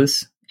allow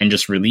those and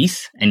just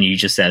release, and you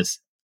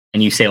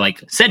say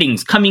like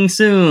settings coming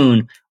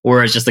soon,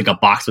 or it's just like a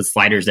box with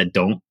sliders that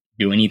don't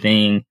do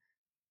anything,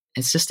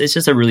 it's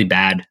just a really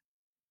bad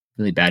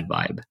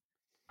vibe.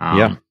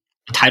 Yeah.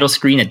 A title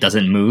screen that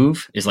doesn't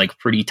move is like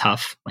pretty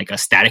tough. Like a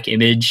static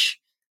image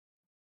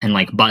and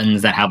like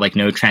buttons that have like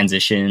no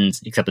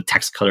transitions except the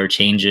text color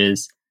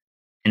changes.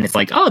 And it's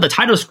like, oh, the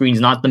title screen is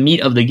not the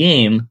meat of the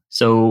game,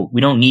 so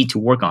we don't need to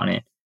work on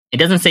it. It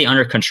doesn't say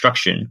under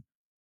construction.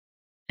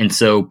 And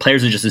so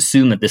players would just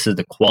assume that this is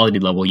the quality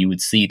level you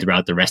would see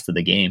throughout the rest of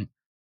the game.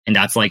 And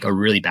that's like a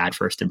really bad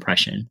first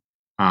impression.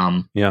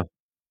 And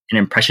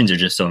impressions are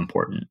just so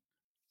important.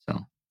 So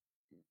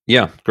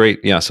Yeah, great.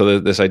 Yeah, so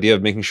this idea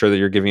of making sure that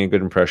you're giving a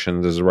good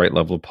impression, there's the right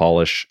level of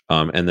polish,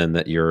 and then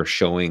that you're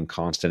showing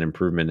constant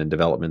improvement and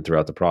development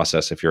throughout the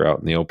process. If you're out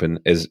in the open,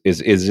 is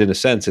in a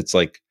sense, it's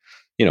like,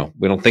 we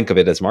don't think of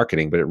it as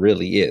marketing, but it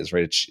really is,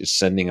 right? It's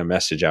sending a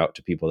message out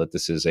to people that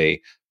this is a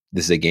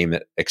game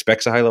that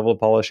expects a high level of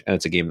polish, and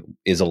it's a game that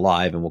is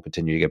alive and will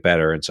continue to get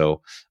better. And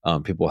so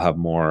people will have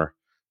more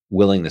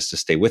willingness to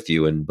stay with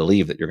you and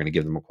believe that you're going to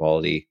give them a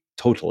quality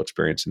total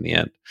experience in the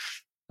end.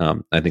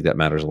 I think that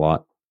matters a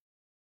lot.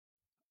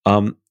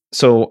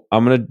 So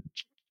I'm gonna,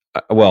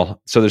 I want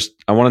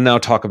to now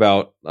talk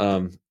about.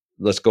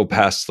 Let's go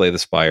past Slay the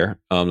Spire.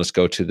 Let's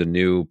go to the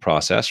new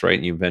process, right?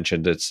 You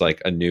mentioned it's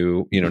like a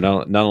new,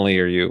 not only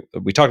are you,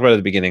 we talked about it at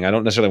the beginning. I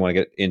don't necessarily want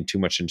to get in too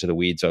much into the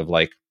weeds of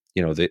like,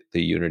 the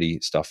Unity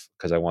stuff,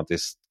 because I want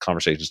these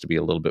conversations to be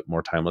a little bit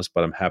more timeless,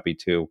 but I'm happy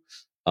to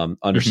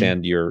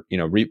understand your,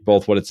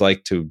 both what it's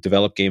like to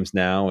develop games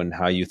now and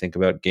how you think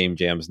about game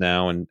jams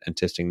now and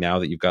testing now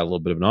that you've got a little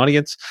bit of an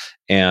audience.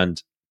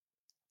 And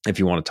if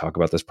you want to talk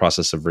about this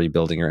process of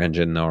rebuilding your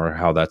engine or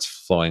how that's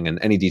flowing and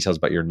any details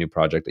about your new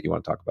project that you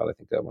want to talk about, I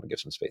think I want to give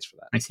some space for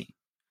that. I see.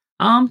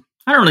 I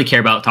don't really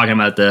care about talking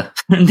about the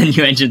the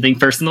new engine thing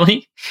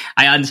personally.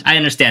 I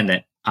understand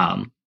that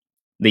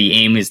the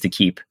aim is to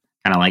keep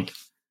kind of like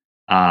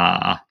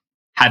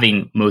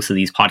having most of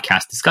these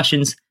podcast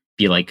discussions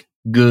be like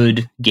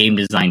good game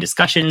design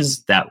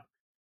discussions that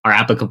are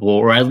applicable,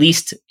 or at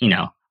least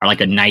are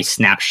like a nice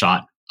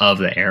snapshot of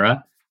the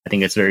era. I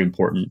think that's very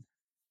important.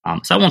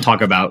 So I won't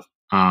talk about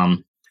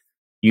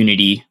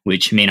Unity,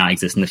 which may not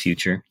exist in the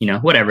future.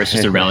 Whatever. It's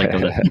just a relic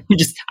of it.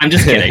 I'm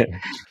just kidding.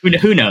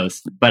 Who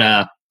knows?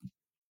 But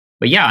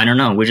yeah, I don't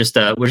know. We're just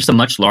a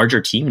much larger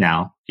team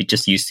now. It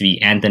just used to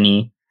be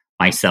Anthony,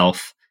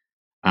 myself,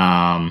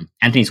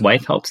 Anthony's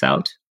wife helps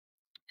out,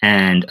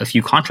 and a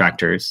few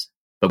contractors.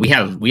 But we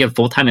have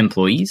full-time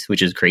employees,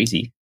 which is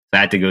crazy. So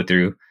I had to go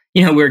through.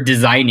 We're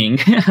designing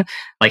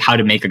like how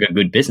to make a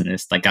good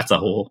business. Like that's a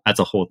whole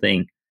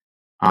thing.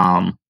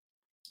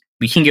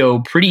 We can go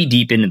pretty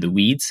deep into the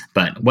weeds,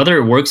 but whether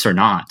it works or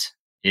not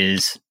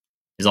is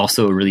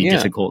also a really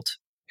difficult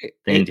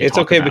thing to it's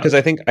talk okay about. Because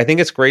I think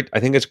it's great. I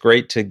think it's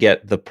great to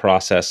get the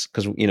process,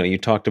 because you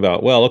talked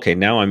about, well, okay,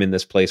 now I'm in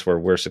this place where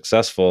we're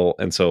successful,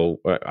 and so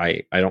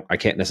I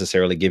can't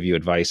necessarily give you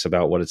advice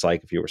about what it's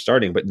like if you were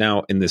starting, but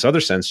now in this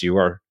other sense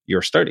you're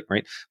starting,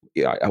 right?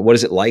 What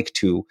is it like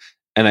to?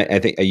 And I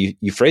think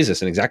you phrase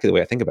this in exactly the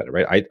way I think about it,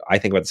 right? I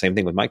think about the same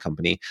thing with my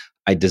company.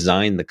 I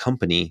design the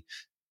company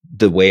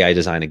the way I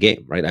design a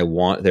game, right? I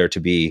want there to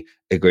be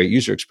a great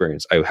user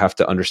experience. I have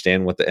to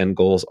understand what the end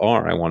goals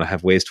are. I want to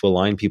have ways to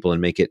align people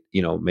and make it,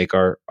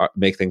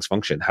 make things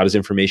function. How does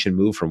information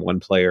move from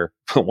one player,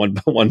 one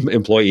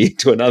employee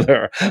to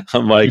another?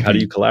 I'm like, how do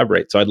you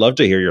collaborate? So I'd love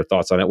to hear your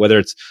thoughts on it, whether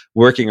it's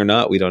working or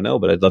not, we don't know,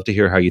 but I'd love to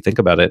hear how you think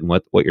about it and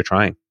what you're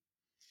trying.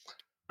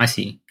 I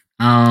see.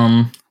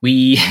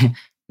 We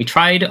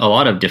tried a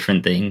lot of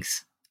different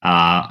things.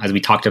 As we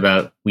talked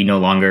about,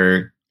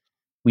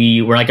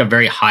 we were like a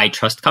very high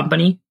trust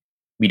company.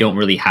 We don't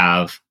really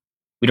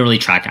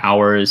track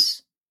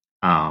hours.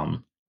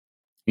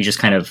 We just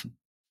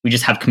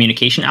have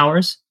communication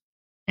hours,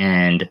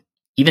 and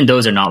even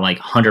those are not like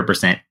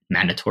 100%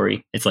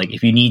 mandatory. It's like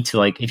if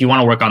you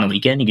want to work on the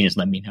weekend, you can just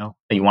let me know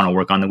that you want to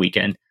work on the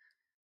weekend.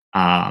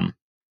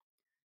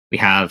 We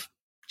have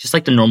just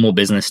like the normal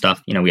business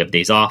stuff. We have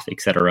days off,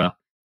 etc.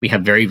 We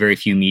have very, very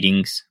few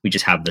meetings. We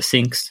just have the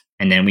syncs,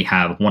 and then we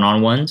have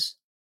one-on-ones.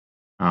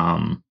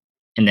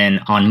 And then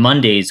on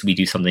Mondays, we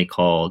do something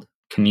called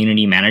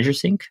Community Manager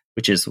Sync,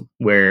 which is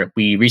where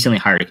we recently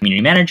hired a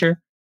community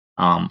manager.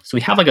 So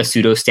we have like a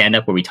pseudo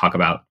stand-up where we talk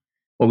about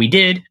what we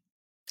did,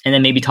 and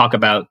then maybe talk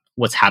about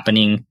what's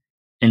happening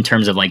in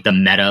terms of like the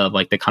meta of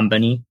like the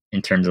company,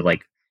 in terms of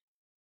like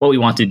what we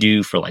want to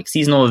do for like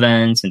seasonal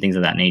events and things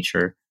of that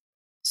nature.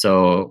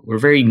 So we're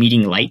very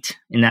meeting light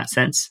in that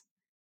sense.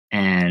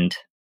 And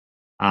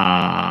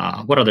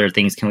what other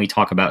things can we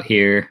talk about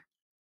here?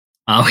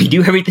 We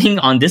do everything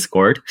on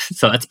Discord,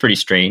 so that's pretty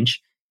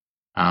strange.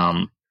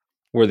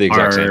 We're the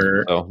exact same,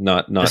 so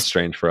not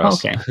strange for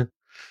us. Okay.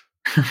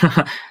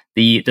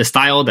 The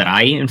style that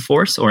I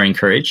enforce or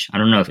encourage, I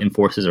don't know if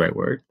enforce is the right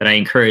word, that I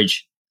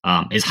encourage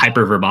is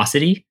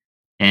hyperverbosity,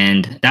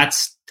 and that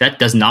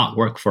does not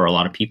work for a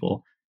lot of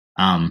people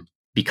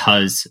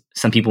because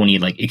some people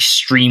need like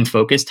extreme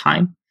focus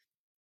time.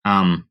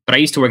 But I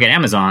used to work at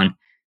Amazon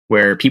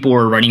where people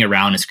were running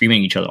around and screaming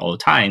at each other all the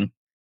time,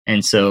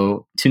 and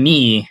so to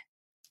me,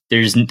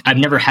 I've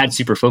never had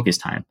super focus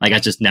time. Like I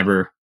just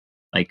never,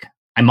 like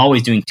I'm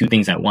always doing two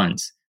things at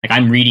once. Like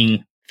I'm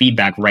reading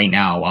feedback right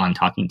now while I'm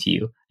talking to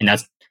you. And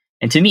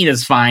to me,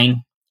 that's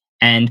fine.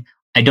 And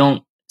I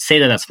don't say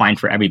that that's fine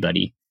for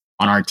everybody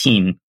on our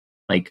team.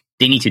 Like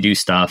they need to do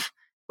stuff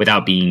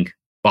without being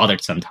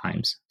bothered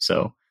sometimes.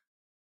 So,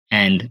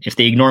 and if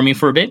they ignore me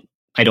for a bit,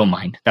 I don't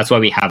mind. That's why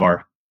we have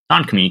our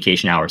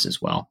non-communication hours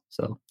as well.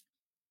 So.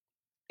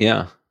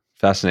 Yeah.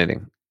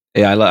 Fascinating.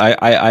 Yeah,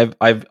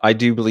 I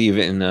do believe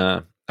in.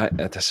 I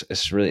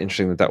it's really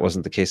interesting that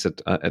wasn't the case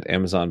at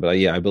Amazon. But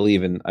I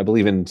believe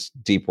in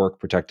deep work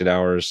protected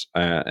hours,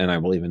 and I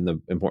believe in the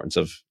importance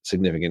of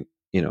significant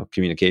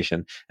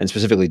communication, and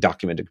specifically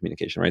documented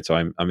communication. Right. So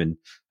I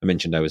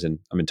mentioned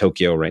I'm in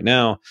Tokyo right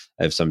now.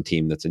 I have some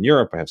team that's in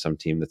Europe. I have some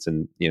team that's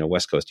in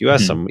West Coast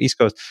US, some East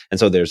Coast, and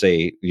so there's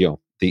the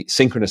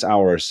synchronous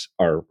hours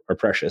are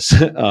precious,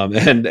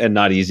 and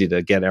not easy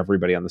to get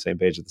everybody on the same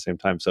page at the same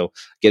time. So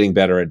getting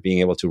better at being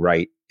able to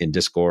write in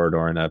Discord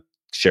or in a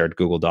shared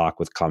Google Doc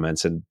with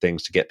comments and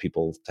things to get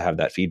people to have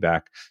that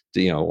feedback,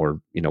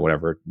 or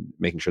whatever,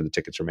 making sure the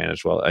tickets are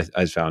managed well.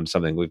 I found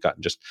something we've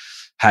just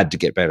had to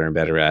get better and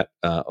better at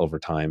over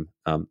time,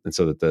 and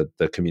so that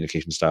the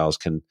communication styles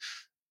can,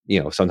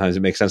 sometimes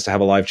it makes sense to have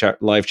a live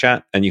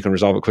chat, and you can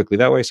resolve it quickly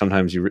that way.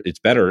 Sometimes it's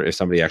better if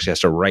somebody actually has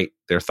to write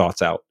their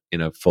thoughts out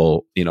in a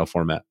full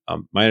format.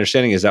 My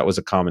understanding is that was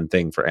a common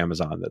thing for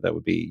Amazon, that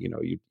would be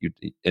you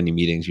any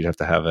meetings you'd have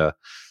to have a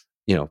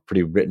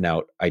pretty written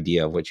out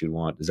idea of what you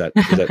want. Is that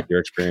your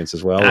experience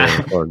as well,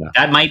 or no?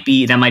 That might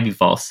be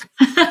false.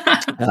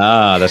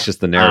 That's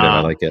just the narrative.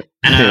 I like it.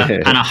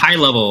 On a high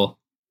level,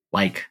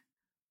 like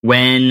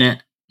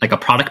when like a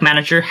product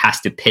manager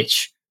has to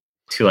pitch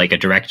to like a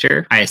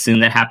director, I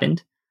assume that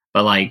happened.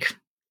 But like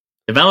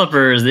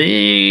developers,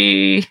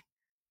 they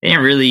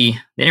didn't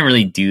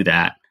really do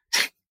that.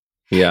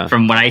 Yeah.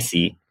 From what I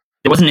see,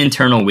 there was an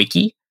internal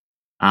wiki.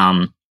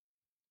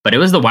 But it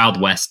was the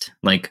Wild West.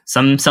 Like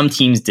some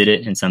teams did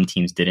it and some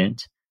teams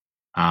didn't.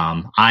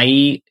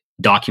 I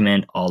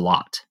document a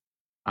lot.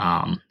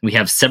 We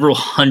have several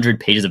hundred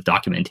pages of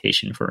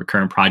documentation for our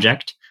current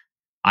project.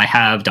 I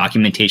have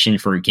documentation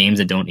for games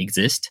that don't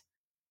exist.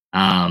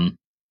 I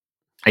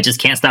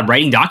just can't stop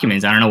writing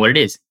documents. I don't know what it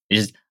is.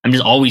 I'm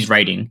just always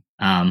writing.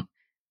 I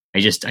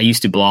used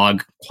to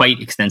blog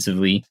quite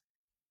extensively.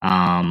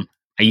 I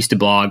used to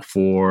blog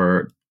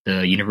for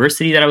the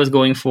university that I was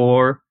going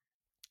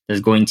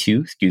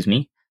to, excuse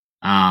me.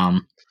 I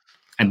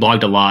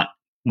blogged a lot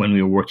when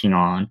we were working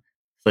on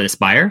Slay the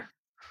Spire.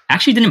 I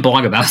actually didn't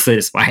blog about Slay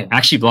the Spire. I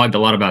actually blogged a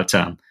lot about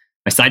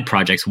my side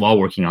projects while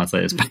working on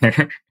Slay the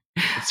Spire.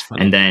 That's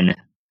funny. And then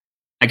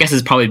I guess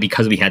it's probably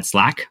because we had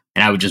Slack,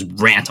 and I would just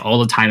rant all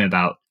the time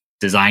about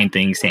design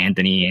things to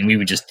Anthony, and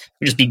we just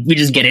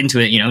get into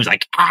it. It was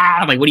like,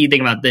 like, what do you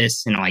think about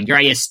this? And I'm like, your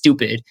idea is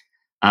stupid.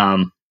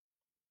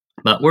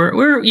 But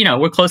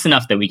we're close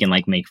enough that we can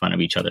like make fun of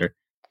each other.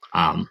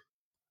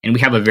 And we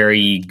have a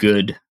very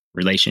good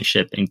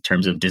relationship in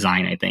terms of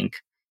design, I think.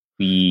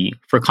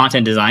 For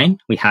content design,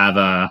 we have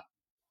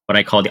what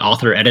I call the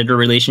author-editor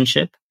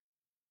relationship,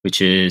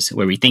 which is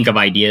where we think of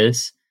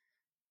ideas.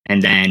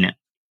 And then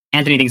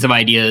Anthony thinks of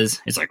ideas.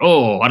 It's like,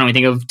 why don't we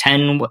think of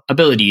 10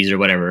 abilities or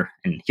whatever?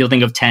 And he'll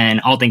think of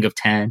 10, I'll think of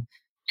 10.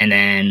 And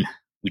then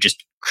we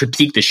just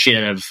critique the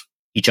shit out of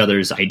each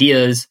other's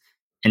ideas.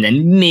 And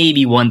then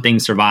maybe one thing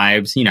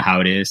survives. You know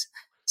how it is.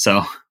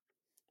 So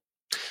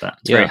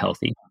it's very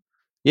healthy.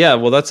 Yeah,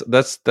 well,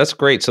 that's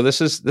great. So this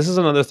is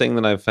another thing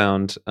that I've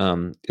found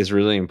is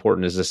really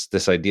important, is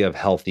this idea of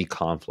healthy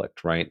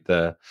conflict, right?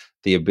 The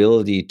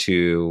ability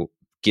to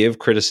give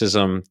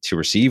criticism, to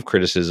receive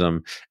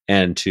criticism,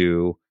 and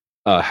to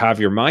have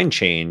your mind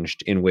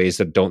changed in ways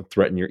that don't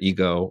threaten your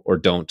ego or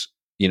don't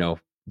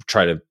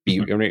try to be.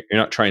 Mm-hmm. You're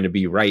not trying to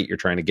be right. You're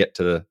trying to get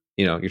to the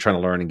you're trying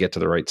to learn and get to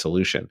the right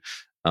solution.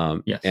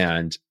 Yes.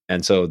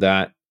 And so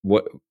that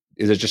what.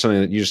 Is it just something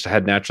that you just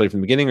had naturally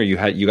from the beginning, or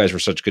you guys were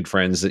such good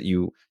friends that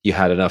you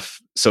had enough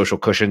social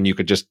cushion you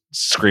could just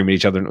scream at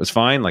each other and it was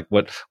fine? Like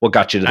what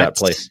got you to that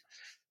place?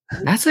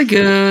 That's a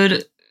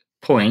good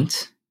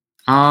point.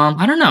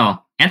 I don't know.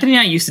 Anthony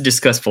and I used to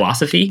discuss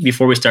philosophy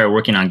before we started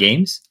working on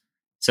games.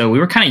 So we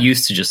were kind of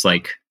used to just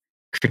like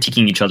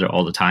critiquing each other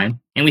all the time.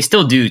 And we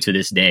still do to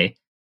this day.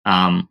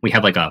 We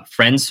have like a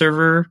friend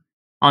server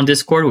on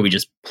Discord where we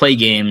just play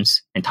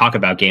games and talk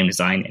about game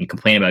design and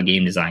complain about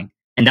game design.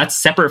 And that's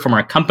separate from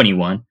our company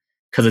one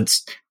because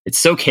it's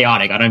so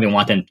chaotic. I don't even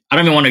want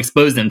to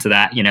expose them to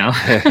that,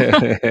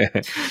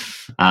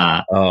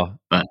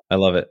 But I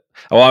love it.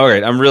 Oh, all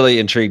right. I'm really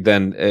intrigued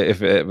then.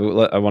 If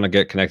I want to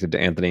get connected to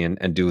Anthony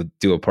and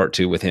do a part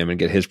 2 with him and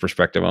get his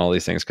perspective on all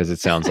these things, because it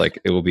sounds like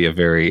it will be a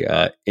very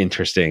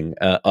interesting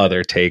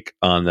other take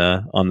on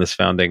this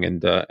founding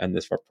and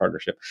this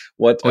partnership.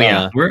 What?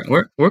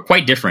 We're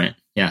quite different.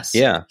 Yes.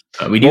 Yeah.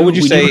 We do. What would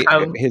you say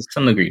have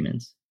some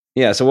agreements?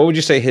 Yeah. So what would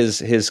you say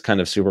his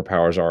kind of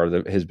superpowers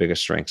are, his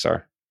biggest strengths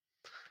are?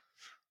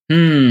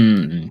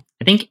 I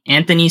think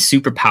Anthony's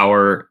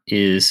superpower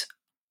is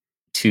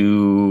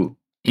to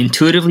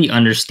intuitively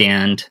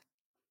understand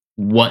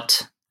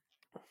what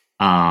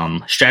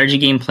strategy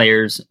game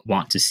players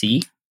want to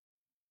see.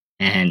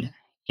 And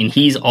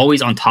he's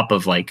always on top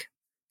of like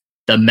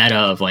the meta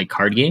of like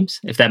card games,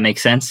 if that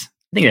makes sense.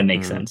 I think that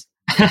makes sense.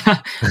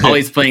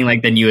 Always playing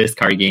like the newest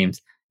card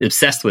games,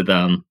 obsessed with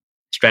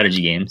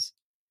strategy games.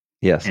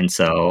 Yes. And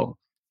so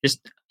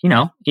just,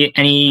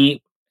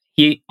 he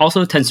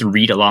also tends to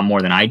read a lot more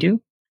than I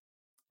do.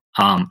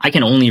 I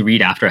can only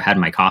read after I had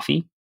my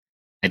coffee.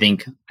 I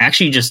think I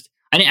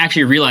didn't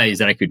actually realize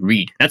that I could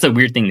read. That's a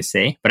weird thing to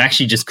say, but I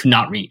actually just could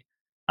not read.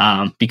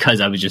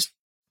 because I would just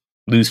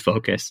lose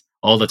focus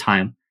all the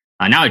time.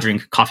 Now I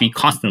drink coffee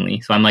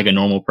constantly, so I'm like a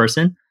normal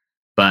person.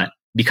 But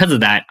because of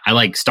that, I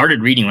like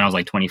started reading when I was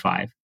like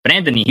 25. But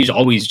Anthony, he's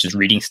always just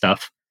reading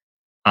stuff,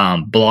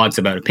 blogs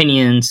about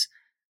opinions,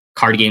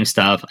 card game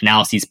stuff,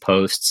 analyses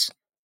posts.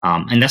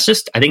 And that's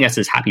just, I think that's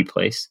his happy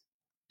place.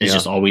 It's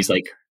just always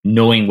like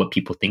knowing what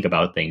people think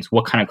about things,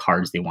 what kind of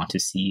cards they want to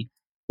see,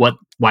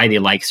 why they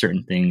like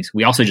certain things.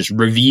 We also just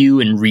review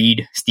and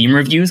read Steam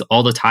reviews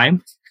all the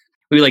time.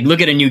 We like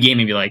look at a new game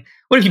and be like,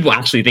 what do people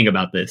actually think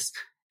about this?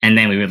 And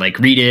then we would like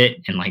read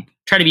it and like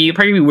try to be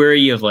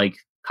wary of like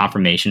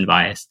confirmation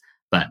bias.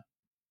 But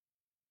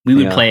we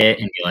would play it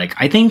and be like,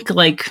 I think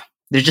like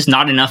there's just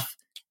not enough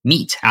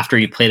meat after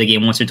you play the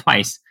game once or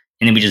twice.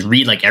 And then we just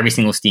read like every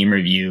single Steam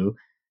review,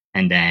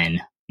 and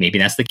then maybe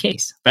that's the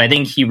case. But I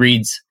think he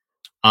reads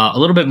a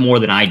little bit more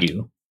than I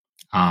do.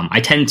 I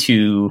tend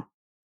to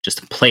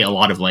just play a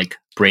lot of like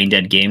brain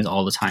dead games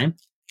all the time.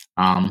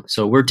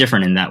 So we're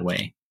different in that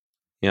way.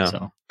 Yeah.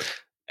 So.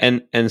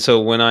 And so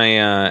when I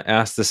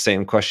ask the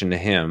same question to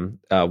him,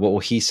 what will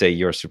he say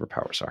your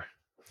superpowers are?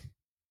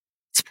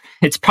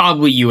 It's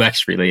probably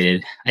UX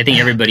related. I think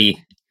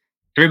everybody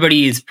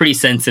is pretty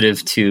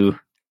sensitive to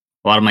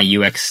a lot of my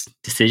UX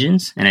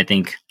decisions, and I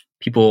think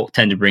people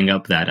tend to bring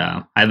up that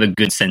I have a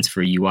good sense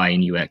for UI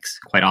and UX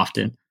quite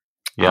often.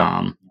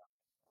 Yeah.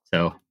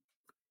 So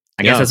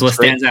I guess that's what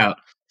stands out.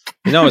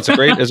 No, it's a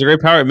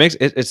great power. It makes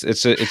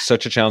it's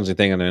such a challenging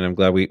thing, and I'm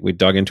glad we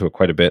dug into it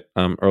quite a bit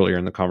earlier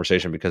in the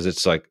conversation, because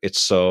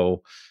it's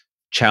so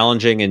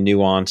challenging and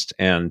nuanced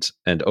and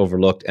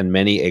overlooked, and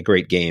many a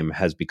great game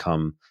has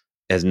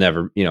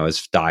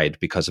died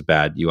because of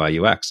bad UI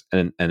UX,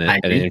 and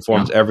it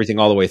informs everything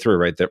all the way through,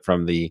 right? That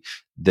from the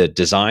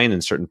design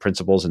and certain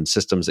principles and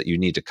systems that you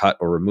need to cut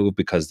or remove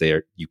because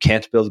you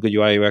can't build good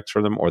UI UX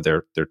for them, or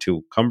they're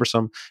too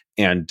cumbersome,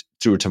 and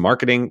through to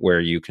marketing, where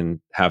you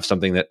can have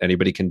something that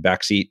anybody can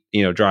backseat,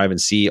 drive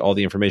and see all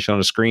the information on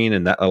a screen,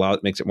 and that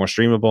makes it more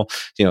streamable.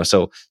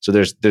 So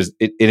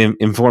it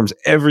informs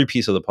every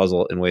piece of the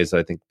puzzle in ways that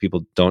I think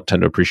people don't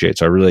tend to appreciate.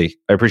 So I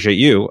appreciate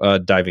you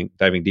diving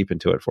deep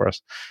into it for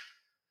us.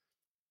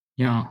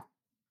 Yeah,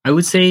 I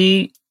would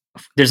say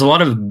there's a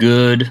lot of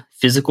good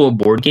physical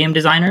board game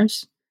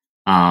designers.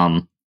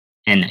 And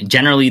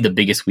generally the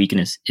biggest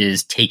weakness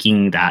is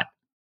taking that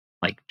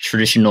like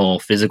traditional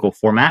physical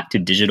format to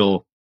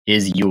digital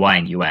is UI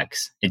and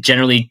UX. It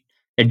generally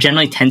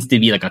tends to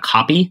be like a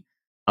copy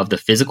of the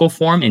physical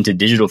form into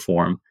digital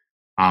form.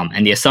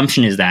 And the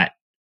assumption is that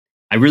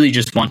I really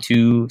just want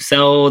to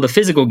sell the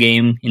physical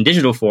game in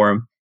digital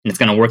form, and it's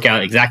going to work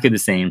out exactly the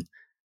same.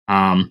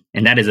 And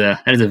that is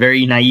a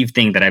very naive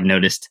thing that I've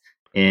noticed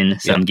in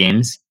some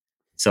games.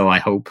 So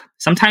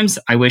sometimes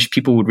I wish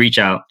people would reach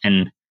out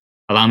and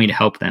allow me to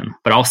help them,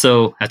 but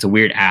also that's a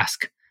weird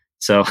ask.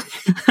 So,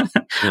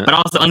 but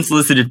also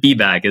unsolicited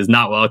feedback is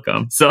not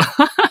welcome. So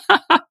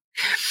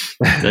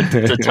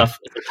it's a tough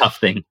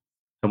thing.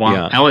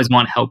 I always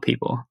want to help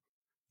people.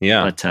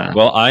 Yeah. But,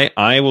 well,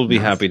 I will be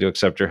happy to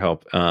accept your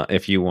help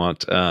if you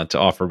want to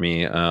offer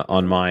me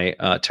on my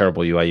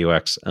terrible UI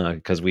UX,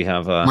 because we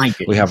have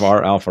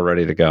our alpha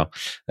ready to go,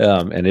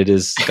 and it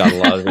has got a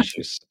lot of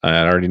issues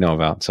I already know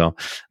about. So,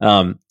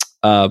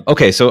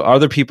 okay. So, are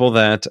there people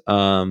that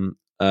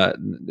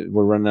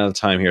we're running out of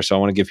time here? So, I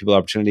want to give people the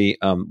opportunity.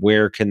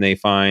 Where can they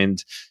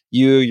find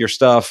you, your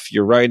stuff,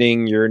 your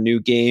writing, your new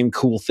game,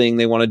 cool thing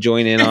they want to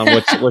join in on?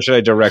 What should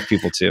I direct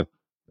people to?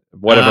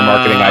 Whatever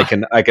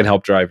marketing I can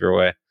help drive your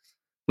way.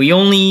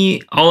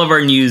 All of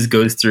our news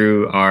goes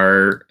through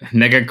our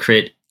Mega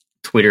Crit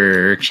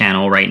Twitter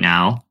channel right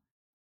now.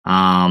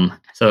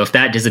 So if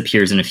that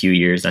disappears in a few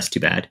years, that's too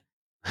bad.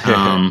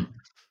 I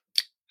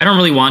don't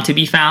really want to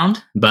be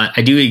found, but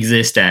I do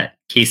exist at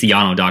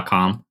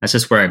caseyyano.com. That's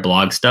just where I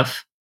blog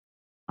stuff.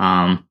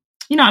 I'm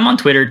on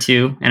Twitter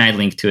too, and I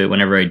link to it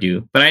whenever I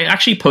do. But I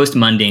actually post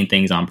mundane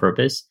things on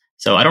purpose,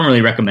 so I don't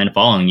really recommend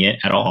following it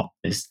at all.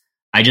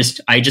 I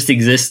just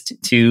exist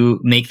to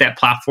make that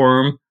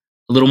platform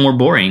a little more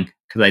boring,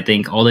 because I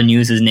think all the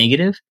news is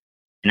negative,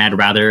 and I'd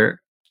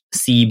rather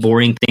see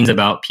boring things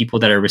about people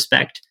that I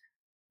respect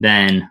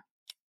than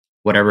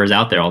whatever is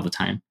out there all the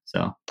time.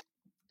 So,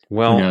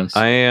 well,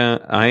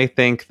 I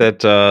think that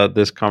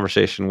this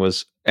conversation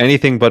was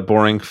anything but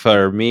boring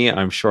for me.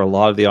 I'm sure a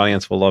lot of the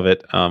audience will love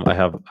it. I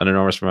have an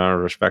enormous amount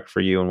of respect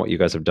for you and what you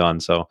guys have done.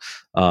 So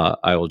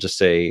I will just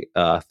say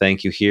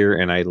thank you here,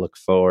 and I look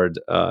forward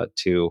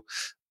to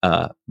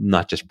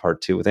not just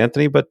part 2 with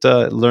Anthony, but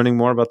learning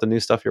more about the new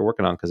stuff you're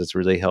working on, because it's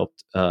really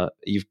helped.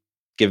 You've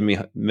given me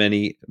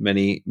many,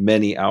 many,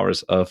 many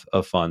hours of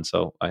fun.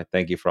 So I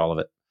thank you for all of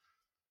it.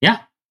 Yeah.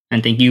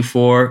 And thank you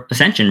for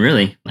Ascension,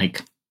 really.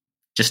 Like,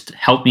 just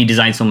helped me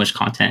design so much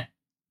content.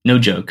 No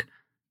joke.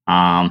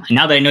 And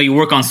now that I know you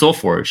work on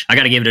SoulForge, I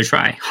got to give it a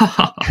try.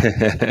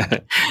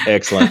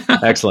 Excellent.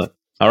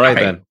 All right,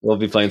 then. We'll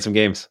be playing some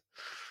games.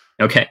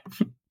 Okay.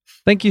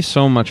 Thank you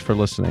so much for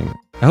listening.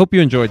 I hope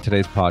you enjoyed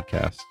today's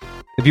podcast.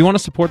 If you want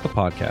to support the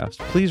podcast,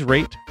 please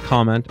rate,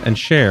 comment, and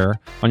share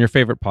on your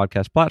favorite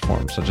podcast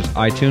platforms, such as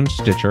iTunes,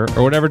 Stitcher,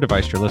 or whatever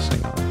device you're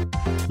listening on.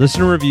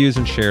 Listener reviews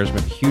and shares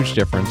make a huge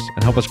difference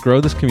and help us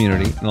grow this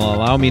community, and will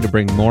allow me to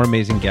bring more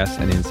amazing guests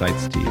and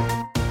insights to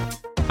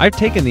you. I've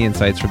taken the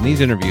insights from these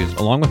interviews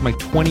along with my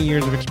 20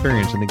 years of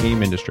experience in the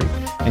game industry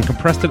and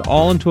compressed it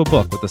all into a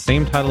book with the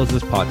same title as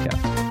this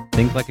podcast,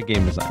 Think Like a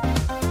Game Designer.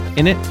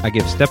 In it, I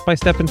give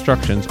step-by-step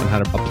instructions on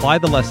how to apply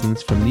the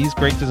lessons from these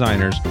great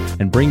designers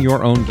and bring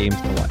your own games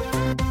to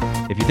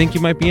life. If you think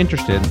you might be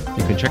interested,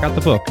 you can check out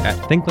the book at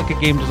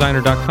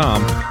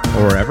thinklikeagamedesigner.com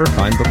or wherever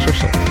fine books are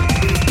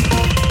sold.